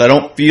experience. I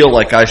don't feel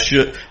like I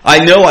should.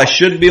 I know I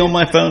should be on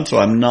my phone, so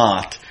I'm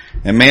not.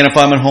 And man, if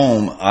I'm at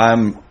home,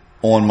 I'm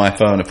on my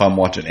phone if I'm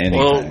watching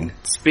anything.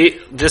 Well,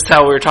 just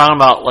how we were talking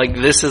about, like,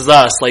 This Is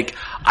Us. Like,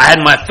 I had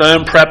my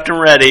phone prepped and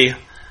ready,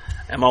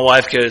 and my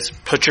wife goes,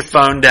 "Put your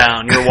phone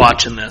down. You're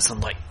watching this." I'm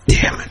like,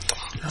 damn it.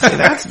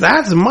 See,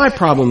 that's my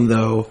problem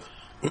though.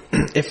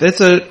 If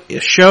it's a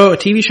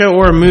TV show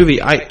or a movie,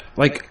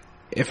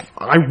 if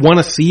I want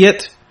to see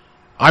it,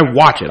 I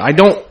watch it. I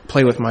don't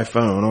play with my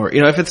phone, or,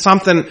 you know, if it's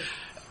something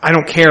I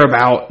don't care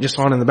about, just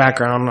on in the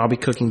background, I'll be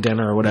cooking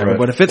dinner or whatever. Right.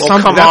 But if it's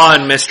something, come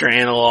on, Mr.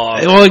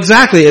 Analog. Well,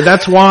 exactly.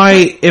 That's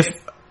why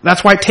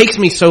it takes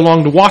me so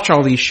long to watch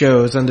all these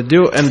shows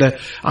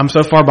I'm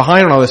so far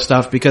behind on all this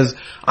stuff, because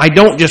I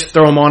don't just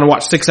throw them on and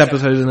watch 6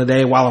 episodes in a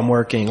day while I'm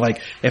working.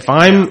 Like, if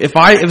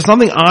it's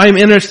something I'm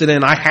interested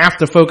in, I have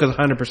to focus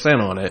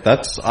 100% on it.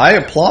 I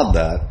applaud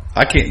that.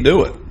 I can't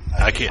do it.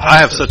 I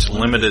have such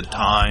limited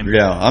time.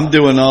 Yeah, I'm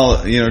doing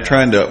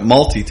trying to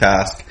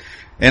multitask.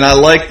 And I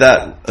like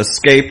that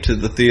escape to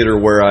the theater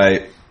where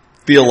I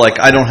feel like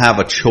I don't have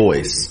a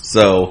choice.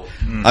 So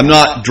I'm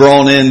not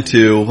drawn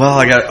into, well,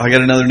 I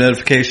got another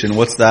notification.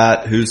 What's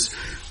that? Who's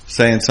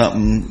saying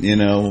something,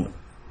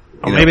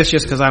 Maybe it's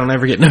just because I don't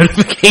ever get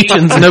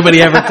notifications.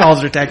 Nobody ever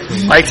calls or texts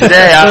me. Like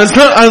today, I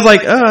was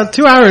like,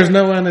 2 hours,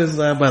 no one is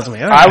buzzing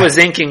me. Right. I was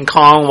inking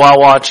Kong while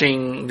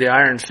watching the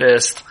Iron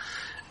Fist,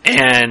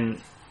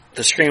 and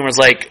the screen was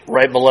like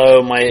right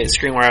below my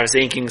screen where I was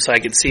inking, so I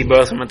could see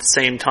both of them at the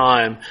same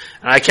time.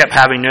 And I kept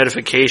having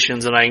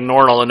notifications, and I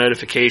ignored all the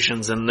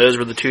notifications, and those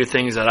were the 2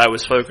 things that I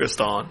was focused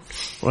on.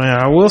 Well,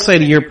 I will say,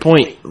 to your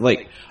point,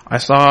 like, I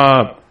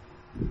saw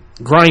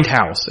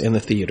Grindhouse in the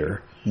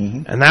theater,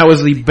 and that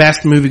was the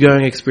best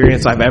movie-going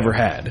experience I've ever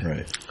had.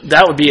 Right.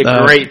 That would be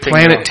a great thing.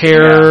 Planet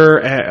Terror,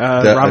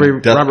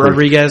 Robert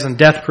Rodriguez, and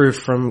Death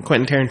Proof from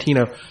Quentin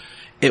Tarantino.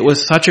 It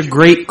was such a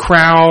great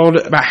crowd,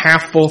 about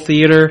half full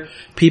theater.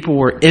 People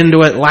were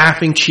into it,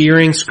 laughing,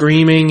 cheering,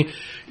 screaming,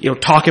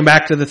 talking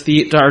back to the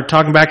theater, or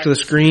talking back to the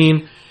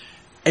screen.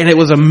 And it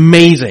was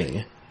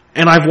amazing.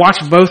 And I've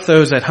watched both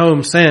those at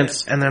home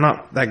since, and they're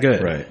not that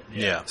good. Right.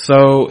 Yeah.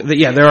 So,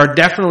 there are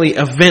definitely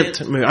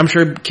event movies. I'm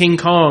sure King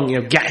Kong,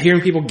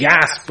 hearing people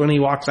gasp when he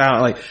walks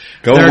out, like,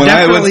 when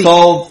I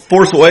saw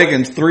Force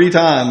Awakens 3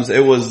 times,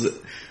 it was,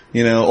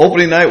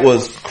 opening night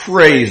was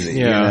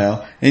crazy,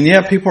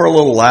 And people are a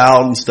little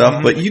loud and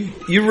stuff, but you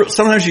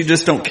sometimes you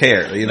just don't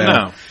care,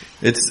 No.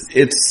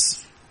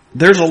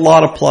 There's a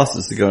lot of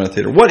pluses to going to the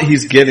theater. What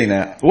he's getting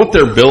at, what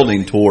they're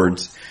building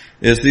towards,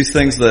 is these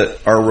things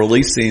that are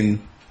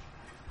releasing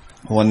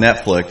on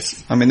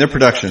Netflix. I mean, their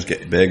productions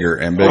get bigger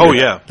and bigger. Oh,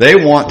 yeah. They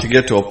want to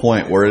get to a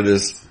point where it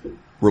is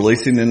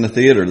releasing in the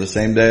theater the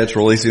same day it's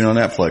releasing on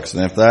Netflix.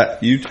 And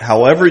if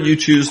however you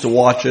choose to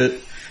watch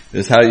it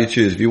is how you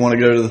choose. If you want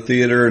to go to the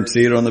theater and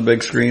see it on the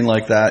big screen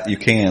like that, you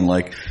can.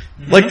 Like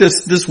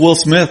this Will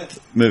Smith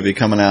movie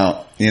coming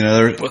out,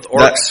 with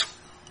orcs.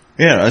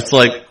 It's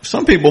like,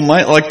 some people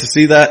might like to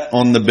see that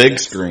on the big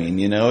screen,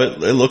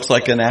 it looks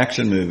like an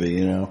action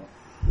movie,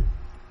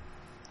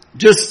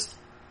 Just,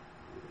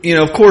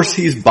 of course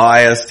he's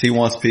biased. He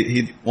wants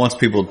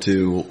people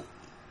to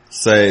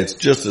say it's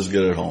just as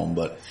good at home,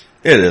 but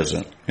it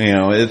isn't.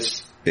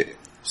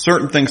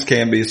 Certain things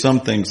can be, some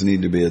things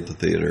need to be at the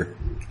theater.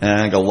 And I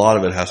think a lot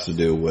of it has to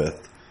do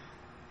with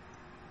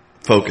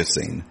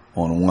focusing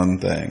on one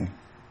thing.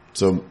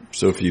 So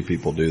few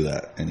people do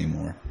that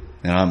anymore.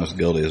 And I'm as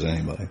guilty as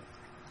anybody.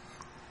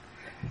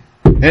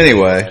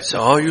 Anyway. So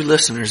all you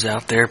listeners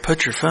out there,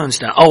 put your phones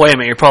down. Oh, wait a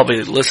minute. You're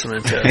probably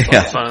listening to it on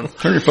the phone.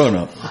 Turn your phone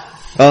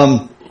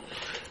up.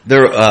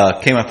 There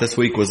came out this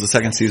week was the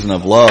 2nd season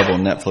of Love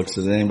on Netflix.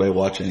 Did anybody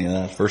watch any of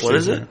that? First what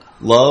season? Is it?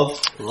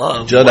 Love.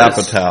 Judd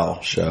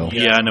Apatow show.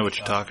 Yeah, I know what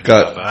you're talking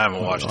about, but I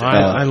haven't watched it.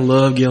 I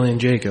love Gillian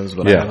Jacobs,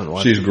 but I haven't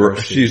watched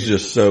it. She's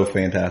just so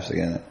fantastic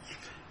in it.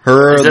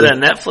 Is it a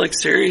Netflix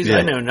series? Yeah.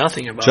 I know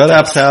nothing about it. Judd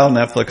Apatow,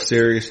 Netflix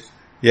series.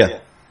 Yeah.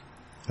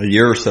 A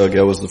year or so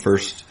ago was the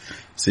first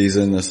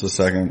season. This is the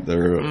second.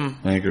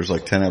 I think there's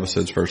like 10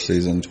 episodes first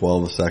season,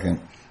 12 the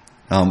second.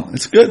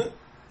 It's good.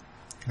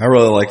 I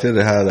really liked it.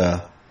 It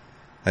had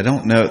I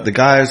don't know, the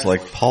guy's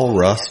like Paul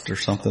Rust or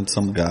something,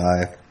 some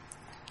guy.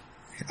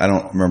 I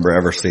don't remember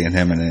ever seeing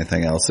him in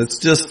anything else. It's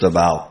just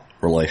about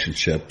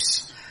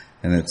relationships,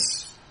 and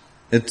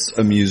it's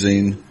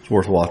amusing. It's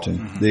worth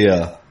watching.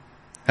 The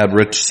had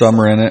Rich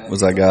Sommer in it. Was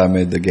that guy I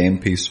made the game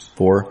piece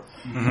for?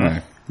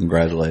 I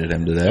congratulated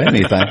him today.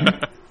 Anything.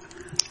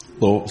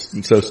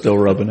 Still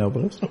rubbing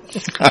elbows.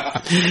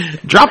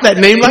 Drop that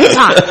name like it's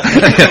hot.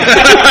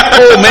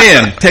 Oh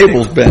man,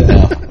 table's bent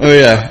now. Oh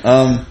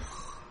yeah.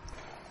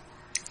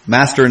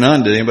 Master of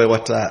None. Did anybody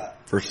watch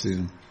that first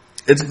season?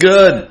 It's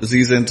good.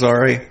 Aziz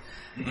Ansari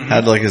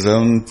had like his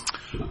own.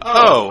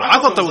 Oh,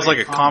 I thought that was like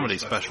a comedy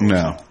special.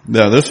 No,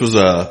 this was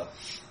a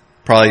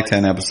probably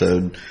 10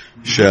 episode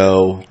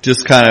show.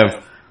 Just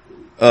kind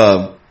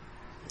of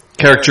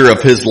character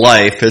of his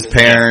life, his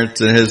parents,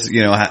 and his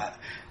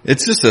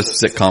it's just a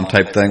sitcom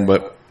type thing,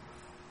 but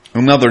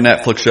Another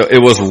Netflix show.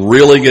 It was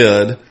really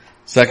good.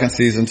 Second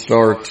season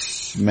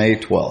starts May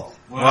 12th.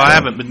 Well, I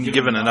haven't been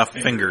given enough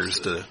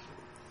fingers to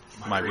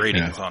my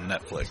ratings on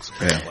Netflix,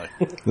 apparently.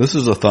 Yeah. This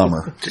is a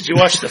thumber. Did you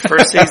watch the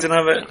first season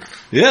of it?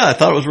 Yeah, I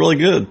thought it was really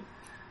good.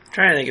 I'm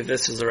trying to think if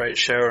this is the right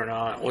show or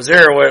not. Was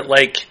there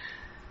like...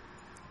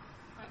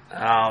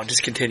 Oh,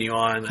 just continue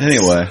on.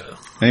 Anyway,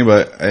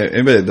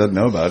 anybody that doesn't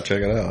know about it,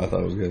 check it out. I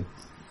thought it was good.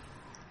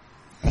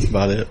 That's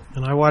about it.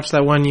 And I watched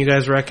that one you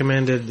guys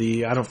recommended,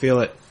 the I Don't Feel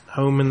at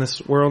Home in This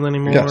World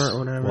Anymore, or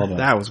whatever. Well done.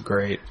 That was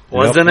great.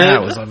 Wasn't it?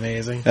 That was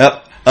amazing.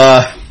 Yep.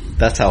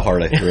 That's how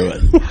hard I threw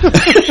it.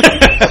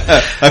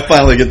 I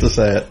finally get to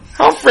say it.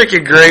 How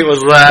freaking great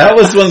was that? That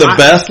was one of the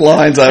best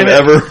lines I've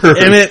ever heard.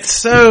 And it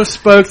so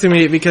spoke to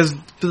me because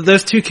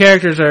those two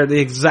characters are the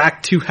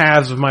exact two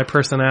halves of my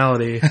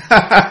personality.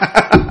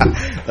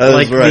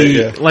 That is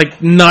right,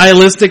 like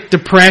nihilistic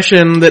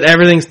depression that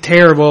everything's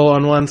terrible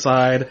on one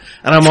side,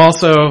 and I'm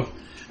also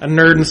a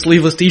nerd in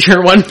sleeveless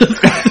t-shirt wanting to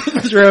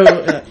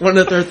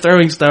throw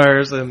throwing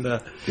stars, and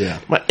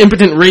my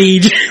impotent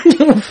rage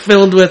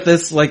filled with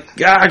this I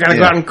gotta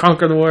go out and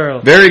conquer the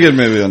world. Very good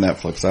movie on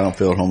Netflix. I Don't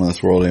Feel at Home in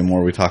This World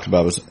Anymore. We talked about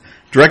it. It was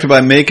directed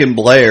by Macon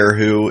Blair,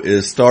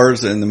 who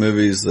stars in the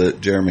movies that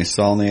Jeremy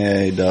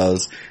Saulnier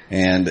does,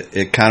 and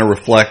it kind of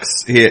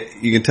reflects.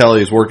 You can tell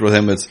he's worked with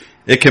him.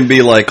 It can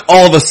be like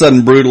all of a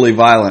sudden brutally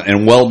violent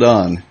and well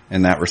done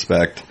in that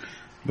respect,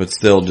 but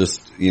still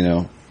just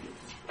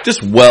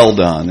well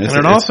done. And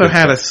it also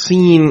had a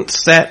scene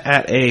set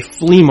at a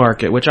flea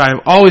market, which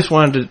I've always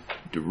wanted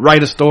to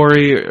write a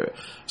story,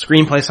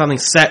 screenplay, something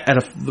set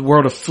at the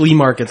world of flea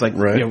markets, like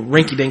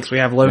rinky dinks we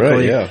have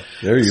locally. Right, yeah.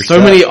 There you're so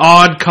many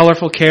odd,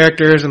 colorful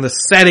characters, and the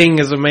setting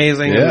is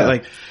amazing. Yeah.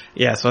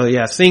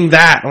 And seeing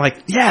that, I'm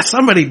like, yeah,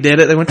 somebody did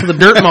it. They went to the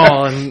dirt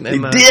mall and they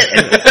did.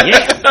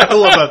 I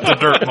love that, the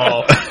dirt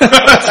mall.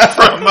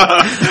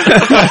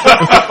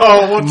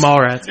 From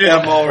Mallrats.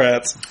 Yeah,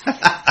 Mallrats.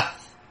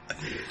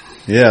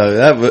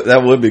 Yeah,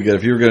 that would be good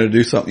if you were going to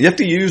do something. You have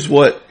to use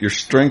what your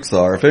strengths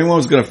are. If anyone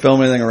was going to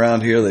film anything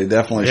around here, they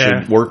definitely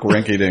should work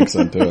rinky dinks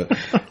into it.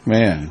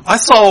 Man, I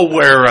saw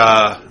where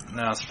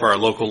now it's for our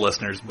local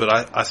listeners,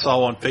 but I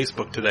saw on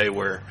Facebook today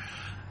where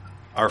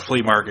our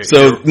flea market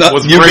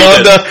was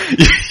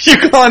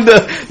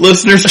Uganda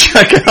listeners,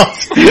 check out.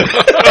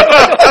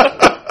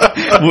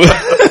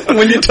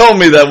 When you told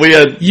me that we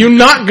had... You're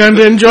not going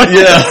to enjoy it.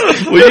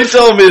 Yeah, when you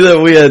told me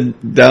that we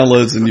had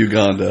downloads in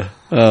Uganda,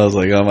 I was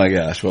like, oh my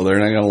gosh, well, they're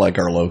not going to like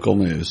our local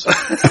news. You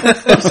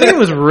said it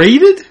was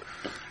rated?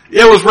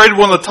 Yeah, it was rated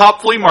one of the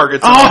top flea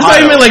markets. Oh, I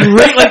thought you meant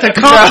rate like the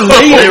cops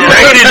rated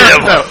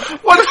him.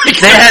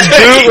 They had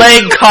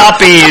bootleg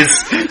copies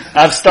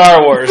of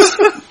Star Wars.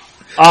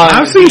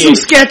 I've seen some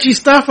sketchy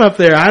stuff up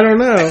there. I don't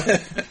know.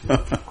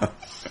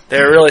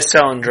 They're really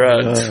selling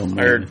drugs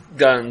or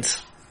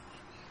guns.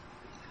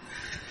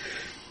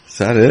 Is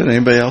that it?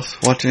 Anybody else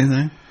watch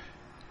anything?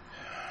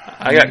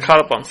 I got caught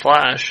up on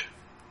Flash.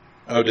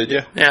 Oh, did you?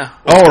 Yeah.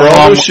 Are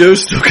all those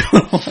shows still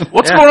going on?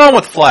 What's going on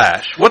with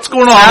Flash? What's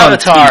going on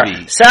Savitar. on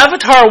TV?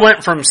 Savitar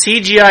went from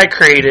CGI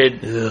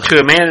created to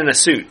a man in a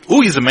suit.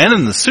 Ooh, he's a man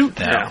in the suit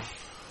now. Yeah.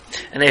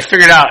 And they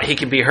figured out he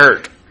could be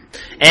hurt.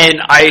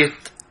 And I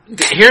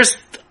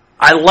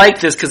like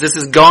this because this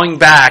is going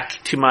back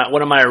to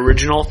one of my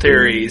original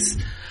theories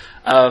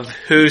of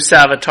who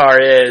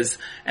Savitar is,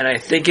 and I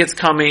think it's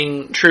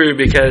coming true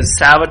because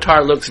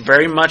Savitar looks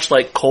very much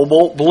like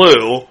Cobalt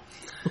Blue,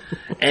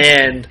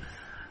 and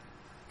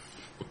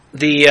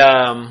the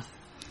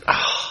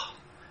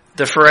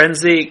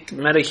forensic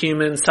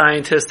metahuman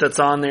scientist that's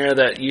on there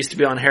that used to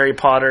be on Harry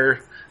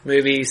Potter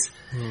movies.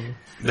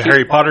 The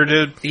Harry Potter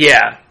dude?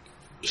 Yeah.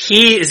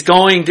 He is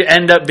going to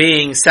end up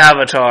being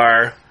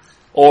Savitar,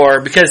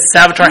 or because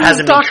Savitar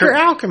hasn't been Dr.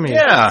 Alchemy.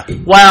 Yeah.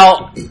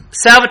 Well,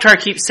 Savitar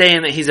keeps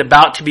saying that he's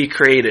about to be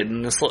created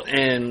in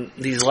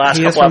these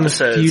last couple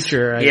episodes. The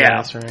future, I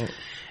guess, right?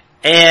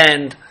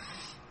 And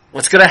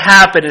what's going to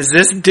happen is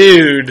this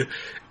dude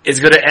is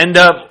going to end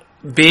up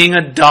being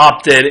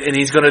adopted, and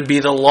he's going to be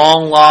the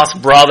long-lost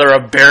brother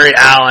of Barry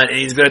Allen, and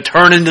he's going to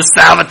turn into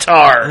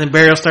Savitar. And then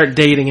Barry will start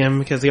dating him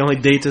because he only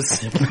dates his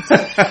siblings.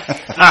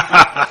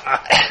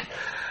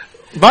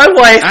 My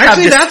wife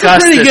actually, that's a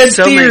pretty good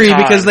theory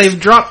because they've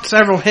dropped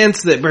several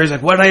hints that Barry's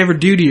like, "What did I ever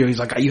do to you?" He's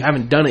like, "You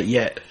haven't done it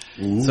yet."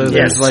 Ooh, so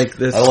there's like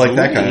this. I like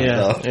that kind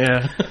of stuff.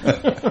 Yeah.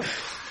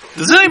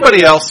 Does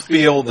anybody else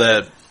feel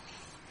that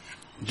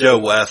Joe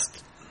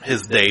West,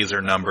 his days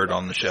are numbered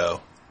on the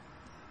show?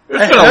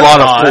 There's been a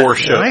lot of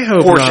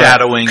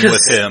foreshadowing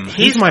with him.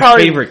 He's my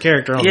favorite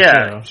character on the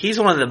show. He's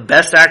one of the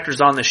best actors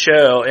on the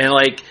show, and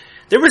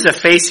there was a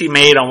face he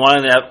made on one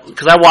of the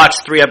because I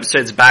watched 3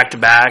 episodes back to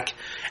back.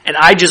 And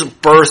I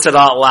just bursted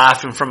out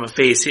laughing from a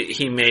face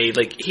he made.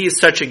 He's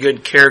such a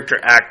good character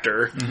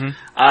actor. Mm-hmm.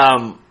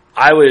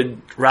 I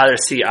would rather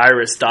see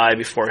Iris die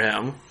before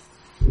him.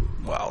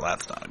 Well,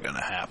 that's not going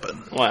to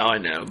happen. Well, I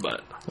know,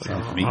 but...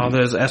 all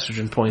those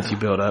estrogen points you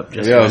build up. I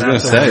was going to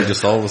say,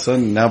 just all of a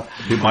sudden, now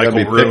people got to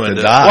be picked to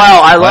die.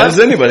 Well, why does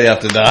anybody have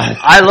to die?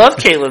 I love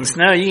Caitlin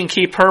Snow. You can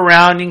keep her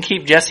around. You can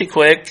keep Jesse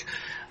Quick.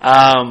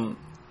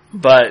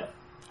 But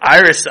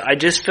Iris, I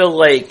just feel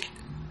like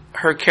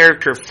her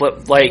character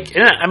flipped. Like,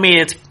 I mean,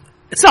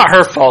 it's not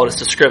her fault. It's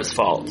the script's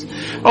fault.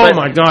 Oh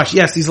my gosh!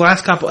 Yes, these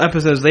last couple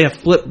episodes they have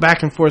flipped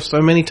back and forth so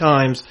many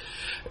times.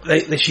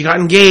 She got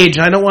engaged.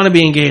 I don't want to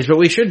be engaged, but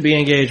we should be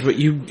engaged. But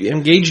you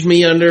engaged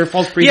me under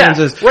false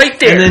pretenses. Yeah, right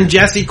there. And then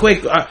Jesse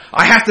Quick,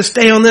 I have to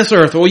stay on this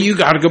Earth. Well, you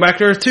got to go back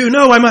to Earth 2.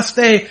 No, I must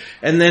stay.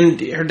 And then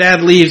her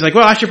dad leaves. Like,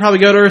 well, I should probably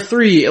go to Earth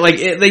 3. Like,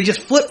 they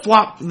just flip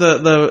flop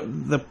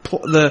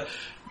the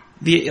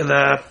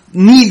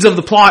needs of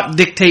the plot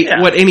dictate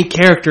what any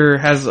character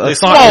has a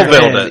thought.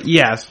 Smallville it.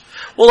 Yes.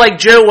 Well, like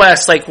Joe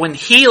West, like when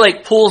he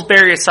like pulls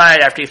Barry aside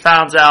after he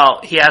finds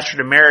out he asked her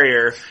to marry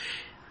her,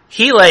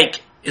 he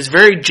like is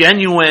very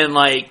genuine,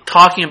 like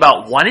talking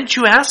about, why didn't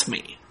you ask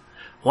me?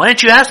 Why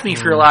didn't you ask me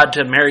if you're allowed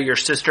to marry your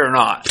sister or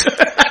not?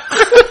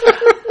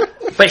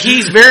 But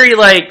he's very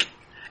like,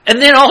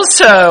 and then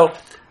also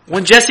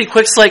when Jesse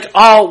Quick's like,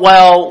 oh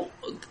well,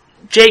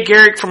 Jay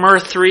Garrick from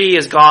Earth 3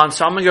 is gone,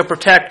 so I'm gonna go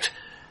protect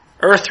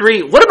Earth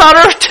 3. What about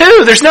Earth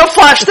 2? There's no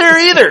Flash there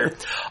either.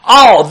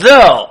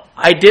 Although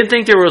I did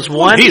think there was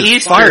one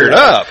Easter. Fired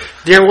up.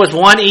 There was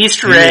one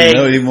Easter egg.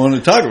 I didn't want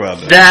to talk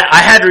about that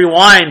I had to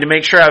rewind to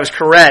make sure I was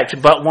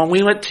correct. But when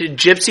we went to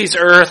Gypsy's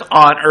Earth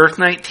on Earth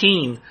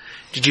 19,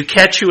 did you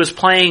catch who was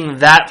playing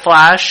that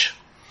Flash?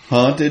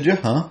 Huh? Did you?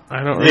 Huh?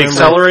 I don't remember. The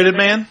Accelerated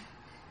Man?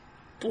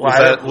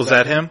 Was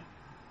that him?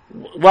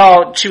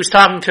 Well, she was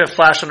talking to a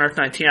Flash on Earth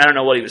 19. I don't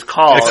know what he was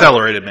called.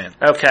 Accelerated Man.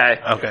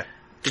 Okay.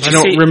 I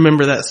don't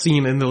remember that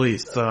scene in the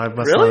least, so I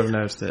must not have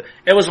noticed it.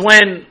 It was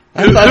when...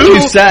 I thought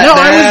you sat down.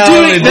 I was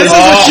doing... This is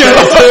a show.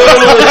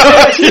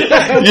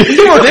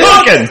 You were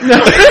talking.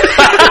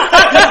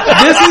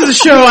 This is a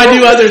show I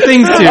do other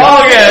things to. Okay,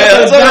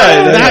 that's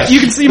alright. That, you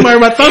can see my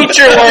thumb. Eat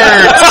your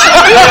words.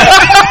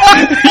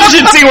 You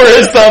should see where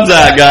his thumb's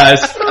at,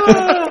 guys.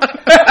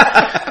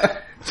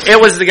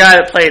 It was the guy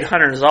that played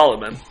Hunter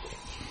Zolomon.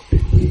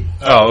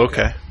 Oh,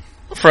 okay.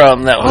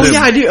 From that one. Oh,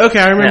 yeah, I do. Okay,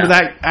 I remember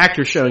that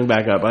actor showing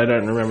back up. I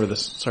don't remember the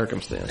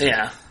circumstance.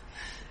 Yeah.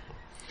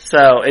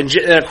 So, and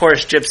of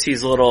course,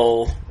 Gypsy's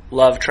little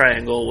love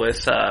triangle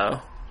with,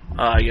 I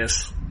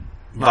guess...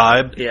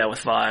 Vibe? Yeah,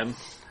 with Vibe.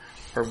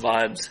 Or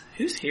Vibes.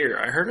 Who's here?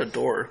 I heard a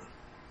door.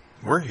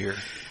 We're here.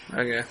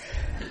 Okay.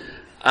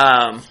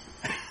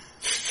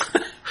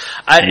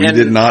 We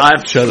did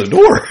not shut a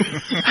door.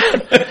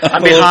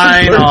 I'm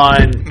behind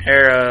on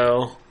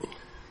Arrow.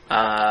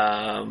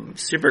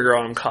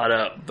 Supergirl, I'm caught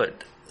up,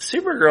 but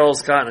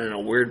Supergirl's gotten in a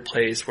weird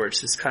place where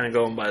it's just kind of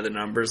going by the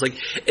numbers. Like,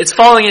 it's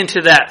falling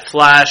into that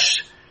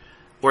Flash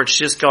where it's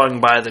just going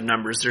by the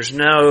numbers. There's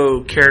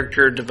no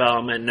character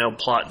development, no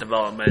plot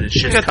development. It's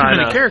just kind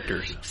of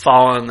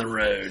following the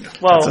road.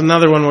 Well, it's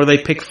another one where they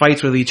pick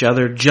fights with each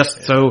other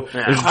just so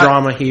there's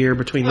drama here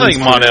between I think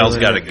these two. Mon-El's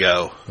got to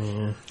go.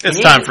 Yeah. It's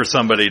time for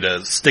somebody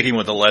to stick him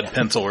with a lead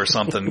pencil or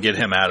something, get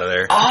him out of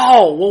there.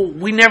 Oh, well,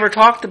 we never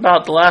talked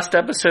about the last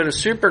episode of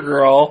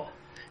Supergirl.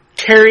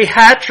 Terry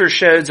Hatcher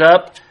shows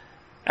up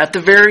at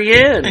the very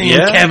end.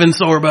 And Kevin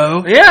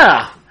Sorbo.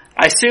 Yeah.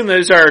 I assume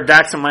those are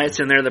Daxamites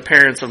and they're the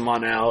parents of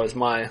Mon-El is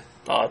my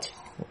thoughts.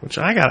 Which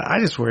I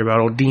just worry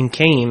about old Dean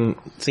Cain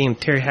seeing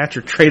Terry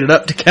Hatcher traded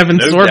up to Kevin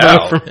No Sorbo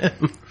doubt. from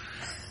him.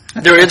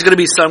 There is going to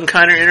be some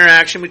kind of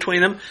interaction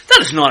between them.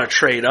 That is not a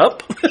trade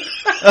up.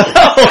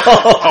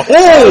 I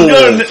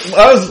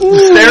was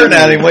staring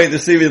at him waiting to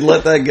see if he'd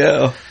let that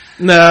go.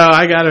 No,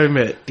 I gotta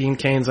admit, Dean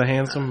Cain's a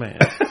handsome man.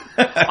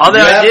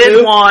 Although I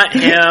did want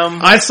him.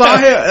 I saw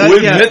him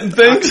with mitten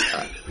things.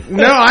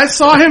 No, I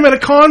saw him at a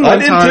con one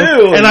time,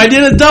 too. and I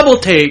did a double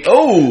take.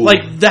 Oh,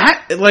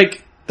 that is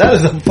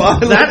a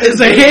fine. That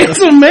is a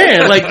handsome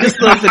man. Like just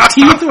the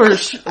teeth were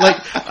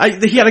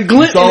he had a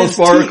glint in his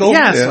sparkle. Teeth.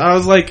 Yes, I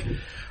was like,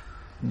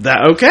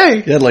 that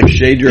okay. You had like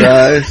shade your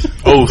eyes.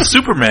 Oh,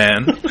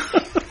 Superman.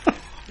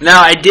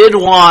 Now, I did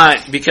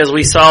want, because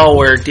we saw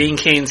where Dean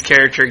Cain's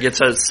character gets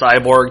a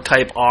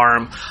cyborg-type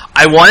arm,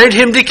 I wanted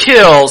him to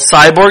kill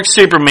Cyborg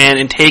Superman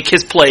and take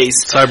his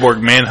place.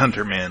 Cyborg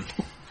Manhunter Man.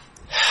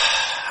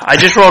 I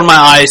just rolled my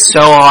eyes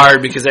so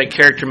hard because that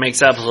character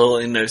makes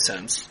absolutely no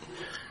sense.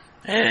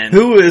 And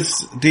who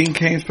is Dean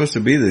Cain supposed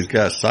to be that he's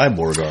got a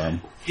cyborg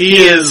arm?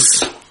 He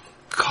is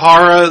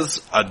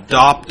Kara's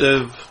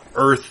adoptive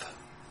Earth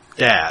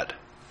dad.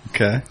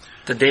 Okay.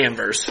 The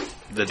Danvers.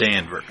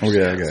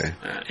 Okay.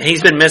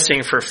 He's been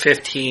missing for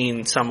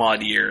 15 some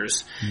odd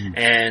years,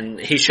 and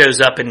he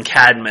shows up in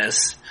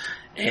Cadmus,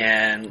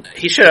 and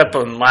he showed up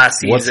on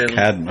last season. What's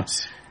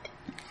Cadmus?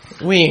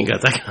 We ain't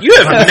got that. You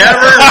have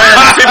never read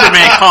a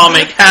Superman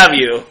comic, have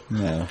you?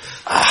 No.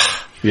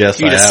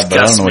 Yes, I have, but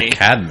I don't know what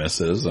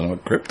Cadmus is. I don't know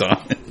what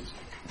Krypton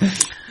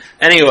is.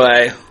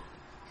 Anyway,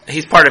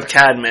 he's part of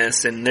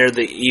Cadmus, and they're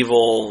the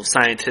evil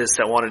scientists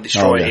that want to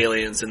destroy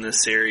aliens in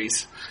this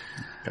series.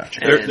 Gotcha.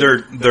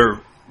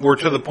 We're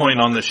to the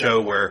point on the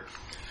show where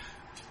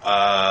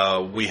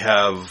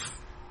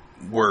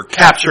we're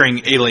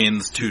capturing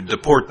aliens to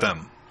deport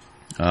them.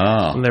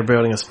 Oh. And they're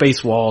building a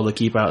space wall to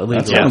keep out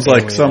aliens. That sounds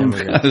like some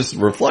kind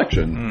of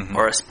reflection. Mm-hmm.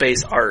 Or a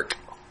space arc.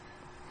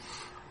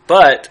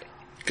 But,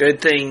 good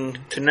thing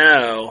to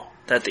know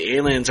that the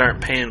aliens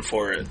aren't paying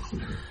for it.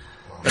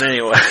 But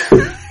anyway.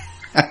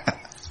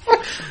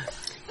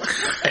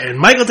 And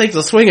Michael takes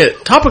a swing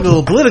at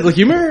topical political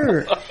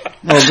humor.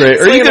 Oh, great.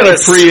 Are you going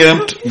to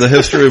preempt the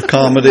history of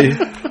comedy?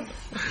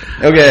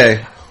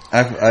 Okay.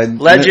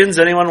 Legends?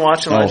 Anyone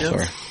watching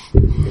Legends?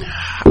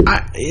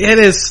 Sorry. It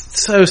is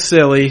so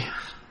silly.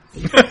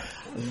 But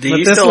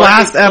this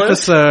last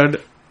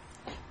episode,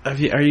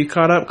 are you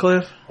caught up,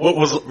 Cliff?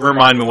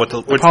 Remind me what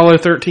Apollo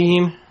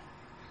 13?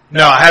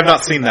 No, I have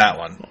not seen that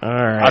one.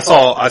 Alright.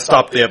 I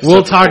stopped the episode.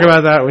 We'll talk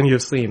about that when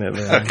you've seen it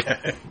then.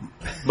 Okay.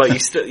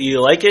 But you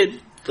like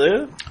it,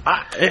 Lou?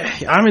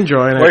 I'm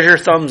enjoying it. Where's your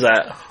thumbs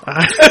at?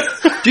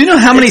 Do you know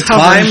how many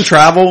time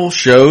travel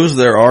shows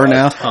there are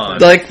now?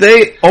 Like,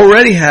 they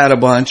already had a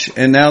bunch,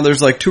 and now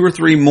there's like 2 or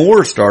 3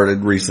 more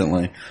started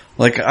recently.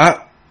 Like,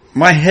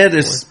 my head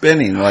is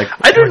spinning. Like,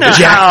 I don't know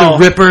Jack how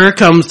the Ripper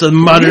comes to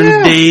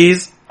modern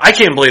days. I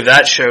can't believe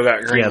that show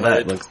got greenlit. Yeah,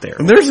 that looks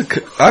terrible.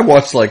 I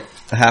watched like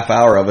a half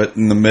hour of it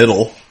in the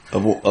middle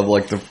of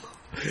like the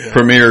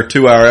premiere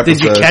 2-hour episode.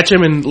 Did you catch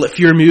him in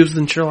fewer moves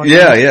than Sherlock?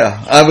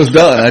 Yeah. I was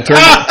done. I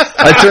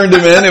turned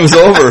him in. It was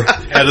over.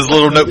 Had his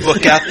little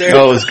notebook out there.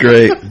 Oh, it was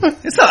great.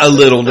 It's not a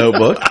little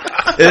notebook.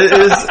 It's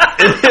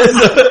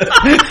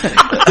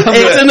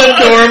an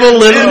adorable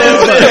little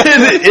notebook.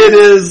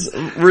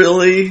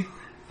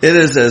 It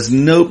is as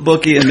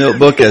notebooky a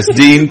notebook as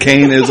Dean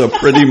Cain is a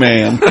pretty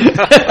man.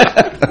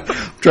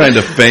 Trying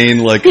to feign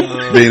like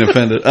being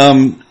offended.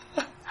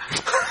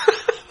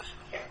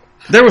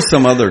 There was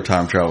some other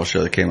time travel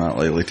show that came out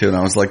lately too, and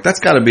I was like, that's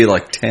gotta be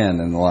like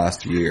 10 in the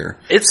last year.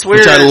 It's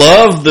weird. Which I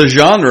love the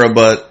genre,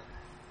 but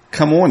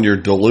come on, you're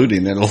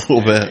diluting it a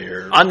little bit.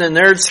 On the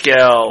nerd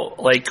scale,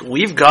 like,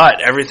 we've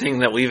got everything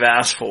that we've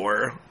asked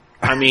for.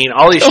 I mean,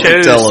 all these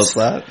shows. Tell us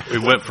that. We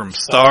went from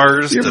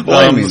stars to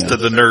thumbs to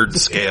the nerd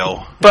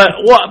scale.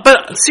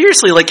 But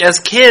seriously, like, as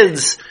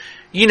kids,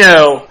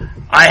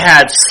 I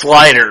had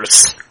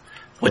Sliders,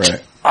 which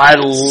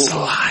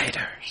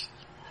Sliders.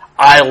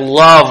 I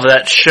love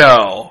that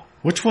show.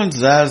 Which one's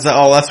that? Is that?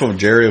 Oh, that's one with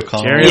Jerry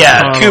O'Connell.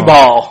 Cue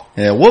Ball.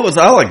 Yeah, what was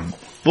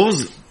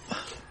the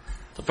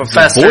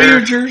Professor.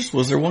 Voyagers?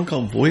 Was there one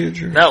called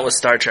Voyager? No, it was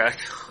Star Trek.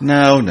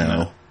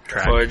 No.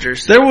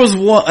 Voyagers. There was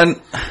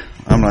one.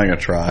 I'm not gonna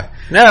try.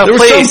 No, there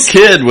please. was some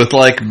kid with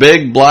like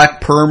big black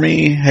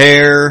permy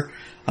hair.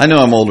 I know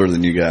I'm older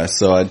than you guys,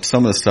 so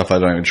some of the stuff I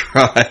don't even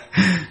try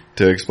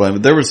to explain.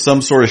 But there was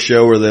some sort of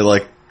show where they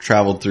like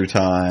traveled through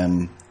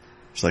time.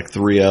 There's like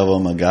 3 of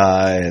them, a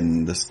guy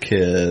and this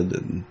kid,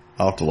 and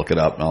I'll have to look it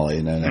up and I'll let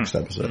you know next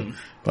episode.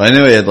 But I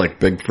knew he had like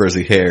big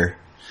frizzy hair.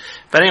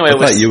 But anyway, I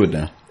thought you would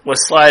know. With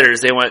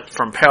Sliders, they went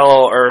from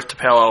parallel Earth to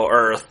parallel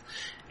Earth,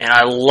 and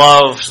I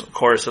loved, of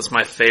course, that's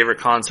my favorite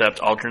concept,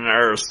 alternate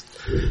Earths.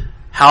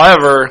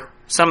 However,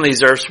 some of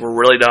these Earths were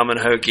really dumb and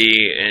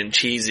hokey and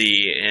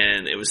cheesy,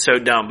 and it was so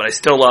dumb, but I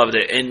still loved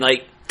it. And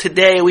like,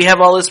 today we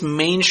have all this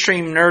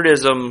mainstream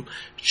nerdism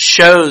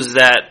shows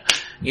that,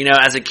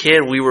 as a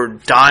kid we were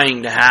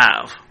dying to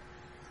have.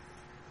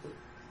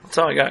 That's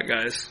all I got,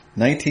 guys.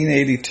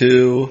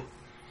 1982,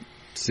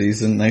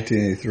 season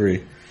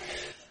 1983.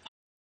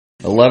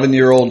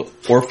 11-year-old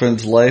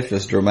orphan's life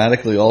is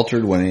dramatically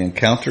altered when he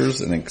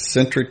encounters an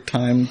eccentric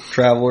time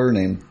traveler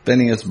named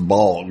Phineas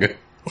Bogg.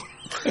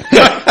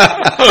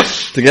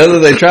 Together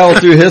they travel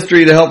through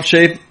history to help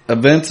shape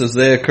events as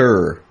they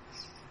occur.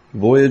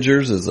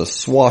 Voyagers is a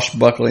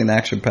swashbuckling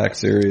action-packed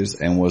series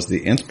and was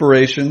the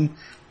inspiration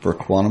for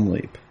Quantum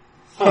Leap.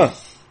 Time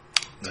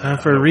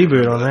for a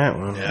reboot on that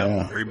one.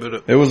 Yeah. Reboot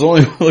it. It was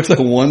only, looks like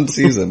 1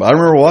 season, but I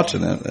remember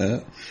watching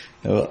it.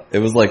 It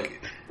was like,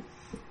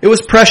 it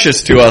was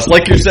precious to us.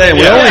 Like you're saying,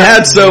 we only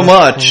had so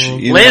much.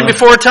 Land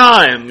Before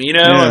Time,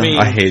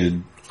 I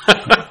hated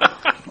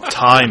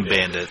Time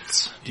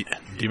Bandits. Do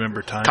you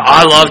remember Time Bandits?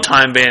 I love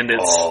Time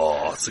Bandits.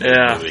 Oh, it's a good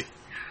movie.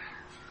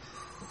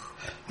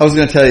 I was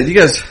going to tell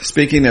you,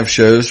 speaking of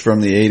shows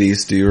from the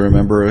 80s, do you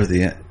remember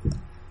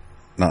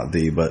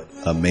but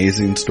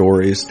Amazing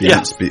Stories,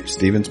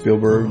 Steven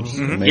Spielberg's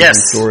Amazing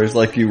Stories?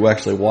 Like you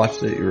actually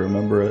watched it, you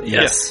remember it?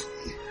 Yes.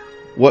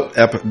 What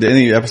did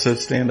any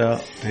episodes stand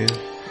out to you?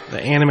 The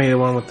animated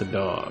one with the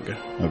dog.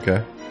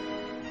 Okay.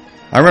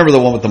 I remember the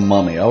one with the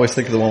mummy. I always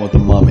think of the one with the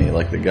mummy,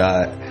 like the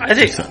guy.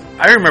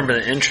 I remember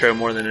the intro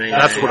more than anything.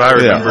 That's what I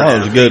remember. Yeah, it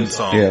was a good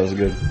song. Yeah, it was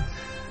good.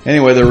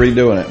 Anyway, they're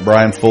redoing it.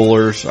 Brian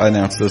Fuller's. I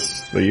announced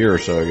this a year or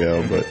so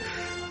ago, but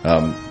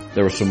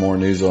there was some more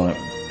news on it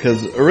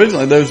because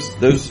originally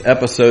those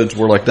episodes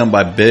were like done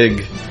by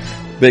big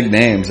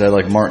names. They had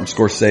like Martin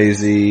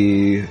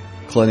Scorsese,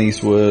 Clint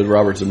Eastwood,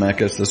 Robert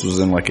Zemeckis. This was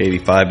in like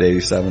 85 to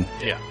 87.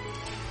 Yeah.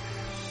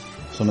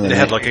 They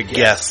had like a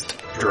guest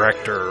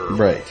director,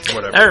 right?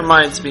 Whatever. That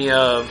reminds me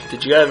of.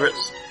 Did you ever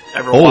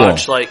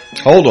watch like?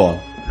 Hold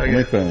on. Let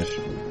me finish.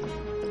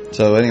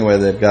 So anyway,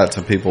 they've got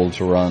some people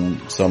to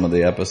run some of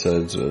the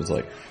episodes. It was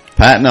like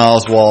Patton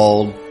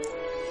Oswalt,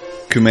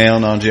 Kumail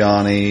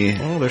Nanjiani.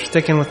 Oh, they're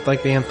sticking with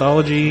like the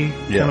anthology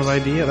kind of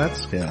idea.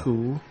 That's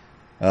cool.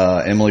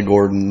 Emily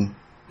Gordon,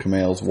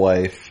 Kumail's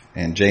wife,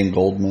 and Jane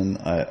Goldman.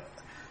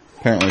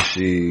 Apparently,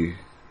 she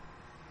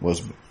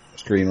was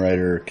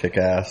screenwriter,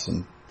 Kick-Ass,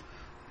 and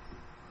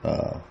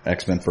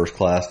X-Men First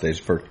Class, Days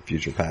of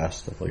Future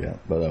Past, stuff like that.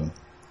 But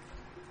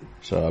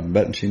so I'm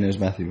betting she knows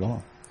Matthew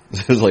Vaughn.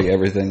 There's like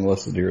everything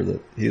listed here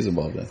that he's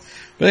involved in.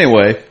 But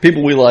anyway,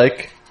 people we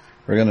like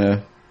are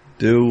gonna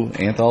do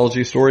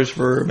anthology stories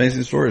for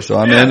Amazing Stories. So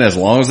I'm in as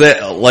long as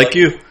they like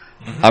you.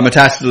 I'm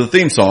attached to the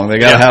theme song. They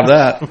gotta have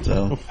that.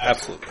 So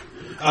absolutely.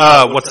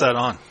 What's that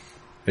on?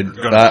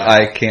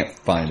 I can't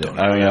find it.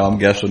 I don't know. I'm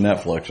guessing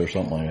Netflix or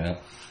something like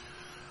that.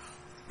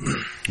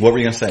 What were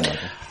you gonna say,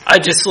 Michael? I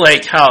just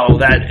like how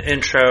that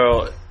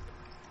intro.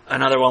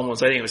 Another one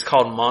was, I think it was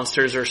called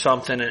Monsters or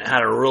something, and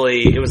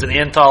it was an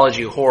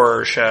anthology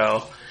horror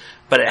show,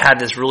 but it had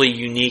this really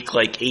unique,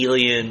 like,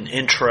 alien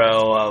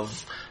intro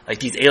of, like,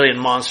 these alien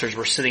monsters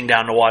were sitting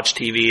down to watch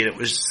TV, and it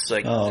was just,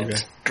 like,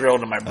 it's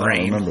drilled in my brain. I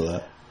don't remember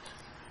that.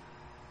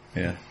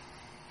 Yeah.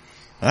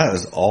 That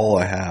is all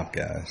I have,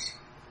 guys.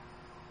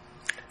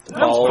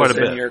 That was quite a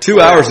bit.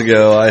 2 hours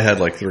ago, I had,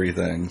 like, 3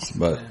 things,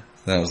 but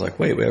then I was like,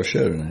 wait, we have a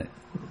show tonight.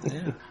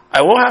 Yeah.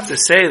 I will have to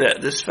say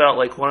that this felt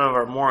like one of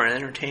our more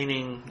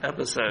entertaining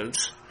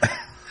episodes.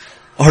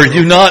 Are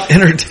you not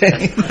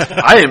entertained?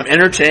 I am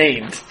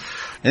entertained.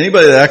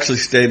 Anybody that actually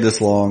stayed this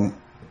long,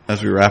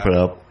 as we wrap it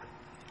up,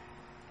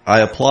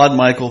 I applaud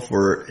Michael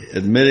for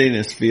admitting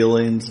his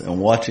feelings and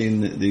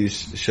watching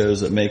these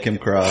shows that make him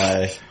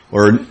cry,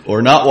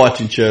 or not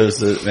watching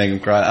shows that make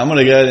him cry. I'm going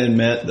to go ahead and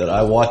admit that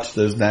I watched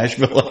those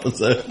Nashville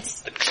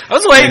episodes. I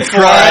was waiting for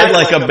cried it.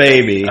 like a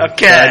baby.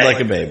 Okay. Cried like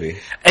a baby.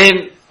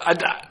 And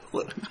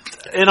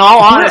in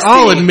all honesty, we're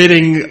all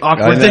admitting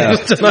awkward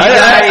things tonight.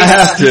 I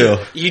have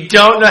to. You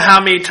don't know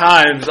how many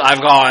times I've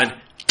gone,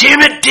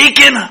 damn it,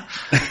 Deacon!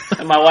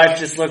 And my wife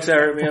just looks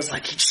over at me and is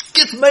like, he just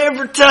gets me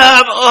every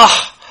time.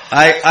 Ugh.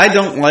 I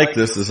don't like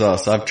This Is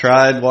Us. I've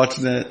tried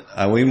watching it.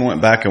 We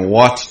went back and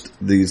watched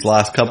these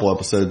last couple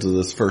episodes of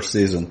this first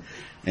season,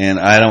 and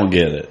I don't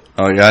get it.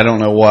 Like, I don't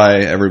know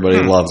why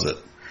everybody loves it.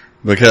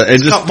 Because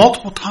it's got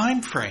multiple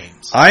time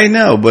frames. I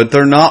know, but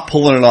they're not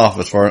pulling it off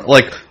as far,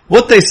 like,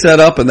 what they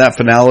set up in that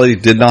finale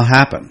did not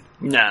happen.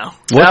 No.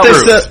 What they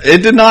said,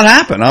 it did not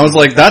happen. I was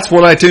like, that's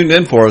what I tuned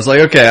in for. I was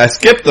like, okay, I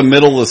skipped the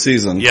middle of the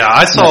season. Yeah,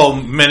 I saw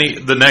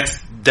the next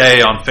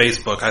day on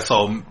Facebook, I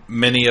saw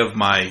many of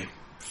my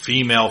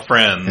female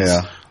friends,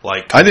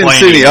 like, I didn't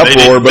see any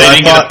uproar, but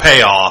they didn't get a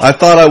payoff. I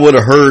thought I would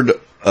have heard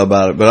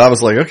about it, but I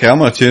was like, okay, I'm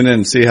going to tune in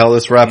and see how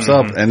this wraps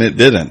up, and it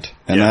didn't,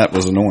 and that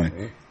was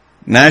annoying.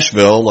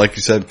 Nashville, like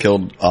you said,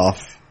 killed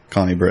off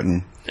Connie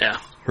Britton. Yeah.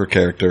 Her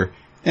character.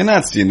 And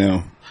that's,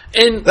 and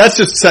that's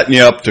just setting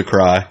you up to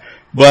cry.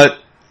 But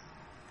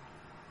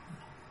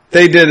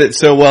they did it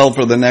so well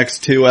for the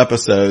next 2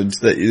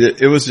 episodes that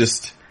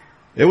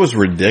it was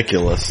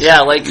ridiculous.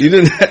 Yeah, like you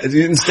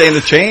didn't stand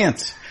a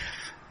chance.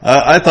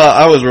 I thought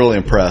I was really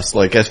impressed.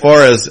 Like, as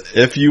far as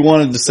if you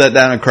wanted to sit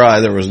down and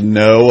cry, there was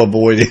no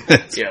avoiding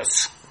it.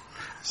 Yes.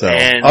 So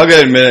I'll go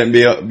admit it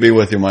and be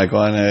with you, Michael.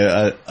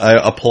 I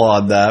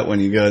applaud that when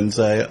you go and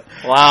say,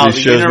 wow, these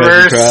the shows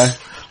universe make you cry.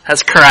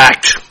 has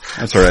cracked.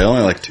 That's all right.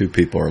 Only like 2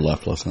 people are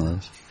left listening to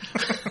this.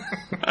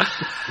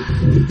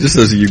 Just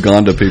as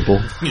Uganda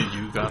people.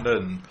 Uganda.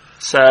 And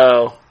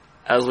so,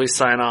 as we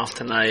sign off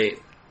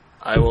tonight,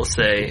 I will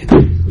say,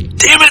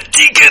 damn it,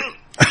 Deacon!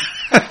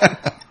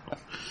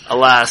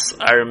 Alas,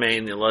 I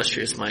remain the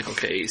illustrious Michael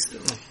K.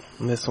 Easton.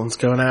 And this one's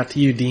going out to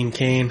you, Dean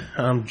Cain.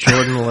 I'm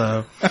Jordan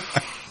Love.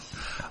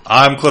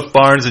 I'm Cliff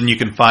Barnes, and you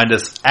can find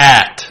us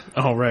at...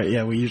 Oh, right,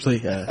 yeah, we usually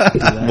do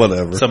that.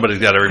 Whatever. Somebody's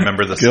got to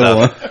remember this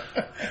stuff.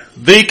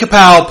 The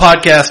Kapow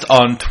Podcast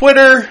on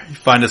Twitter. You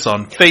find us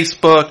on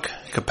Facebook.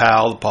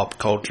 Kapow, the Pop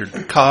Culture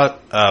Podcast.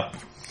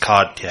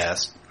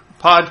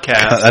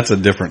 That's a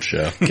different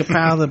show.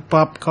 Kapow, the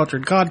Pop Culture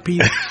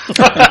Godpiece.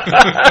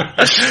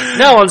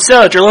 No, on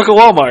sale at your local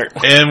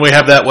Walmart. And we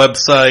have that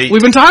website.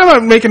 We've been talking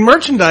about making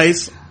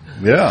merchandise.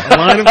 Yeah. A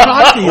line of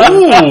cod pieces.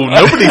 Ooh,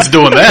 nobody's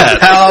doing that.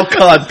 How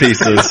cod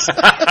pieces.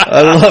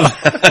 I love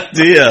that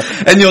idea.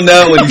 And you'll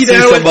know when you see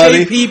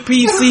somebody.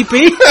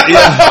 KPPCP?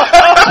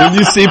 Yeah. When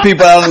you see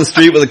people out on the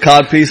street with a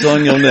cod piece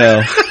on, you'll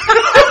know.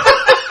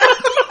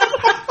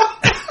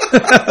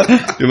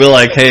 You'll be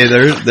like, hey,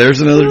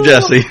 there's another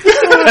Jesse.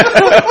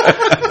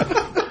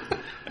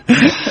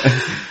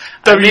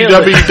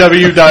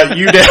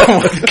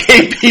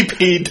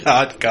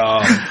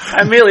 www.udownwithkpp.com.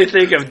 I immediately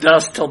think of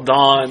Dusk Till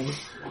Dawn,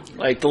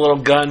 like the little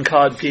gun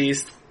cod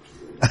piece.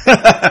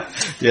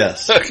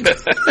 Yes.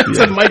 It's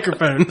a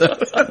microphone, though.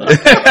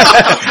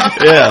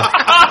 Yeah.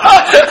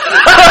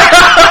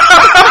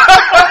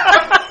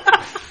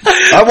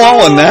 I want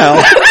one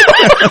now.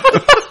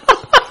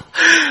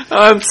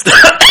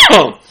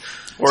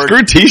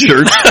 Screw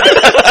t-shirts.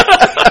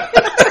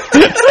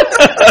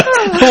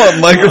 I want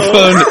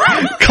microphone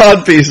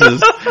cod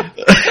pieces.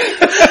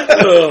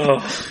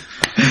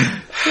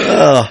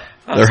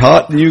 They're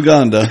hot in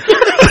Uganda.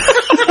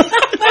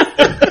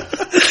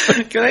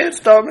 Can I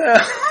stop now?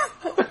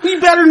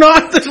 You better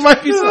not. There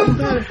might be something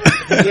better.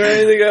 Is there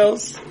anything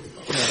else?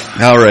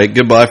 All right.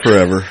 Goodbye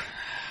forever.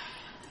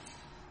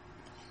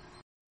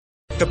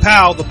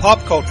 Kapow, the pop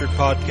culture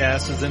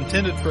podcast, is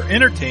intended for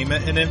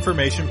entertainment and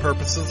information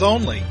purposes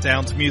only.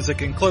 Sounds,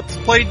 music, and clips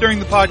played during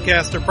the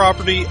podcast are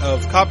property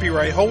of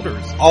copyright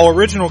holders. All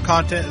original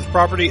content is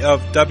property of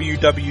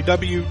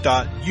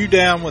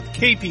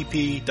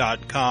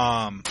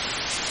www.udownwithkpp.com.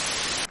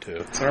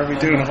 So are we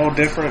doing a whole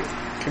different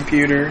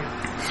computer?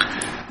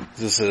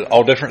 Is this an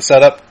all different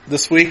setup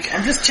this week?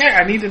 I'm just checking.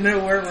 I need to know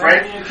where we're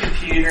Brand new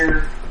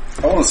computer.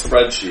 I want a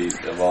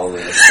spreadsheet of all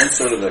this, some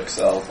sort of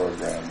Excel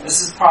program.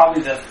 This is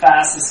probably the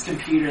fastest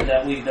computer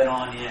that we've been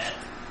on yet.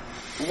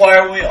 Why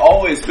have we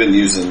always been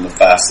using the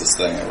fastest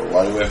thing ever?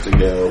 Why do we have to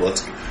go, why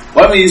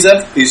don't we use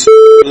that piece of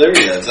there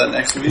he is, that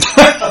next week?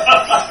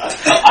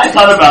 I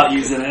thought about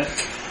using it.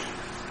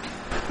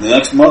 The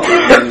next month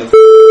we're getting the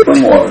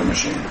water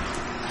machine.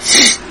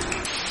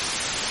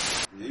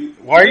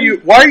 Why are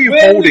you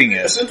holding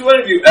it? Since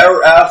when have you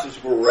ever asked us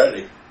if we're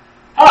ready?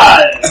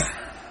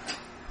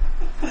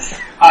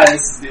 Hi,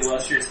 this is the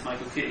illustrious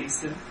Michael K.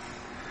 Easton.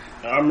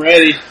 I'm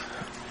ready.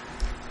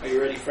 Are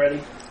you ready, Freddie?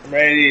 I'm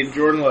ready,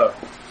 Jordan Lowe.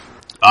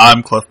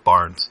 I'm Cliff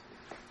Barnes.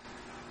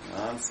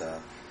 I'm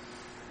Seth.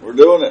 We're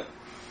doing it.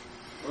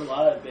 We're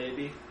live,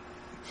 baby.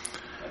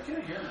 I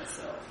can't hear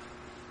myself.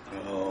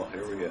 Oh,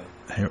 here we go.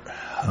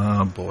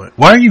 Oh boy.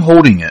 Why are you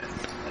holding it?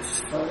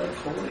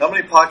 How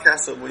many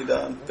podcasts have we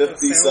done?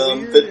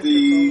 50-some,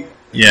 50...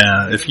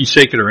 Yeah, if you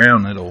shake it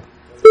around, it'll...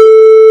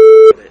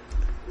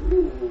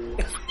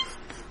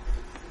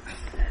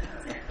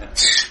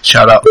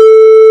 Shout out.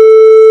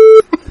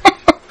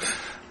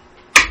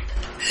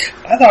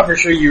 I thought for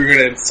sure you were going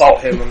to insult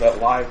him on that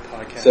live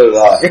podcast. So did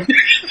I.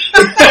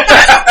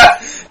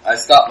 I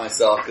stopped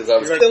myself because I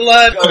was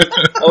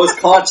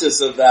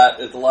conscious of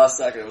that at the last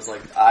second. I was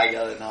like, I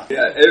gotta not.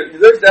 Yeah,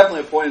 there's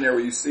definitely a point in there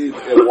where you see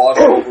it wash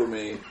over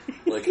me.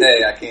 Like,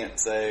 hey, I can't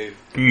say,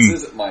 this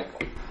isn't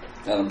Michael.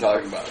 And I'm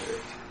talking about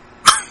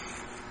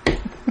it.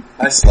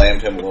 I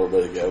slammed him a little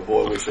bit ago.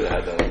 Boy, we should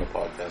have had that on the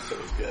podcast. It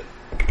was good.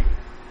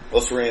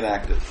 Let's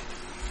reenact it.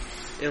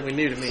 It'll be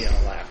new to me,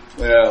 I'll laugh.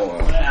 Yeah, well. I'm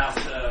going to have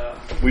to...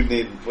 We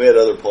had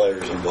other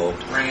players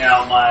involved. Bring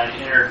out my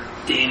inner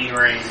Danny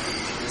Rain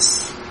and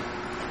just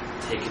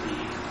take a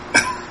knee.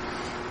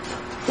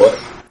 What?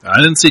 I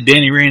didn't see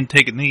Danny Rand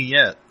take a knee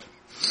yet.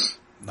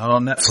 Not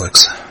on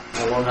Netflix.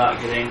 I will not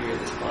get angry at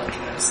this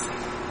podcast.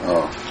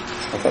 Oh.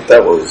 I thought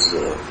that was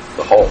the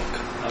Hulk.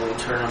 I will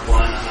turn a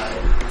blind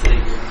eye to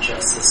your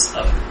injustice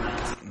of your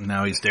mouth.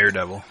 Now he's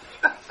Daredevil.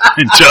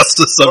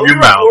 Injustice of your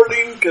mouth.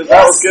 Because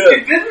that was good.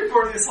 We've been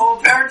recording this whole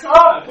entire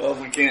time. Well,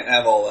 we can't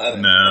have all that.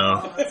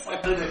 No. That's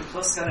like the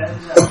Cliff's gotta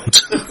edit it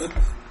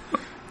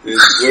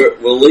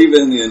out. We'll leave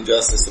in the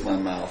injustice of my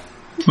mouth.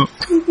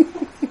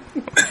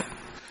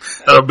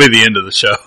 That'll be the end of the show.